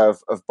the banner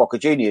of Boca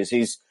Juniors,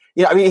 who's,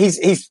 you know, I mean,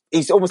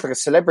 he's almost like a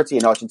celebrity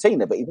in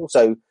Argentina, but he's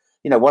also,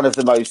 you know, one of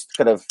the most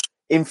kind of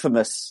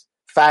infamous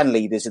fan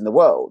leaders in the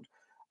world.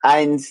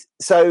 And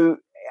so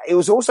it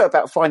was also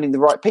about finding the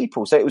right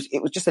people. So it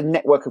was just a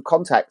network of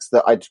contacts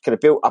that I'd kind of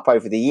built up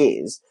over the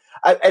years.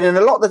 And in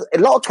a lot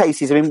of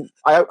cases, I mean,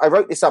 I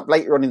wrote this up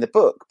later on in the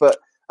book, but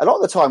a lot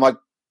of the time I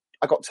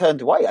got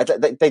turned away.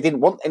 They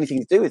didn't want anything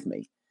to do with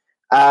me.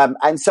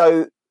 And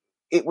so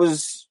it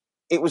was,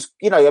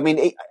 you know, I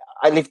mean,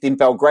 I lived in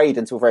Belgrade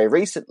until very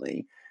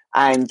recently,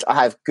 and I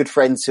have good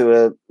friends who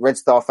are Red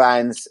Star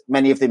fans,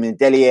 many of them in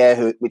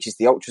Delier, which is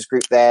the ultras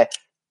group there,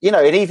 you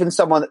know, and even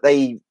someone that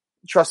they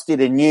trusted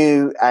and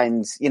knew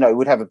and, you know,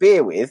 would have a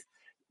beer with.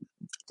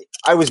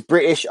 I was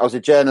British. I was a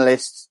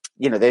journalist.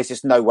 You know, there's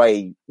just no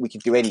way we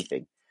could do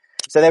anything.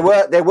 So there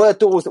were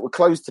doors that were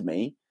closed to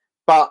me,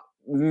 but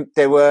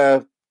there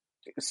were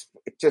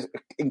just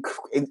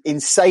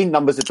insane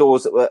numbers of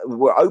doors that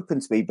were open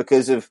to me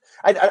because of,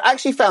 I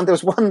actually found there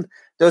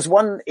was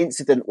one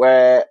incident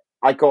where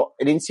I got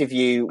an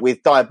interview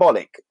with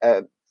Diabolic,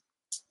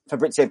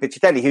 Fabrizio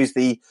Piccatelli, who's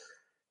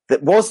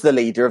that was the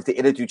leader of the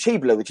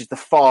Irreducibile, which is the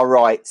far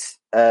right,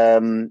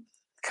 kind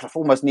of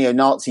almost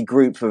neo-Nazi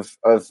group of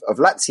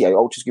Lazio,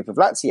 ultras group of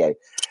Lazio.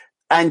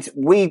 And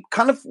we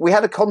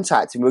had a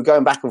contact and we were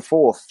going back and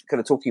forth, kind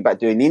of talking about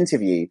doing the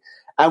interview.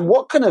 And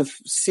what kind of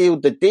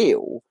sealed the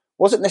deal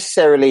wasn't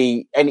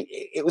necessarily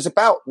it was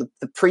about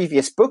the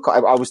previous book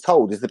I was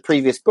told is the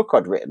previous book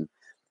I'd written,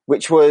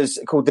 which was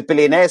called The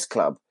Billionaires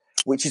Club,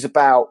 which is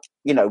about,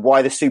 you know,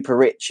 why the super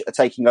rich are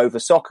taking over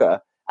soccer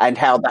and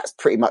how that's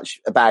pretty much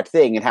a bad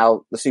thing and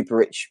how the super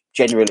rich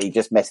generally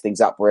just mess things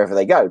up wherever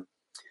they go.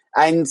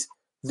 And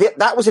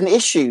that was an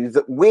issue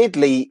that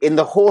weirdly in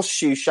the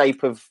horseshoe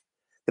shape of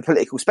the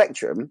political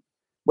spectrum,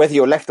 whether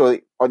you're left or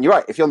on your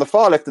right, if you're on the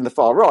far left and the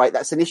far right,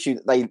 that's an issue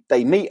that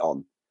they meet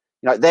on.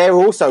 You know, they're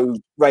also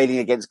railing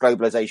against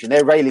globalization.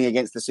 They're railing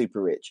against the super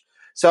rich.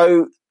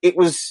 So it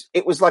was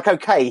like,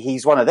 okay,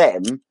 he's one of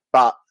them,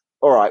 but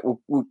all right,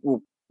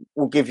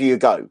 we'll give you a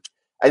go.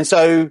 And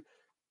so,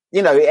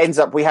 you know, it ends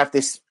up, we have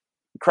this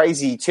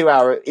crazy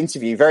 2-hour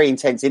interview, very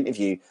intense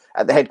interview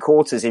at the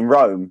headquarters in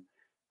Rome,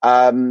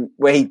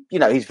 where he, you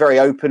know, he's very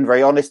open,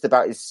 very honest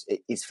about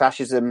his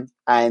fascism.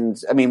 And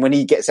I mean, when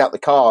he gets out the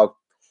car,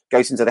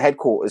 goes into the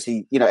headquarters,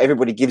 he, you know,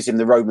 everybody gives him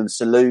the Roman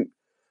salute.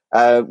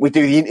 We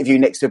do the interview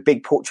next to a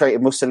big portrait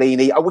of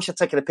Mussolini. I wish I'd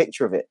taken a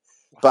picture of it,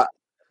 but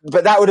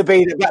that would have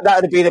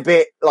been a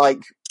bit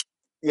like,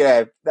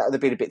 yeah, that would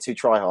have been a bit too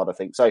try hard, I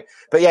think. So,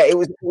 but yeah, it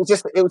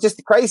was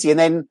just crazy. And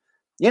then,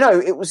 you know,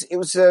 it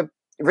was a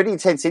really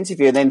intense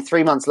interview. And then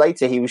 3 months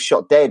later, he was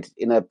shot dead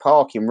in a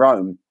park in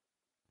Rome,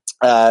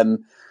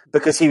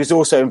 because he was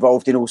also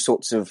involved in all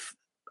sorts of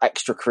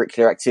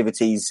extracurricular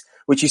activities,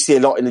 which you see a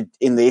lot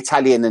in the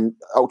Italian and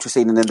ultra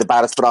scene, and then the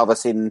Barras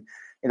Bravas in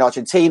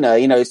Argentina.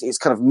 It's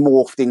kind of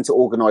morphed into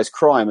organised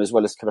crime as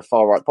well as kind of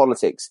far right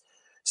politics.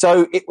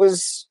 So it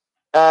was,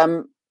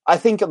 I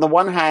think, on the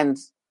one hand,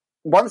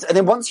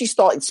 once you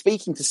started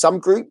speaking to some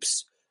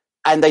groups,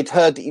 and they'd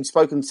heard that you'd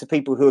spoken to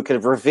people who were kind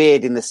of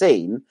revered in the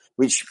scene,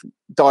 which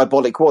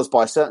Diabolic was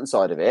by a certain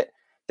side of it,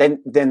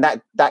 then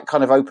that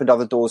kind of opened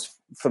other doors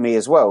for me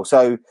as well.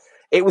 So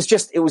it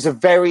was a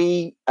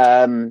very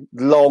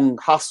long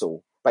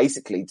hustle,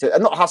 basically,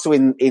 not hustle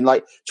in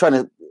like trying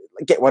to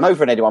get one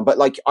over on anyone, but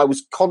like I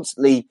was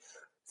constantly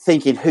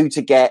thinking who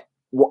to get,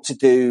 what to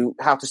do,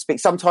 how to speak.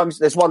 Sometimes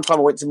there's one time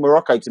I went to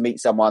Morocco to meet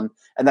someone,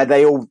 and then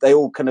they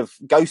all kind of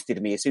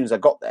ghosted me as soon as I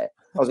got there.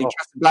 I was in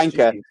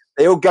Casablanca. Geez.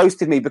 They all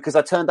ghosted me because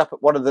I turned up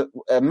at one of the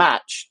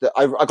match that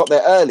I got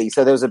there early.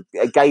 So there was a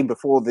game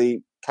before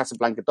the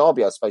Casablanca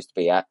derby I was supposed to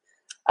be at.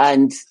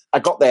 And I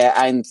got there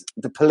and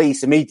the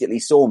police immediately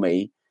saw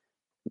me,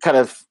 kind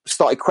of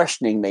started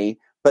questioning me.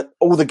 But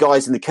all the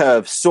guys in the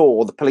curve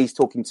saw the police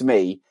talking to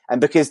me.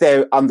 And because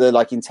they're under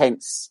like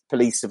intense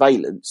police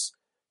surveillance,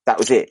 that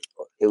was it.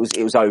 It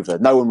was over.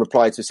 No one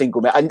replied to a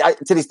single message. And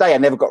to this day, I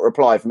never got a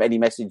reply from any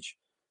message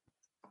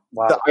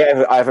that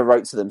I ever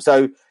wrote to them.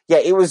 So yeah,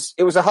 it was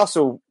a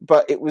hustle,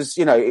 but it was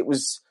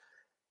the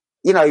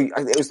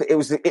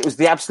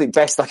absolute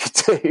best I could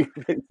do.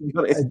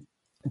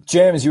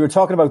 James, you were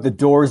talking about the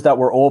doors that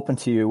were open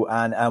to you,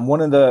 and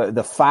one of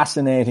the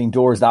fascinating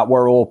doors that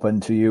were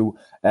open to you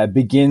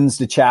begins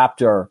the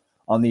chapter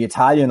on the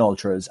Italian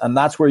ultras, and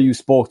that's where you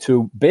spoke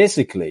to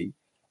basically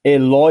a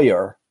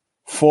lawyer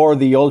for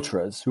the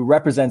ultras who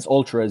represents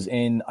ultras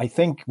in, I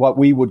think, what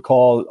we would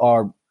call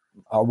or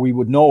we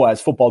would know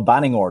as football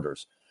banning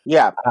orders.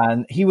 Yeah.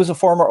 And he was a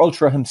former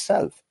ultra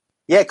himself.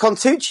 Yeah,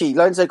 Lorenzo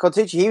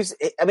Contucci.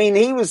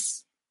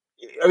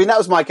 That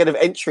was my kind of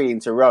entry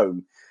into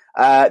Rome.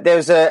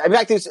 There's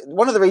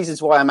one of the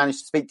reasons why I managed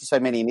to speak to so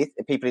many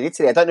people in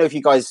Italy. I don't know if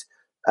you guys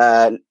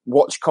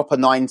watch Copper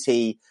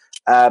 90,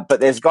 but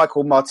there's a guy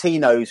called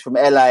Martino who's from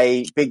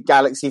LA, big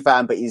Galaxy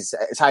fan, but he's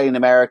Italian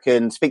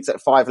American, speaks like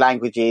 5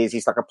 languages.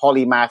 He's like a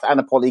polymath and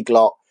a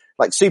polyglot,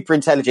 like super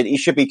intelligent. He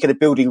should be kind of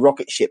building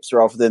rocket ships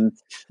rather than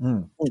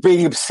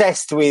being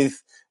obsessed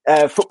with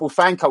football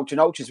fan culture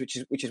and ultras,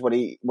 which is what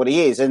he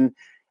is. And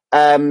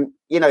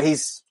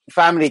his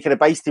family kind of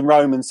based in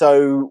Rome, and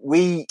so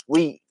we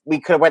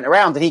kind of went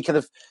around, and he kind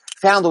of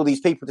found all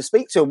these people to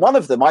speak to. And one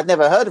of them, I'd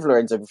never heard of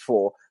Lorenzo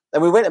before,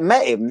 and we went and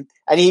met him,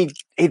 and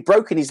he'd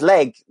broken his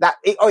leg.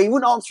 He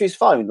wouldn't answer his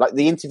phone. Like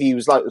the interview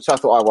was like, so I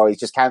thought, oh well, he's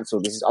just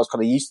cancelled. I was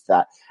kind of used to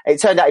that. And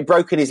it turned out he'd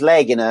broken his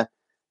leg in a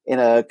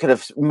kind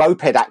of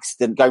moped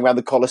accident going around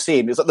the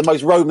Colosseum. It was like the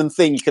most Roman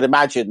thing you could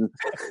imagine.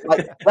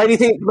 Like the only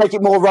thing that could make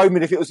it more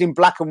Roman if it was in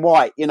black and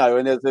white,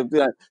 and there's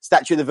a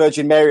statue of the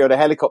Virgin Mary on a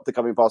helicopter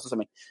coming past or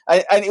something.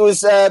 And it was,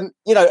 so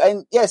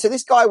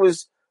this guy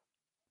was,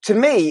 to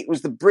me, it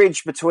was the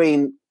bridge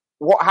between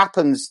what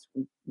happens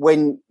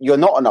when you're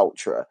not an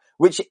ultra,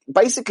 which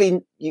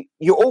basically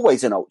you're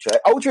always an ultra.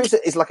 Ultra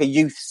is like a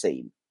youth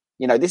scene.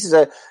 This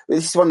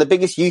is one of the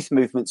biggest youth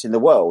movements in the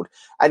world.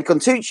 And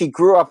Contucci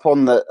grew up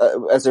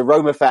as a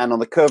Roma fan on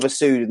the Curva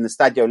Sud in the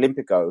Stadio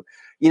Olimpico.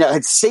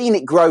 Had seen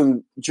it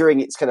grow during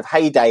its kind of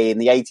heyday in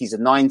the 80s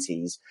and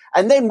 90s.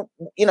 And then,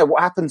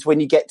 what happens when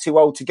you get too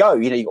old to go?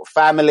 You've got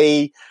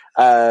family,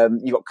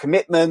 you've got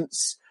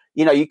commitments.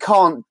 You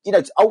can't.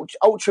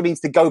 Ultra means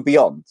to go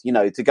beyond.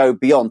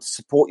 To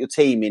support your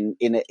team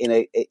in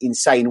an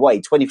insane way,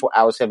 24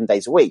 hours, 7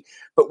 days a week.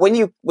 But when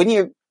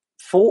you're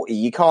 40,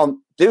 you can't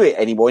do it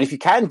anymore. And if you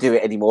can do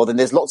it anymore, then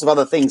there's lots of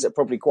other things that are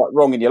probably quite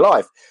wrong in your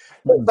life.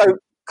 So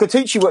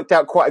Contucci worked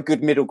out quite a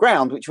good middle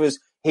ground, which was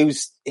he'd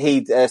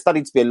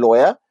studied to be a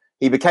lawyer.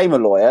 He became a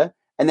lawyer,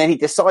 and then he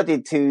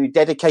decided to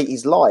dedicate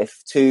his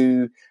life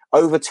to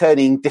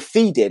overturning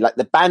diffide, like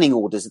the banning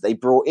orders that they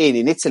brought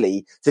in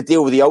Italy to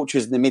deal with the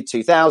ultras in the mid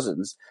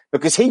 2000s,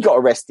 because he got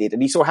arrested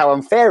and he saw how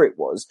unfair it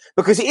was,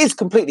 because it is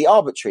completely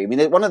arbitrary. I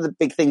mean, one of the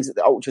big things that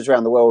the ultras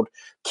around the world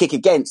kick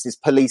against is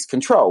police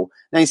control.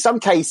 Now, in some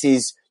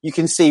cases, you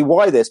can see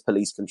why there's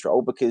police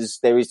control, because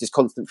there is this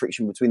constant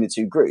friction between the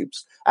two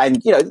groups. And,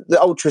 the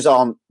ultras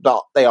aren't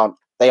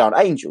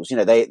angels.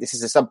 This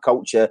is a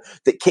subculture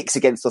that kicks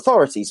against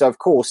authority. So of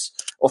course,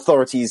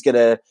 authority is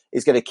going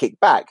to kick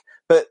back.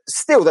 But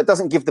still, that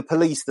doesn't give the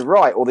police the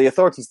right, or the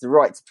authorities the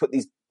right, to put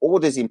these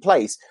orders in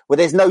place where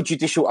there's no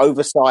judicial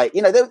oversight.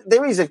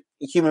 There is a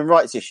human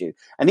rights issue,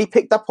 and he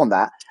picked up on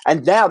that.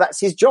 And now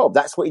that's his job.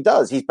 That's what he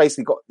does. He's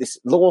basically got this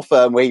law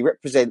firm where he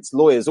represents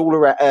lawyers all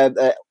around,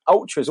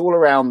 ultras all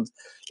around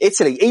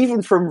Italy,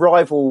 even from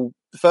rival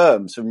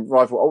firms, from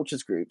rival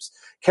ultras groups,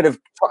 kind of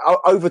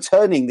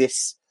overturning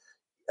these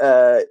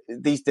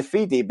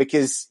diffide,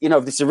 because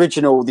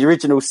the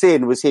original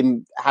sin was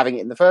him having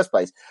it in the first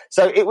place.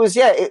 So it was,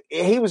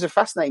 he was a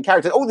fascinating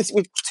character. All this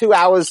with 2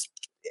 hours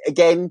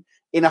again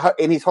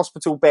in his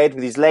hospital bed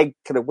with his leg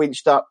kind of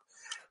winched up,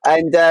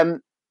 and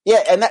and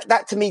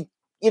that to me,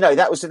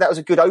 that was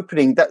a good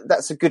opening.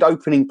 That's a good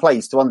opening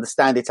place to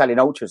understand Italian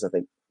ultras, I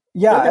think.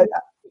 Yeah,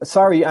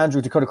 sorry,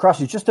 Andrew, to cut across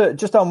you, just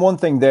on one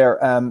thing there,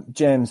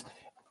 James.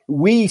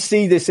 We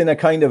see this in a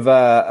kind of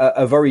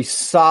a very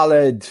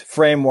solid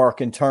framework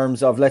in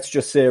terms of, let's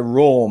just say,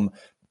 Rome.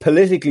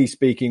 Politically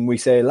speaking, we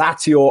say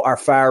Lazio are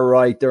far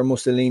right, they're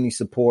Mussolini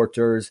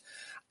supporters,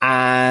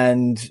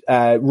 and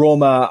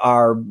Roma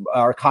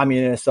are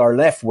communists or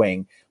left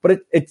wing. But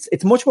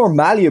it's much more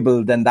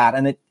malleable than that,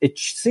 and it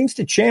seems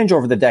to change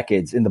over the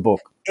decades in the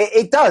book.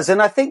 It does,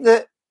 and I think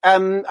that I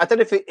don't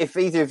know if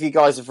either of you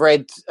guys have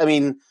read. I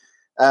mean,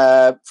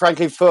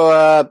 Franklin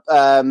Fuhrer,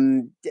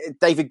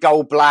 David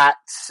Goldblatt,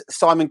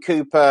 Simon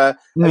Cooper.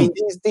 I mean,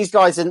 these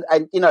guys, and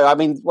I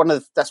mean,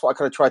 that's what I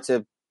kind of try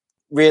to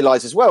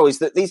realize as well, is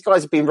that these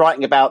guys have been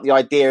writing about the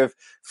idea of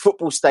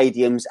football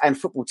stadiums and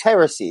football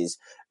terraces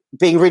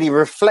being really a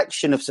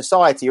reflection of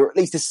society, or at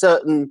least a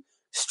certain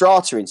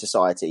strata in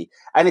society.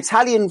 And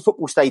Italian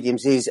football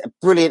stadiums is a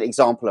brilliant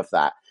example of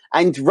that.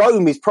 And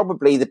Rome is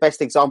probably the best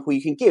example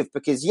you can give,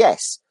 because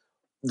yes,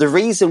 the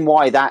reason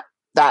why that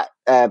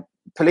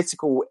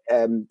political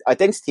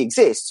identity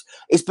exists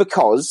is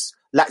because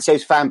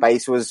Lazio's fan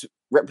base was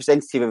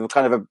representative of a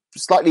kind of a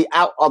slightly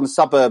out on the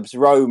suburbs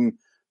Rome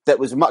that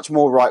was much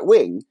more right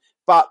wing,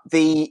 but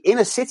the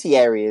inner city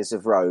areas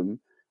of Rome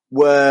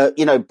were,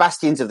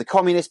 bastions of the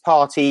Communist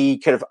Party,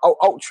 kind of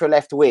ultra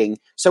left wing.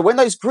 So when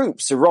those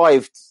groups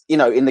arrived,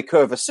 in the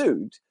Curva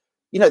Sud,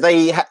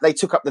 they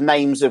took up the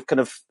names of kind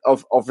of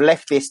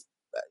leftist,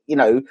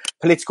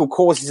 political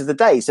causes of the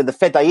day. So the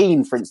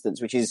Fedayeen, for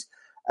instance, which is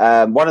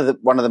one of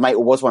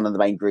the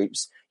main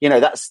groups.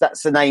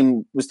 That's the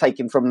name was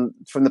taken from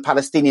the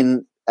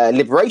Palestinian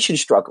liberation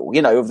struggle,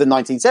 of the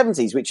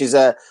 1970s, which is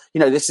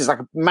this is like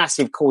a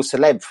massive cause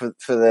célèbre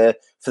for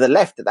the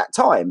left at that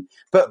time.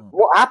 But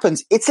what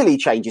happens? Italy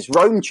changes,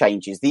 Rome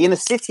changes, the inner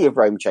city of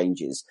Rome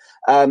changes.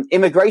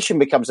 Immigration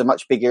becomes a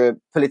much bigger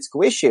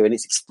political issue, and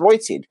it's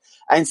exploited.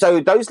 And so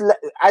those,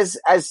 as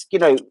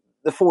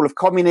the fall of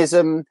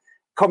communism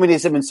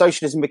and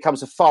socialism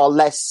becomes a far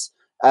less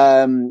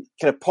kind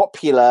of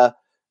popular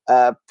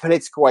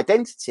political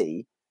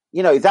identity,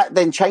 that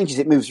then changes.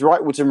 It moves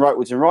rightwards and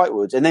rightwards and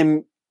rightwards. And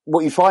then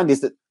what you find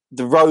is that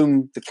the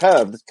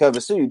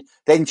Curva Sud,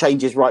 then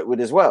changes rightward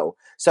as well.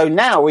 So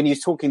now when you're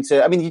talking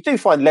to, you do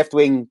find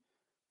left-wing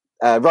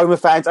Roma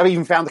fans. I've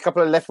even found a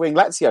couple of left-wing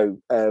Lazio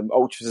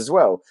ultras as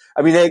well.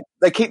 I mean,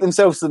 they keep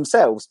themselves to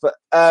themselves, but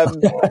you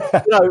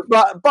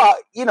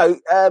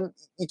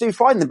do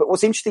find them. But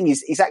what's interesting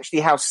is actually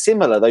how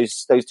similar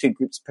those two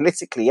groups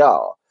politically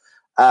are.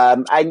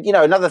 And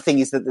another thing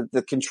is that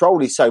the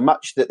control is so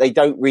much that they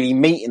don't really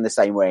meet in the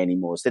same way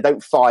anymore. So they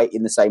don't fight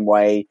in the same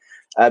way.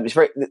 It's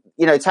very,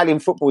 Italian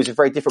football is a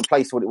very different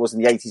place to what it was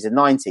in the 80s and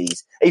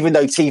 90s, even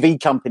though TV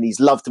companies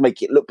love to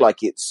make it look like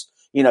it's,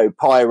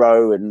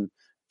 pyro and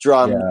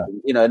drum,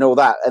 and all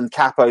that, and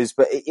capos.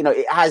 But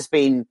it has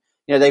been,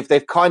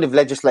 they've kind of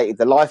legislated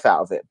the life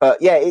out of it.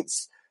 But yeah,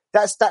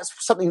 that's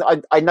something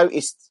that I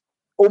noticed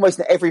almost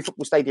in every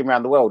football stadium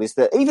around the world, is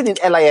that even in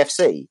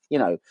LAFC,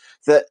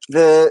 that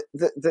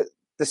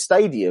the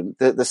stadium,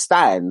 the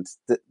stand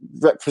that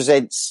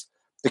represents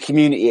the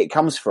community it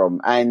comes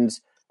from.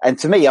 And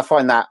to me, I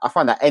find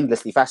that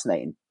endlessly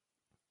fascinating.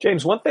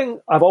 James, one thing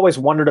I've always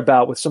wondered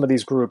about with some of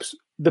these groups,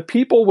 the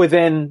people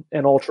within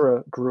an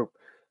ultra group,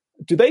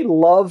 do they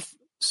love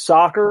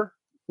soccer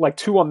like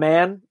to a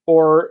man,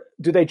 or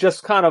do they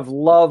just kind of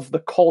love the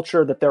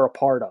culture that they're a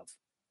part of?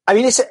 I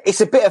mean,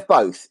 it's a bit of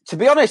both. To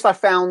be honest, I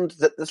found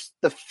that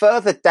the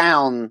further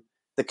down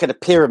the kind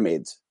of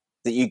pyramid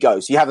that you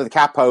go, so you have the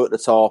capo at the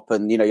top,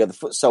 and you have the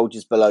foot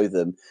soldiers below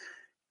them.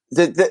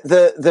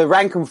 The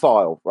rank and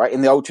file, right,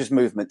 in the ultras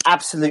movement,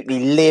 absolutely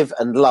live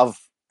and love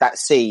that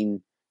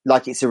scene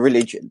like it's a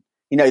religion.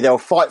 They'll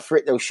fight for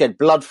it, they'll shed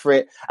blood for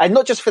it, and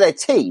not just for their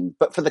team,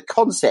 but for the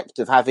concept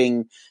of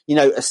having,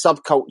 a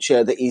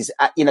subculture that is,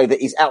 that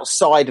is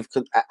outside of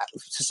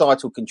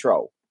societal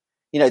control.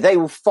 They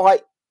will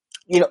fight,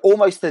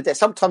 almost to the death,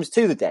 sometimes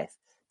to the death,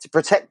 to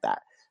protect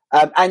that.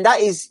 And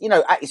that is,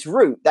 at its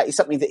root, that is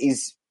something that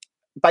is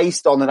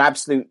based on an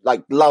absolute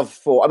love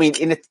for,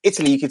 in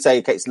Italy you could say,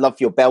 okay, it's love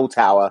for your bell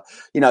tower,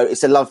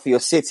 it's a love for your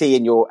city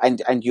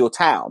and your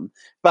town,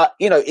 but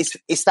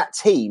it's that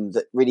team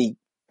that really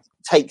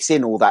takes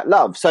in all that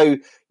love. So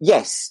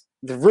yes,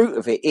 the root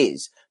of it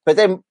is, but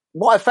then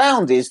what I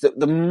found is that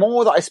the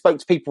more that I spoke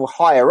to people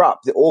higher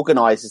up, the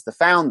organizers, the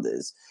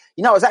founders,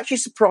 I was actually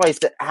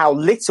surprised at how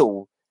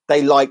little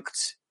they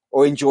liked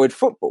or enjoyed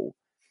football,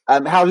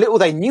 how little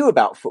they knew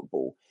about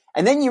football.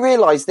 And then you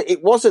realize that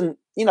it wasn't,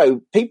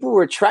 people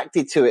were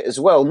attracted to it as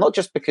well, not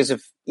just because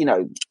of,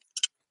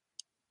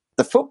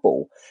 the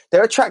football.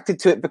 They're attracted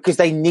to it because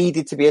they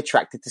needed to be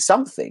attracted to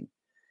something.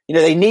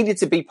 They needed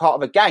to be part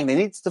of a gang. They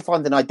needed to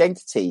find an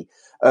identity,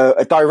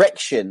 a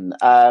direction,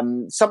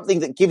 something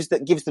that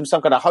gives them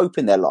some kind of hope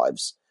in their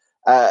lives.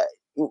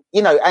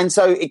 And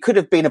so it could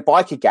have been a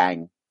biker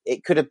gang.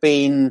 It could have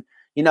been,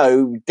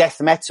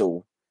 death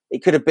metal.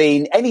 It could have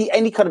been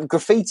any kind of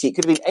graffiti. It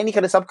could have been any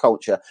kind of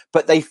subculture,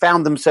 but they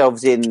found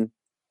themselves in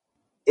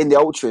the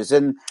ultras.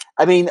 And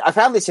I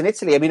found this in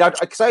Italy.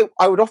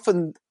 I would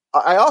often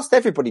I asked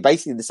everybody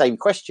basically the same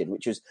question,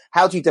 which was,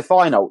 how do you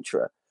define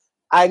ultra?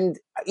 And,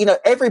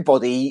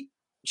 everybody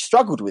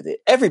struggled with it.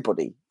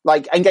 Everybody,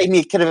 and gave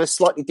me kind of a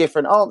slightly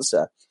different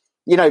answer,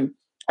 And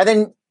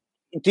then,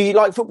 do you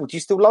like football? Do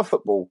you still love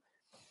football?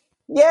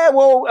 Yeah,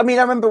 well, I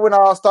remember when I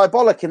asked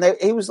Diabolic, and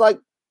he was like,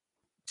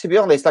 to be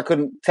honest, I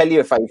couldn't tell you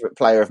a favourite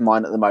player of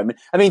mine at the moment.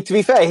 To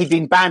be fair, he'd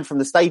been banned from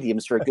the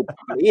stadiums for a good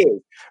couple of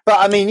years.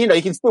 But,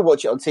 you can still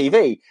watch it on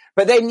TV.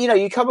 But then,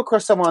 you come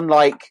across someone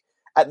like,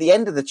 at the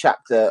end of the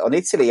chapter on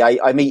Italy,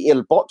 I meet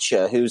Il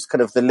Boccia, who's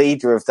kind of the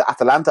leader of the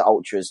Atalanta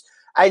Ultras.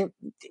 And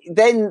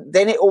then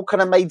it all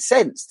kind of made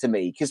sense to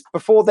me, because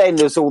before then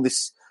there was all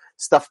this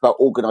stuff about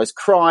organised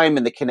crime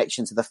and the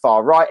connection to the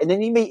far right. And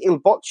then you meet Il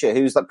Boccia,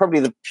 who's like probably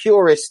the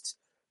purest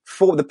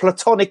form, the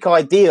platonic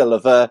ideal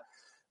of a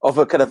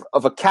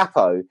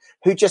capo,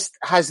 who just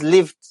has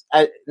lived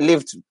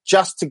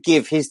just to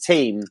give his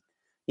team,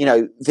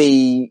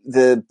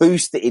 the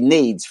boost that it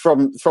needs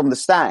from the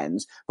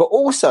stands, but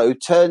also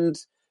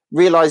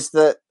realised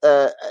that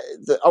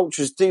the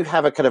ultras do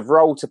have a kind of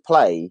role to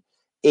play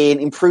in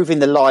improving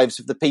the lives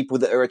of the people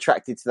that are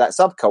attracted to that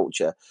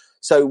subculture.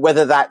 So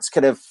whether that's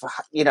kind of,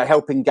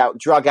 helping out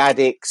drug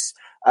addicts,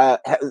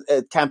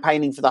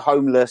 campaigning for the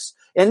homeless.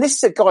 And this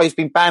is a guy who's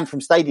been banned from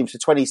stadiums for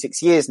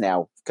 26 years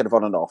now, kind of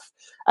on and off.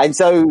 And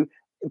so,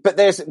 but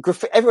there's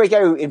everywhere you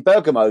go in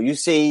Bergamo, you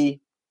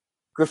see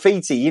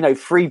graffiti,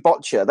 free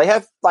Boccia. They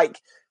have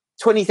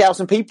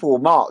 20,000 people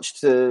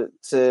march to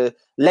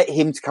let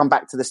him to come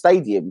back to the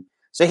stadium.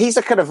 So he's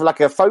a kind of like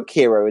a folk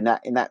hero in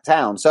that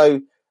town.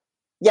 So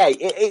yeah,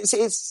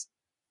 it's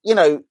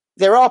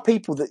there are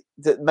people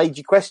that made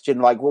you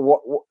question,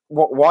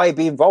 why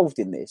be involved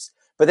in this?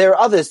 But there are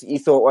others that you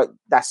thought, well,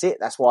 that's it.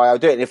 That's why I'll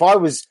do it. And if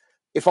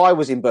I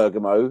was in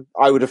Bergamo,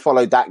 I would have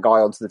followed that guy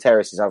onto the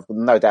terraces. I've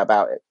no doubt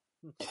about it.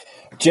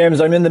 James,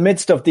 I'm in the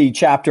midst of the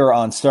chapter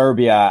on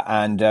Serbia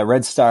and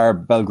Red Star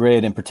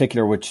Belgrade in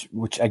particular, which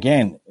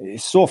again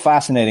is so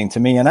fascinating to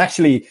me, and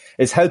actually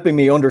is helping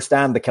me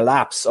understand the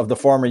collapse of the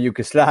former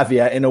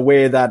Yugoslavia in a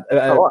way that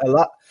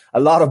a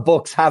lot of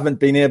books haven't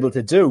been able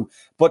to do.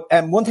 But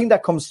one thing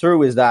that comes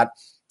through is that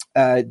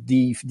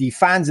the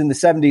fans in the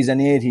 70s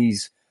and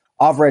 80s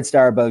of Red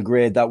Star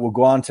Belgrade that would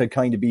go on to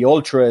kind of be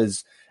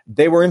ultras,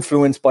 they were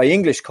influenced by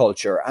English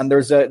culture. And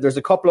there's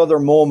a couple other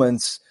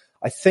moments,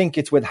 I think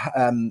it's with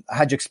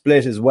Hajduk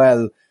Split as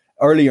well,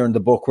 earlier in the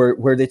book,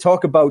 where they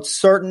talk about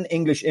certain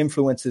English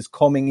influences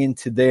coming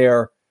into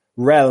their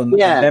realm,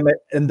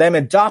 and them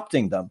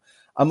adopting them.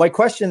 And my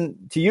question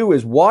to you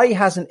is, why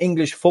hasn't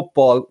English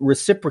football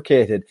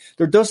reciprocated?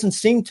 There doesn't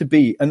seem to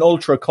be an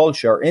ultra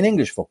culture in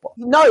English football.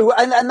 No,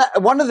 and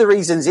one of the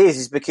reasons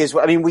is because,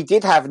 we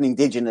did have an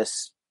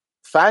indigenous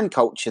fan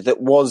culture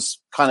that was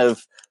kind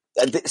of,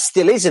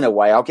 still is in a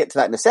way, I'll get to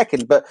that in a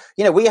second, but,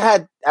 we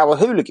had our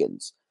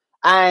hooligans.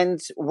 And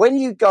when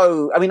you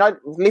go, I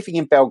living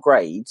in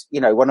Belgrade,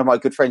 one of my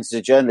good friends is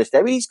a journalist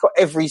there. He's got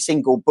every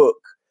single book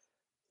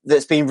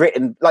that's been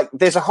written.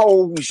 There's a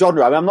whole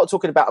genre. I'm not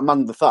talking about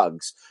Among the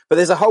Thugs, but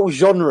there's a whole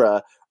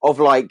genre of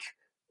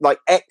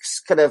ex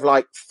kind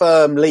of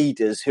firm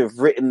leaders who have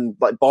written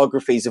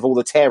biographies of all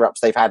the tear ups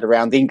they've had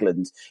around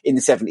England in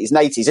the 70s and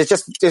 80s. There's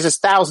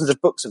just thousands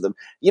of books of them.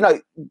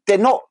 They're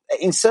not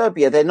in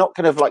Serbia. They're not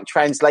kind of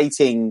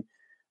translating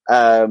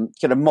kind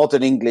of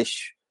modern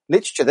English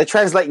literature. They're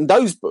translating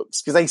those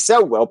books because they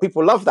sell well.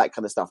 People love that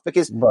kind of stuff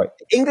because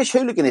English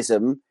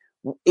hooliganism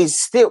is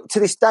still, to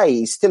this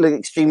day, still an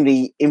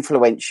extremely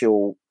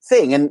influential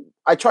thing. And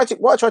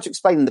what I try to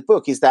explain in the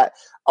book is that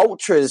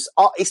ultras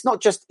it's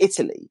not just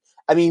Italy.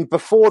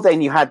 Before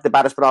then you had the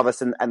Barras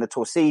Bravas and the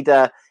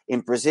Torcida in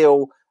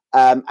Brazil,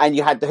 and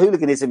you had the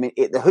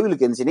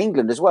hooligans in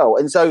England as well.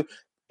 And so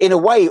in a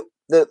way,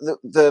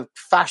 the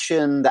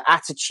fashion, the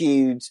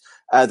attitudes,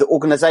 the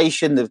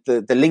organisation,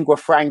 the lingua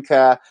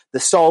franca, the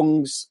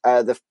songs,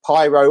 the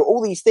pyro,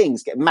 all these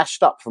things get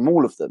mashed up from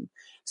all of them.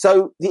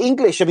 So the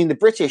English, the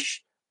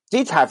British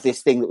did have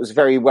this thing that was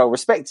very well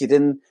respected,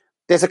 and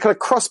there's a kind of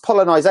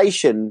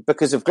cross-pollinization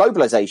because of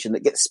globalization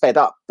that gets sped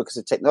up because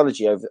of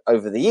technology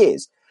over the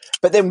years.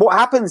 But then what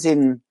happens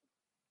in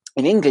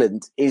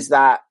England is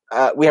that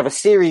we have a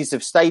series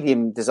of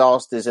stadium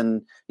disasters,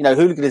 and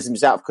hooliganism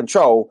is out of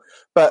control.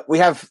 But we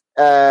have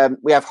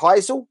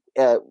Heysel,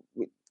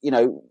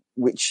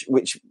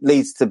 which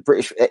leads to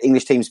British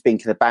English teams being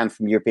kind of banned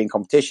from European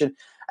competition,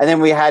 and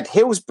then we had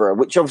Hillsborough,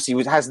 which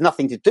obviously has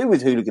nothing to do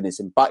with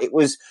hooliganism, but it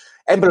was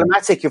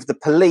emblematic of the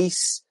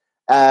police.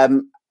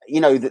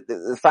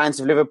 The fans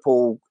of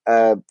Liverpool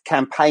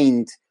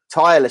campaigned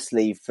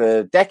tirelessly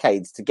for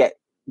decades to get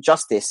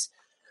justice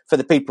for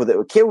the people that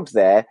were killed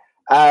there.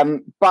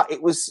 But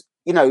it was,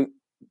 the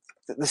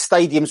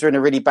stadiums were in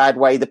a really bad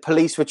way. The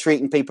police were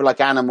treating people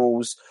like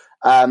animals.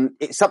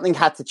 Something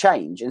had to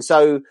change. And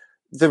so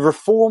the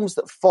reforms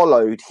that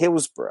followed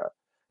Hillsborough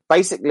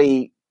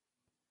basically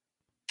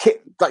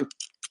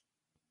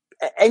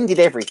ended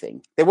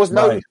everything. There's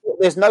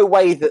no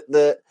way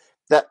that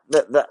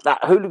that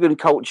hooligan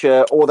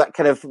culture or that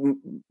kind of,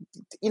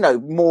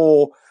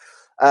 more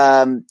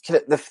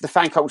the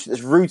fan culture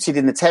that's rooted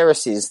in the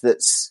terraces,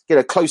 that's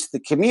close to the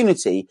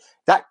community,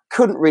 that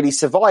couldn't really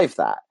survive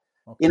that.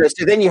 Okay.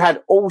 So then you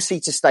had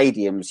all-seater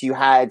stadiums, you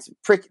had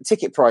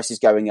ticket prices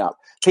going up,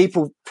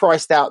 people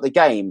priced out the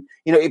game.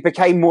 It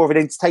became more of an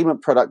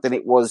entertainment product than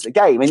it was a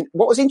game. And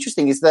what was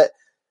interesting is that,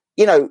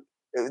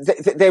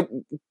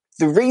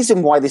 the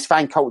reason why this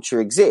fan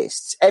culture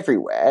exists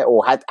everywhere,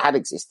 or had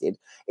existed,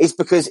 is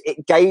because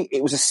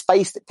it was a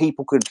space that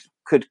people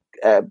could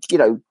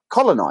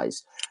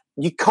colonize.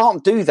 You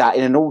can't do that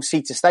in an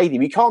all-seater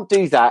stadium. You can't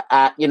do that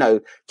at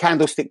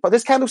Candlestick Park.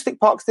 Does Candlestick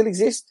Park still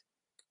exist?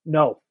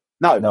 No.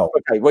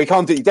 Okay, well, you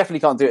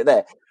definitely can't do it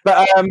there.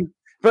 But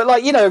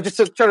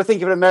just trying to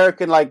think of an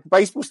American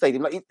baseball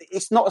stadium.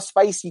 It's not a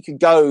space you could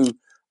go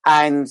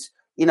and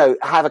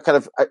have a kind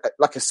of a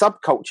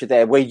subculture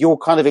there where you're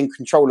kind of in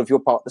control of your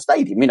part of the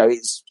stadium.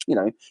 It's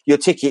your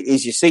ticket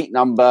is your seat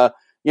number,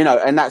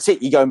 and that's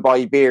it. You go and buy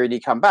your beer and you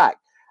come back.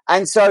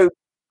 And so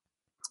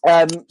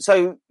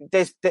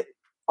there's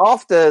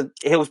after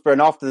Hillsborough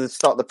and after the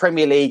start of the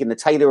Premier League and the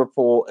Taylor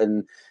Report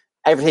and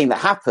everything that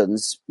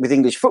happens with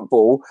English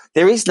football,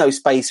 there is no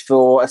space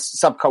for a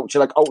subculture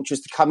like ultras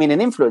to come in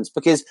and influence.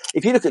 Because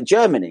if you look at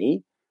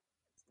Germany,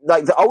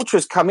 the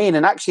ultras come in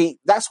and actually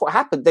that's what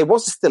happened. There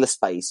was still a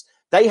space.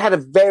 They had a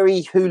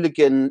very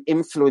hooligan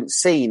influence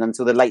scene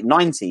until the late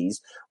 90s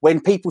when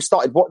people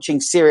started watching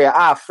Serie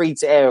A free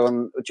to air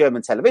on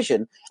German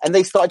television and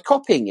they started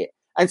copying it.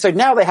 And so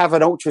now they have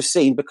an ultra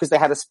scene because they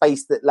had a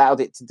space that allowed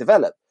it to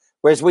develop,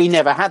 whereas we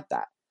never had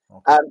that.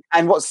 Okay.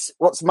 And what's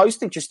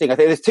most interesting, I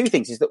think there's two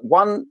things, is that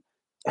one,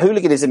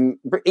 hooliganism,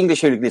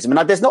 English hooliganism,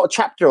 and there's not a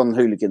chapter on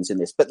hooligans in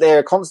this, but they're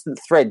a constant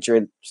thread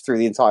through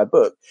the entire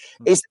book,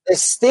 is they're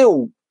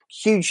still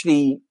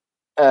hugely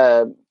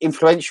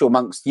influential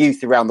amongst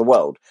youth around the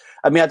world.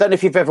 I mean, I don't know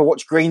if you've ever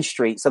watched Green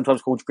Street,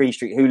 sometimes called Green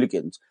Street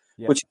Hooligans,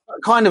 which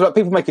kind of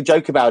people make a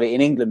joke about it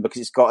in England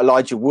because it's got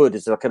Elijah Wood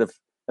as a kind of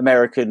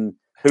American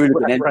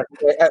hooligan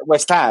at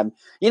West Ham,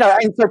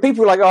 and so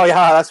people were like, oh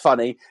yeah, that's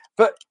funny.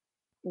 But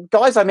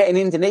guys I met in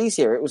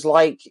Indonesia, it was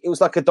like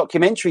a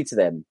documentary to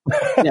them.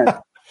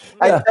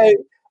 And so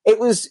it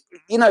was,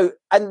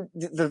 and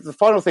the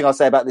final thing I'll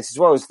say about this as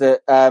well is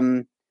that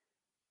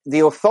the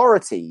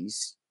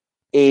authorities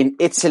in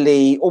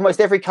Italy, almost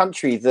every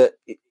country that,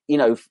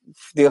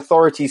 the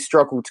authorities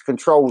struggle to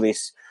control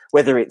this,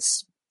 whether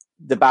it's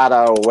the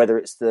Bada or whether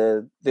it's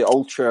the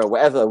Ultra or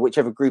whatever,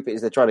 whichever group it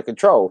is they're trying to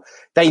control,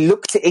 they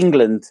look to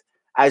England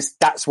as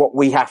that's what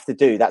we have to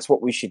do. That's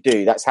what we should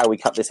do. That's how we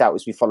cut this out,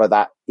 as we follow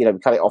that, we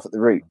cut it off at the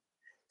root.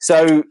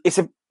 So it's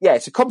a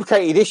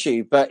complicated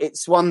issue, but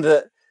it's one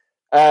that,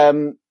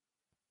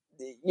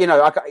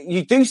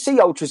 you do see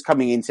ultras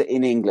coming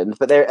in England,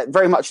 but they're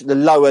very much at the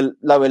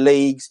lower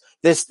leagues.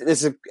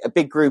 There's a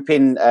big group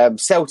in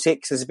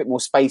Celtics. There's a bit more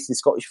space in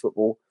Scottish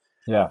football.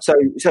 Yeah. So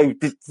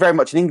very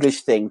much an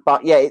English thing,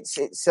 but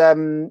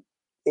that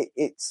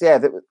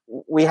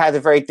we had a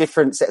very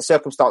different set of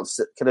circumstances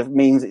that kind of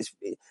means it's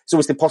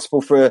almost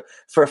impossible for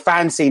a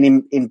fan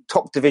scene in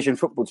top division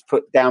football to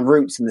put down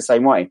roots in the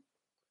same way.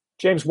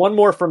 James, one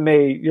more from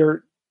me.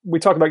 We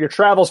talked about your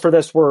travels for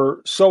this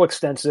were so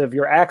extensive.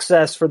 Your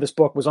access for this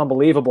book was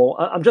unbelievable.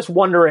 I'm just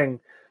wondering,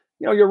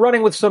 you're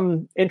running with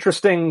some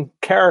interesting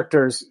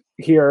characters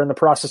here in the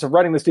process of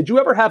writing this. Did you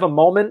ever have a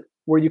moment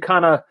where you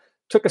kind of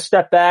took a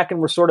step back and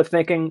were sort of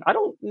thinking, I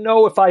don't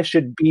know if I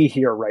should be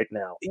here right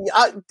now?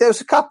 There was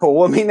a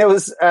couple. I mean, there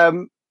was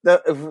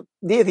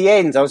near the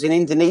end, I was in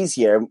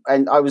Indonesia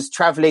and I was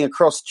traveling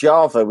across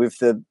Java with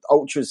the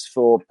ultras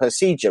for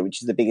Persija,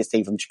 which is the biggest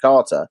team from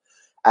Jakarta.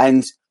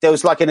 And there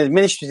was an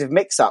administrative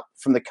mix-up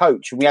from the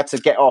coach, and we had to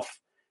get off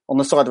on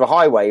the side of a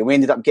highway, and we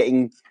ended up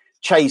getting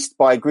chased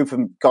by a group of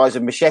guys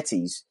with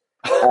machetes.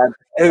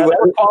 Who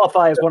would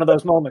qualify as one of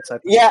those moments, I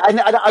think. Yeah, and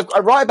I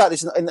write about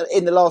this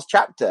in the last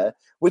chapter,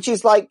 which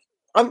is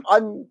I'm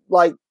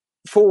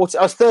 40.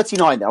 I was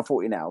 39 now,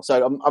 40 now,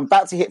 so I'm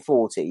about to hit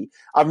 40.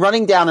 I'm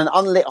running down an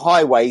unlit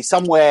highway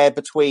somewhere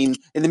in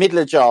the middle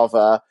of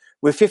Java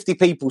with 50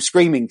 people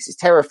screaming because it's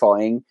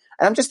terrifying,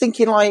 and I'm just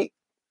thinking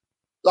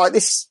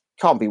this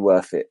can't be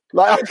worth it.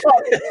 I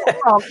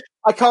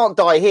can't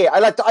die here.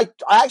 I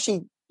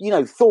actually,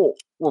 thought,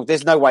 well,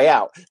 there's no way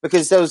out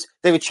because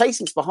they were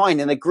chasing us behind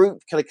and a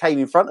group kind of came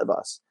in front of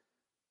us.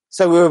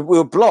 So we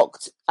were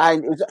blocked,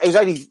 and it was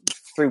only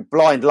through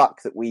blind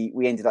luck that we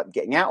ended up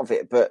getting out of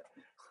it. But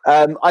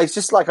I was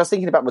just I was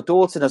thinking about my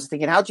daughter, and I was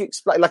thinking, how do you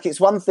explain?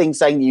 It's one thing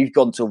saying you've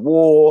gone to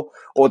war,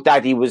 or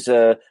daddy was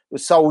a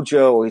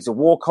soldier, or he's a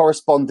war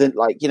correspondent,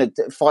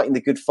 fighting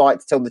the good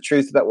fight to tell the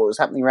truth about what was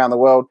happening around the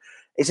world.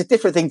 It's a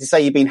different thing to say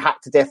you've been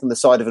hacked to death on the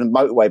side of a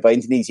motorway by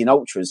Indonesian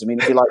ultras. I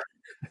mean, if you're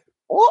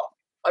what?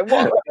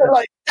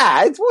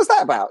 Dad, what's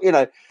that about?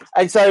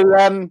 And so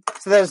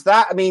there's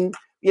that. I mean,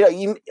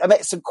 I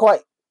met some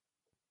quite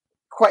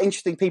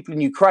interesting people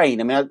in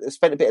Ukraine. I mean, I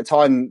spent a bit of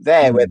time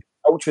there where the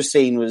ultra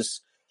scene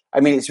was,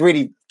 it's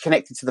really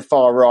connected to the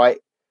far right.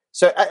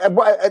 So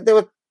there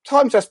were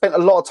times I spent a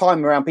lot of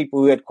time around people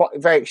who had quite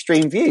very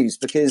extreme views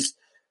because,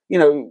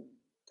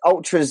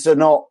 ultras are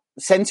not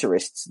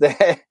centrists.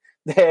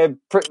 they're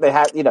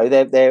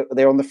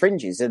on the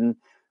fringes. And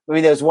I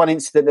mean, there was one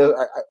incident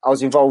that I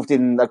was involved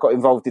in. I got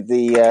involved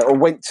in or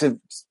went to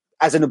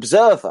as an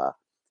observer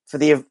for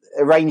the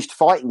arranged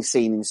fighting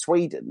scene in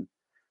Sweden.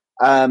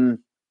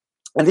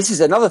 And this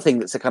is another thing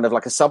that's a kind of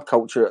like a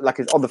subculture, like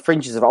on the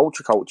fringes of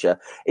ultra culture,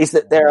 is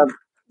that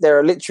there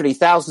are literally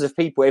thousands of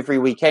people every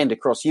weekend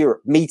across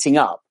Europe meeting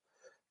up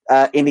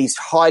in these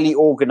highly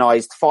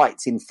organized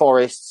fights in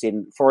forest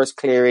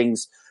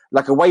clearings,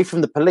 like away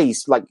from the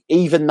police, like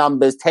even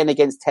numbers, 10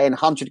 against 10,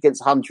 100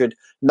 against 100,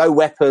 no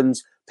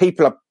weapons.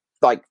 People are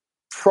like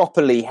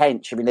properly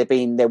hench. I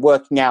mean, they're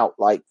working out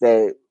like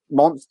they're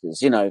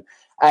monsters,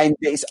 and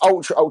it's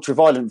ultra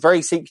violent,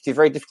 very secretive,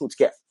 very difficult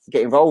to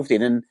get involved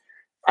in. And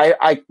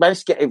I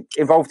managed to get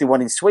involved in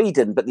one in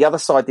Sweden, but the other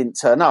side didn't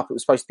turn up. It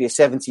was supposed to be a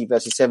 70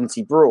 versus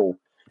 70 brawl.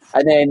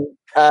 And then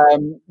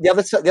the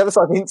other side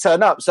didn't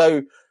turn up.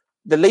 So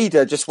the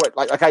leader just went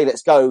like, okay,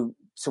 let's go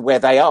to where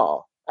they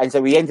are. And so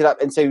we ended up,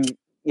 it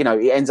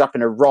ends up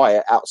in a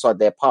riot outside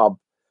their pub,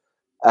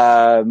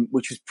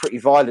 which was pretty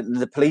violent. And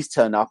the police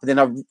turn up. And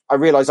then I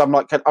realized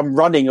I'm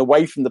running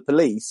away from the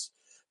police,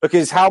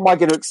 because how am I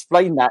going to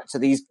explain that to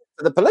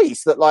the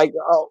police that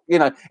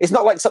it's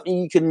not like something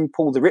you can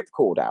pull the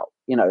ripcord out,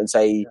 and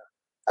say,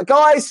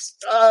 guys,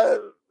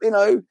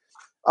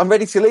 I'm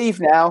ready to leave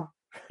now.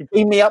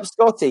 Beam me up,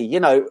 Scotty.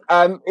 It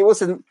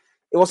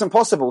wasn't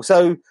possible.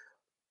 So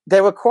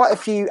there were quite a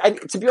few, and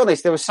to be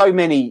honest, there were so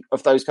many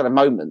of those kind of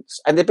moments,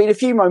 and there've been a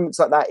few moments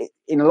like that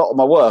in a lot of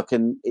my work,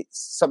 and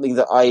it's something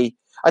that I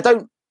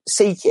don't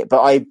seek it,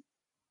 but I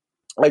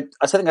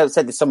think I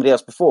said this to somebody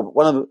else before, but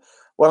one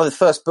of the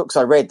first books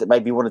I read that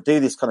made me want to do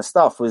this kind of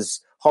stuff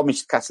was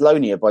Homage to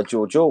Catalonia by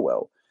George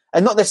Orwell,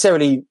 and not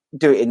necessarily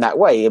do it in that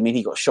way. I mean,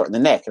 he got shot in the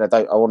neck, and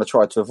I want to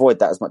try to avoid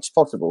that as much as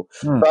possible.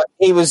 But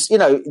he was,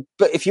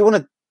 but if you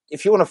want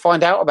to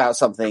find out about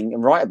something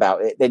and write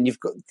about it, then you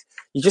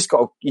just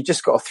got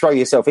to throw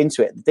yourself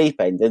into it at the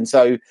deep end. And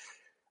so,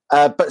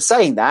 but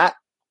saying that,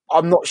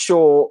 I'm not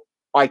sure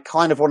I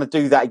kind of want to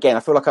do that again. I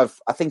feel like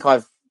I think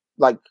I've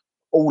like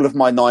all of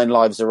my 9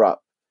 lives are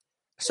up.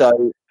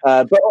 So,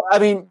 but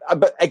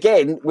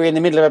again, we're in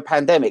the middle of a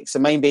pandemic, so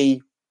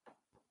maybe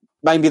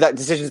that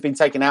decision's been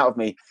taken out of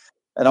me,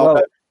 and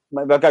I'll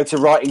go to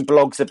writing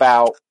blogs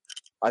about,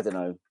 I don't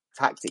know,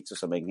 tactics or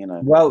something,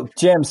 Well,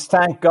 James,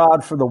 thank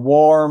God for the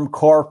warm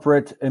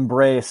corporate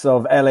embrace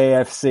of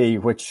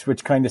LAFC, which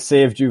kind of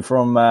saved you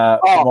from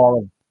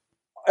all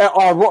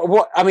of.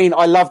 What? I mean,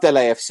 I loved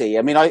LAFC.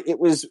 I mean, it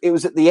was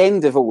at the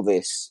end of all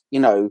this,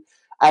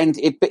 and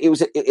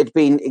it had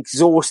been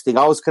exhausting.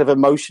 I was kind of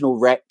emotional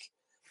wreck.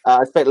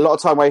 I spent a lot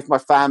of time away from my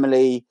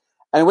family,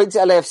 and I went to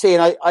LAFC,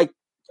 and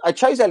I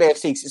chose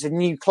LAFC because it's a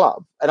new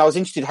club, and I was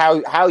interested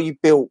how you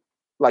built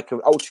like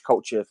an ultra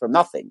culture from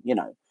nothing,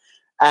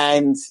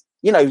 and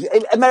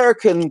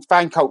American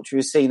fan culture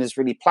is seen as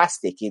really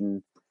plastic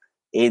in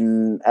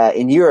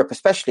Europe,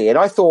 especially, and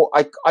I thought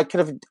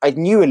I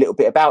knew a little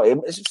bit about it,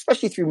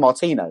 especially through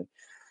Martino,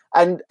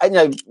 and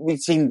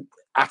we've seen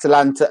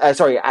Atalanta.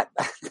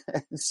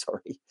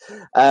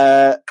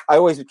 I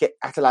always would get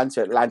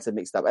Atlanta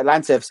mixed up.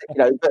 Atlanta,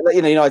 but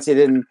United,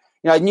 and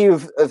I knew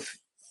of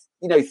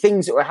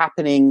things that were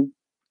happening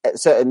at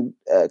certain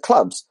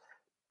clubs,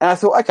 and I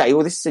thought, okay,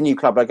 well, this is a new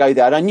club. I go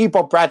there, and I knew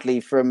Bob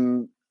Bradley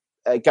from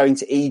going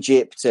to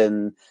Egypt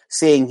and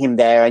seeing him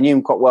there. I knew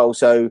him quite well,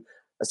 so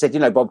I said,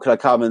 Bob, could I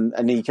come?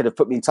 And he could have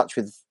put me in touch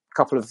with a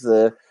couple of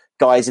the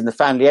guys in the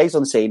fan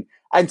liaison scene.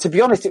 And to be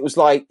honest, it was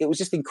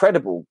just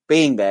incredible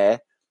being there.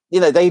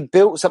 They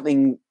built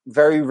something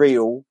very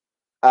real.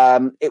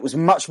 It was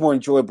much more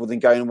enjoyable than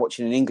going and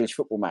watching an English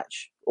football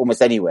match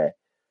almost anywhere.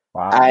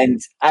 Wow.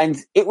 And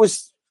it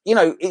was,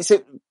 it's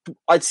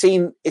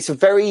a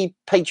very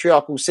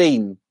patriarchal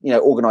scene,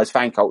 organized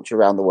fan culture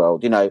around the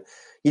world.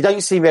 You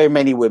don't see very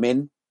many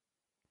women.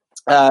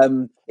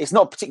 It's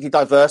not a particularly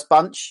diverse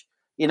bunch.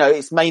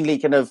 It's mainly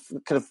kind of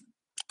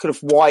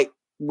white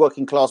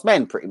working class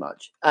men, pretty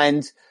much.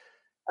 And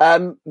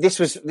this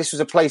was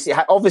a place.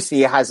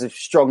 Obviously, it has a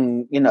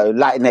strong,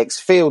 Latinx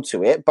feel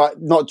to it,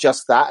 but not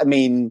just that. I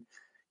mean,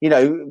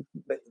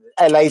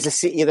 LA is a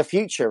city of the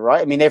future,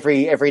 right? I mean,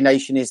 every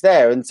nation is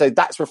there, and so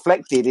that's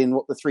reflected in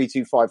what the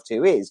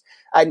 3252 is.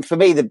 And for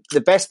me,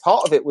 the best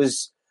part of it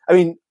was, I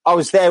mean, I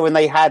was there when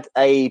they had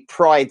a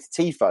Pride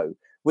tifo,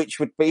 which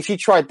would be, if you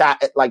tried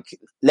that at like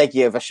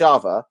Legia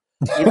Warszawa,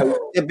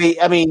 it'd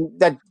be, I mean,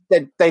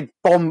 they'd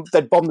bomb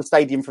the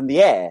stadium from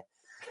the air.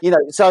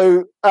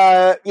 So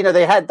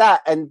they had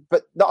that,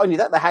 but not only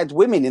that, they had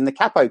women in the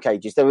capo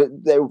cages. There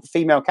were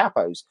female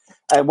capos.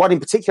 One in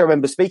particular I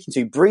remember speaking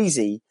to,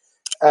 Breezy,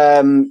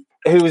 who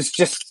was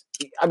just,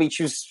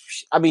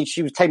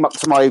 she came up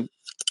to my,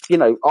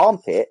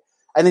 armpit,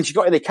 and then she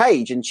got in a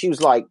cage, and she was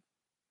like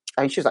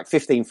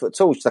 15 foot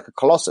tall. She's like a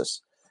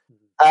colossus.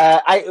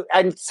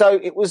 And so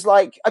it was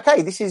like,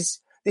 okay, this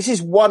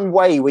is one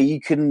way where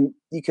you can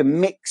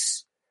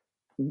mix,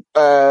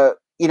 a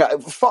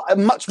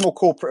much more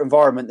corporate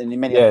environment than in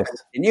many other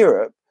places in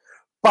Europe,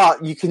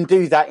 but you can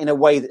do that in a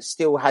way that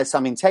still has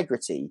some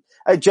integrity.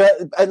 Like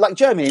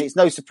Germany, it's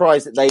no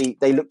surprise that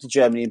they look to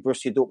Germany and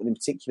Borussia Dortmund in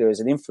particular as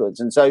an influence.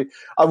 And so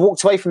I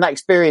walked away from that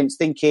experience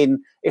thinking,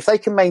 if they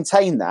can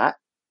maintain that,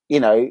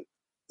 I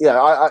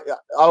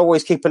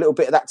always keep a little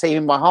bit of that team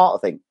in my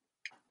heart, I think.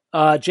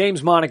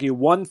 James Montague,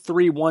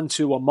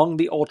 1312 Among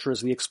the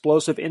Ultras, the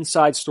explosive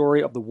inside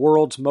story of the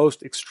world's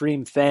most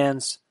extreme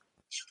fans.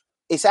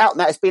 It's out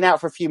now. It's been out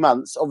for a few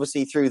months,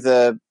 obviously through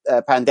the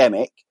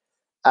pandemic.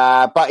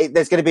 But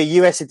there's going to be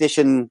a US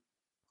edition,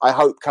 I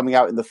hope, coming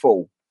out in the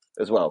fall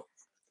as well.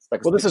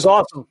 Well, this is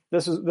awesome.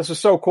 This is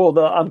so cool.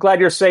 I'm glad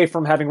you're safe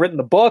from having written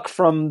the book,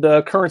 from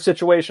the current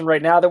situation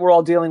right now that we're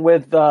all dealing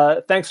with.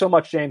 Thanks so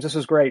much, James. This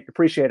is great.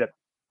 Appreciate it.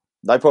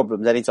 No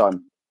problems.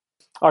 Anytime.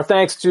 Our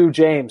thanks to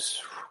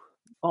James.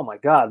 Oh my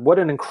God, what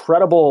an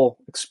incredible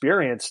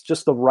experience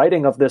just the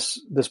writing of this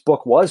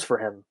book was for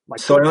him.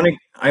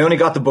 I only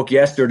got the book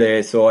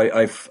yesterday, so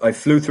I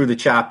flew through the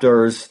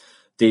chapters,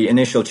 the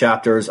initial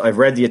chapters. I've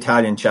read the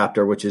Italian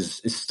chapter, which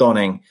is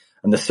stunning,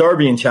 and the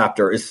Serbian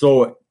chapter is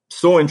so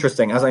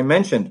interesting. As I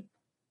mentioned,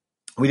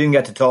 we didn't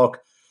get to talk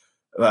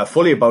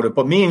fully about it,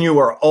 but me and you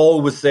are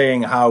always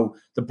saying how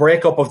the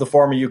breakup of the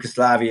former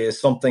Yugoslavia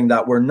is something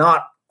that we're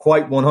not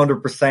quite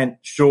 100%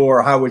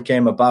 sure how it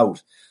came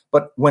about.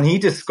 But when he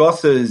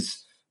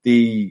discusses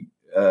the,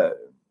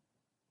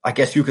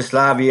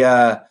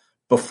 Yugoslavia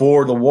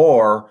before the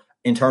war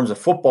in terms of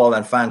football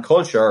and fan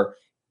culture,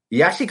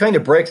 he actually kind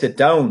of breaks it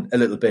down a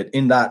little bit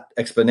in that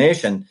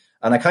explanation.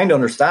 And I kind of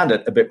understand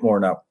it a bit more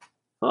now.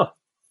 Huh.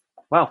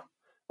 Wow.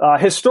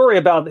 His story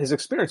about his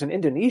experience in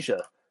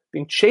Indonesia,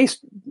 being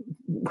chased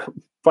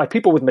by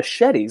people with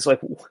machetes, the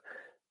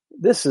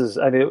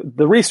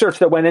research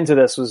that went into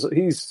this was,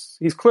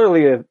 he's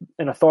clearly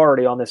an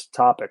authority on this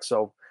topic.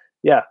 So,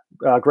 yeah,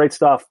 great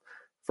stuff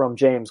from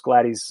James.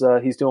 Glad he's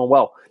doing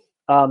well.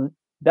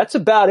 That's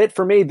about it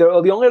for me. The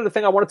only other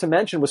thing I wanted to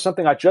mention was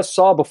something I just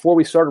saw before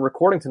we started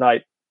recording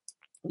tonight.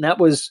 And that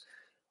was,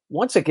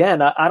 once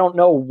again, I don't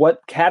know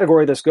what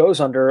category this goes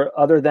under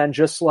other than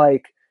just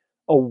like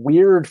a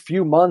weird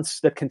few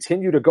months that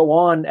continue to go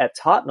on at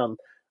Tottenham.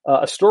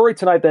 A story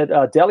tonight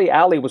that Dele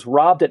Alli was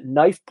robbed at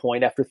knife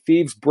point after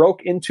thieves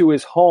broke into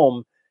his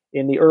home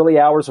in the early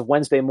hours of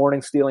Wednesday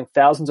morning, stealing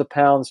thousands of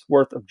pounds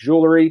worth of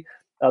jewelry.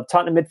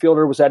 Tottenham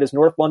midfielder was at his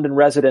North London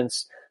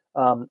residence,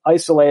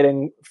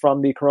 isolating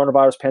from the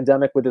coronavirus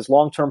pandemic with his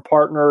long-term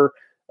partner,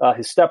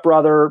 his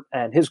stepbrother,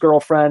 and his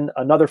girlfriend.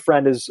 Another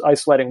friend is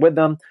isolating with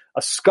them.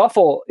 A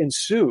scuffle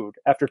ensued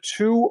after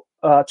two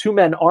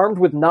men armed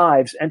with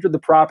knives entered the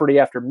property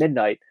after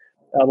midnight.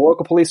 The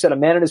local police said a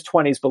man in his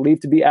 20s,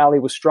 believed to be Ali,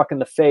 was struck in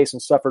the face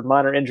and suffered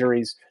minor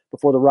injuries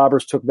before the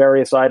robbers took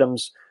various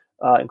items,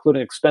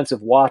 including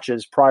expensive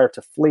watches, prior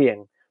to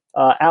fleeing.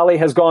 Ali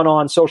has gone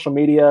on social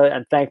media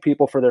and thanked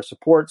people for their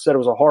support, said it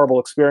was a horrible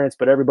experience,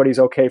 but everybody's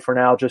okay for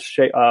now, just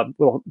a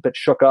little bit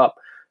shook up.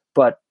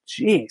 But,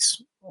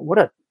 geez, what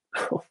a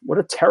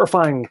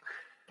terrifying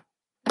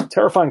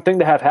thing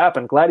to have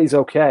happen. Glad he's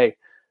okay.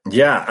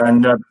 Yeah,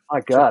 and my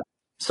God.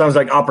 Sounds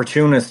like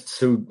opportunists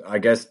who, I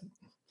guess,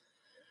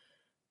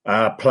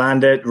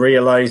 planned it,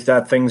 realized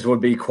that things would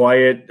be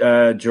quiet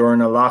during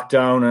a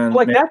lockdown. And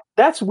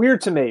that's weird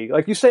to me.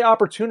 Like, you say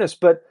opportunist,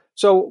 but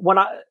so when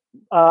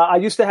I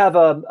used to have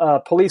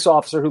a police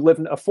officer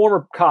a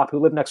former cop who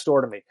lived next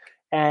door to me,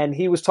 and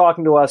he was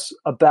talking to us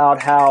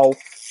about how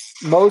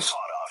most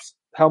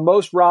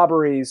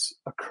robberies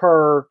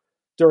occur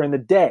during the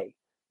day,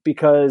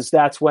 because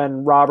that's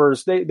when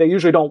robbers, they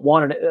usually don't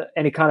want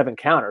any kind of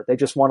encounter. They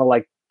just want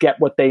to get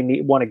what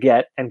they want to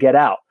get and get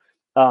out.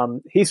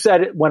 He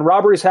said when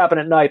robberies happen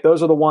at night,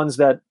 those are the ones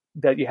that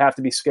you have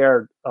to be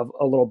scared of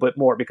a little bit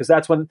more, because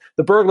that's when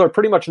the burglar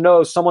pretty much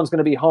knows someone's going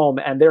to be home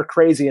and they're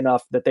crazy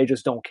enough that they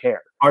just don't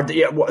care.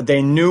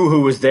 They knew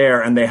who was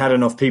there, and they had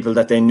enough people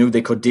that they knew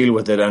they could deal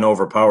with it and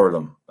overpower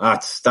them.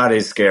 That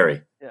is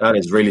scary. Yeah. That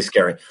is really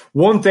scary.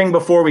 One thing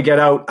before we get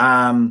out,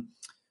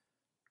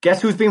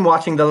 guess who's been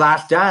watching The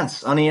Last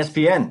Dance on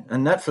ESPN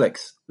and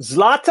Netflix?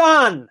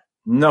 Zlatan!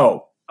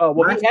 No. Oh,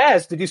 well, he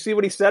has. Did you see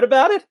what he said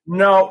about it?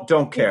 No,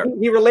 don't care.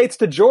 He relates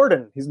to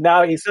Jordan. He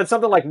said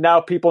something like, now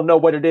people know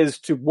what it is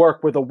to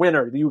work with a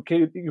winner. You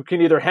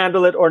can either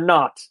handle it or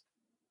not.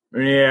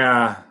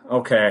 Yeah,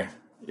 okay.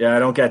 Yeah, I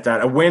don't get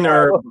that. A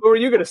winner. Who are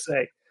you going to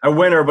say? A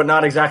winner, but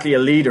not exactly a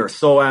leader.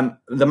 So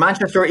the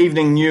Manchester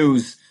Evening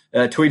News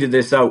tweeted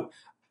this out.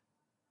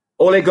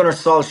 Ole Gunnar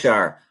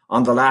Solskjaer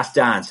on The Last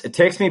Dance. It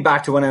takes me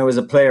back to when I was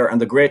a player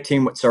and the great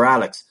team with Sir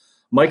Alex.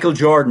 Michael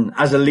Jordan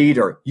as a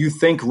leader, you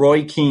think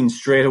Roy Keane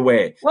straight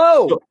away.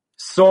 Whoa!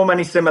 So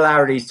many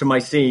similarities to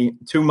my team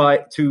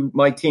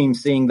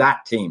seeing that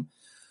team.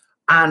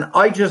 And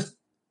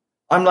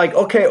I'm like,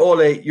 okay,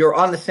 Ole, you're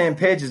on the same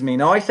page as me.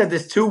 Now, I said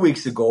this 2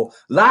 weeks ago.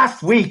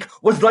 Last week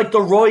was like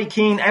the Roy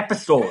Keane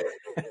episode.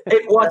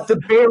 It was the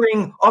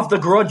bearing of the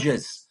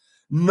grudges.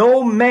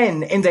 No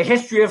men in the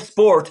history of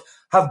sport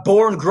have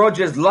borne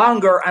grudges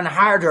longer and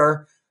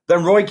harder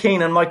than Roy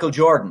Keane and Michael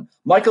Jordan.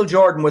 Michael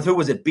Jordan with, who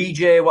was it?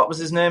 BJ, what was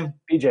his name?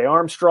 BJ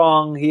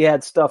Armstrong. He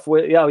had stuff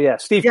with,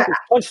 Steve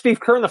punched Steve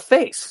Kerr in the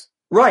face.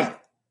 Right.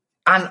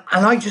 And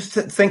I just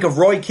think of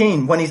Roy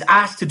Keane when he's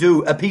asked to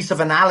do a piece of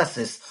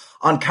analysis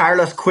on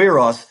Carlos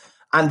Queiroz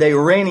and the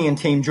Iranian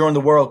team during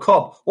the World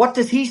Cup. What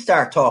does he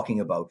start talking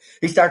about?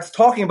 He starts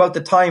talking about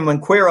the time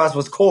when Queiroz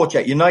was coach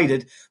at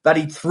United, that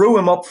he threw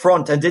him up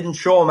front and didn't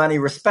show him any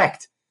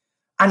respect.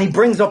 And he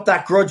brings up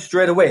that grudge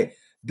straight away.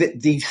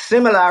 The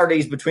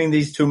similarities between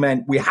these two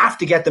men, we have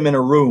to get them in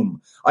a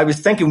room. I was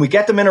thinking we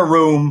get them in a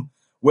room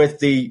with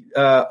the,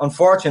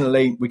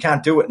 unfortunately, we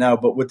can't do it now,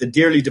 but with the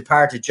dearly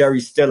departed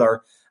Jerry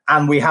Stiller,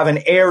 and we have an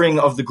airing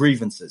of the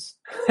grievances.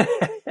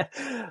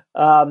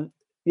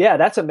 Yeah,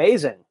 that's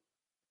amazing.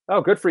 Oh,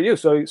 good for you.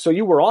 So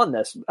you were on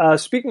this.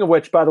 Speaking of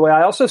which, by the way,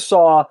 I also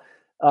saw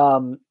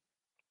Gary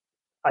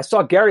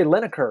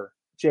Lineker.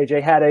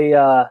 JJ had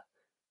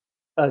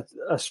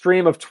a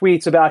stream of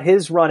tweets about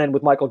his run-in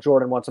with Michael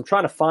Jordan once. I'm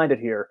trying to find it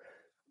here.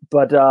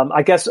 But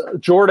I guess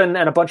Jordan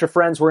and a bunch of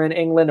friends were in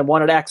England and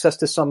wanted access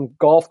to some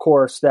golf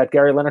course that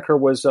Gary Lineker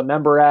was a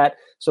member at.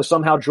 So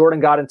somehow Jordan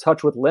got in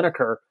touch with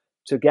Lineker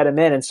to get him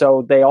in. And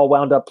so they all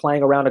wound up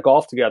playing a round of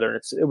golf together.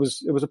 And it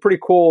was a pretty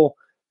cool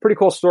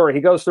story.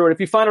 He goes through it. If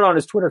you find it on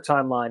his Twitter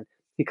timeline,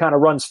 he kind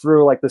of runs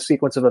through like the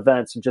sequence of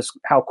events and just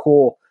how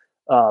cool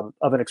of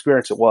an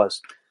experience it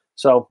was.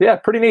 So yeah,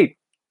 pretty neat.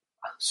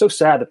 So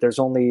sad that there's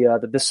only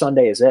that this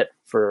Sunday is it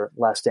for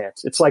Last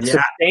Dance. It's like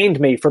sustained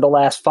me for the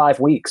last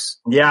 5 weeks.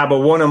 Yeah, but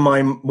one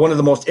of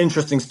the most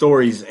interesting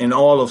stories in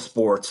all of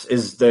sports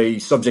is the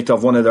subject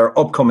of one of their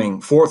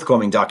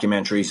forthcoming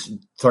documentaries,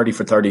 30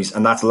 for 30s,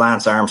 and that's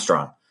Lance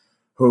Armstrong,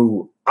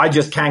 who I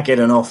just can't get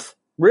enough.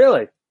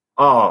 Really?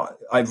 Oh,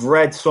 I've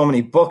read so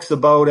many books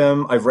about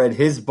him. I've read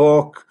his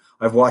book.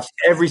 I've watched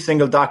every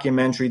single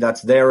documentary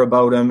that's there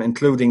about him,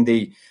 including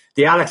the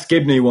Alex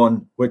Gibney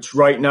one, which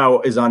right now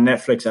is on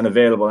Netflix and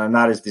available, and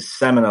that is the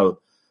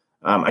seminal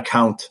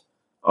account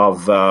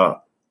of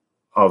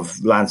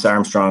Lance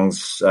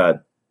Armstrong's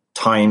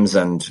times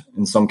and,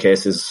 in some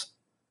cases,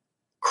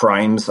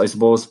 crimes, I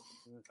suppose.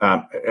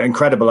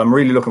 Incredible. I'm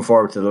really looking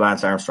forward to the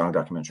Lance Armstrong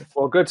documentary.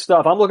 Well, good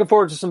stuff. I'm looking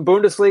forward to some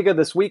Bundesliga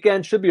this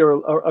weekend. Should be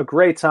a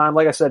great time.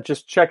 Like I said,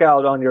 just check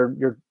out on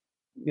your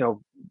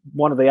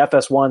one of the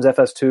FS1s,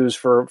 FS2s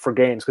for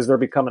games, because they're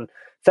becoming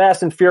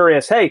fast and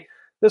furious. Hey,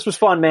 this was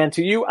fun, man.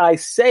 To you, I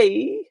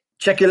say...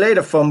 Check you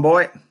later, fun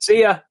boy.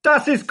 See ya.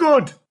 Das ist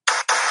good.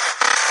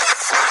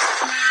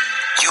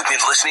 You've been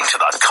listening to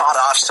the Caught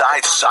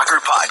Offside Soccer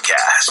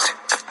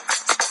Podcast.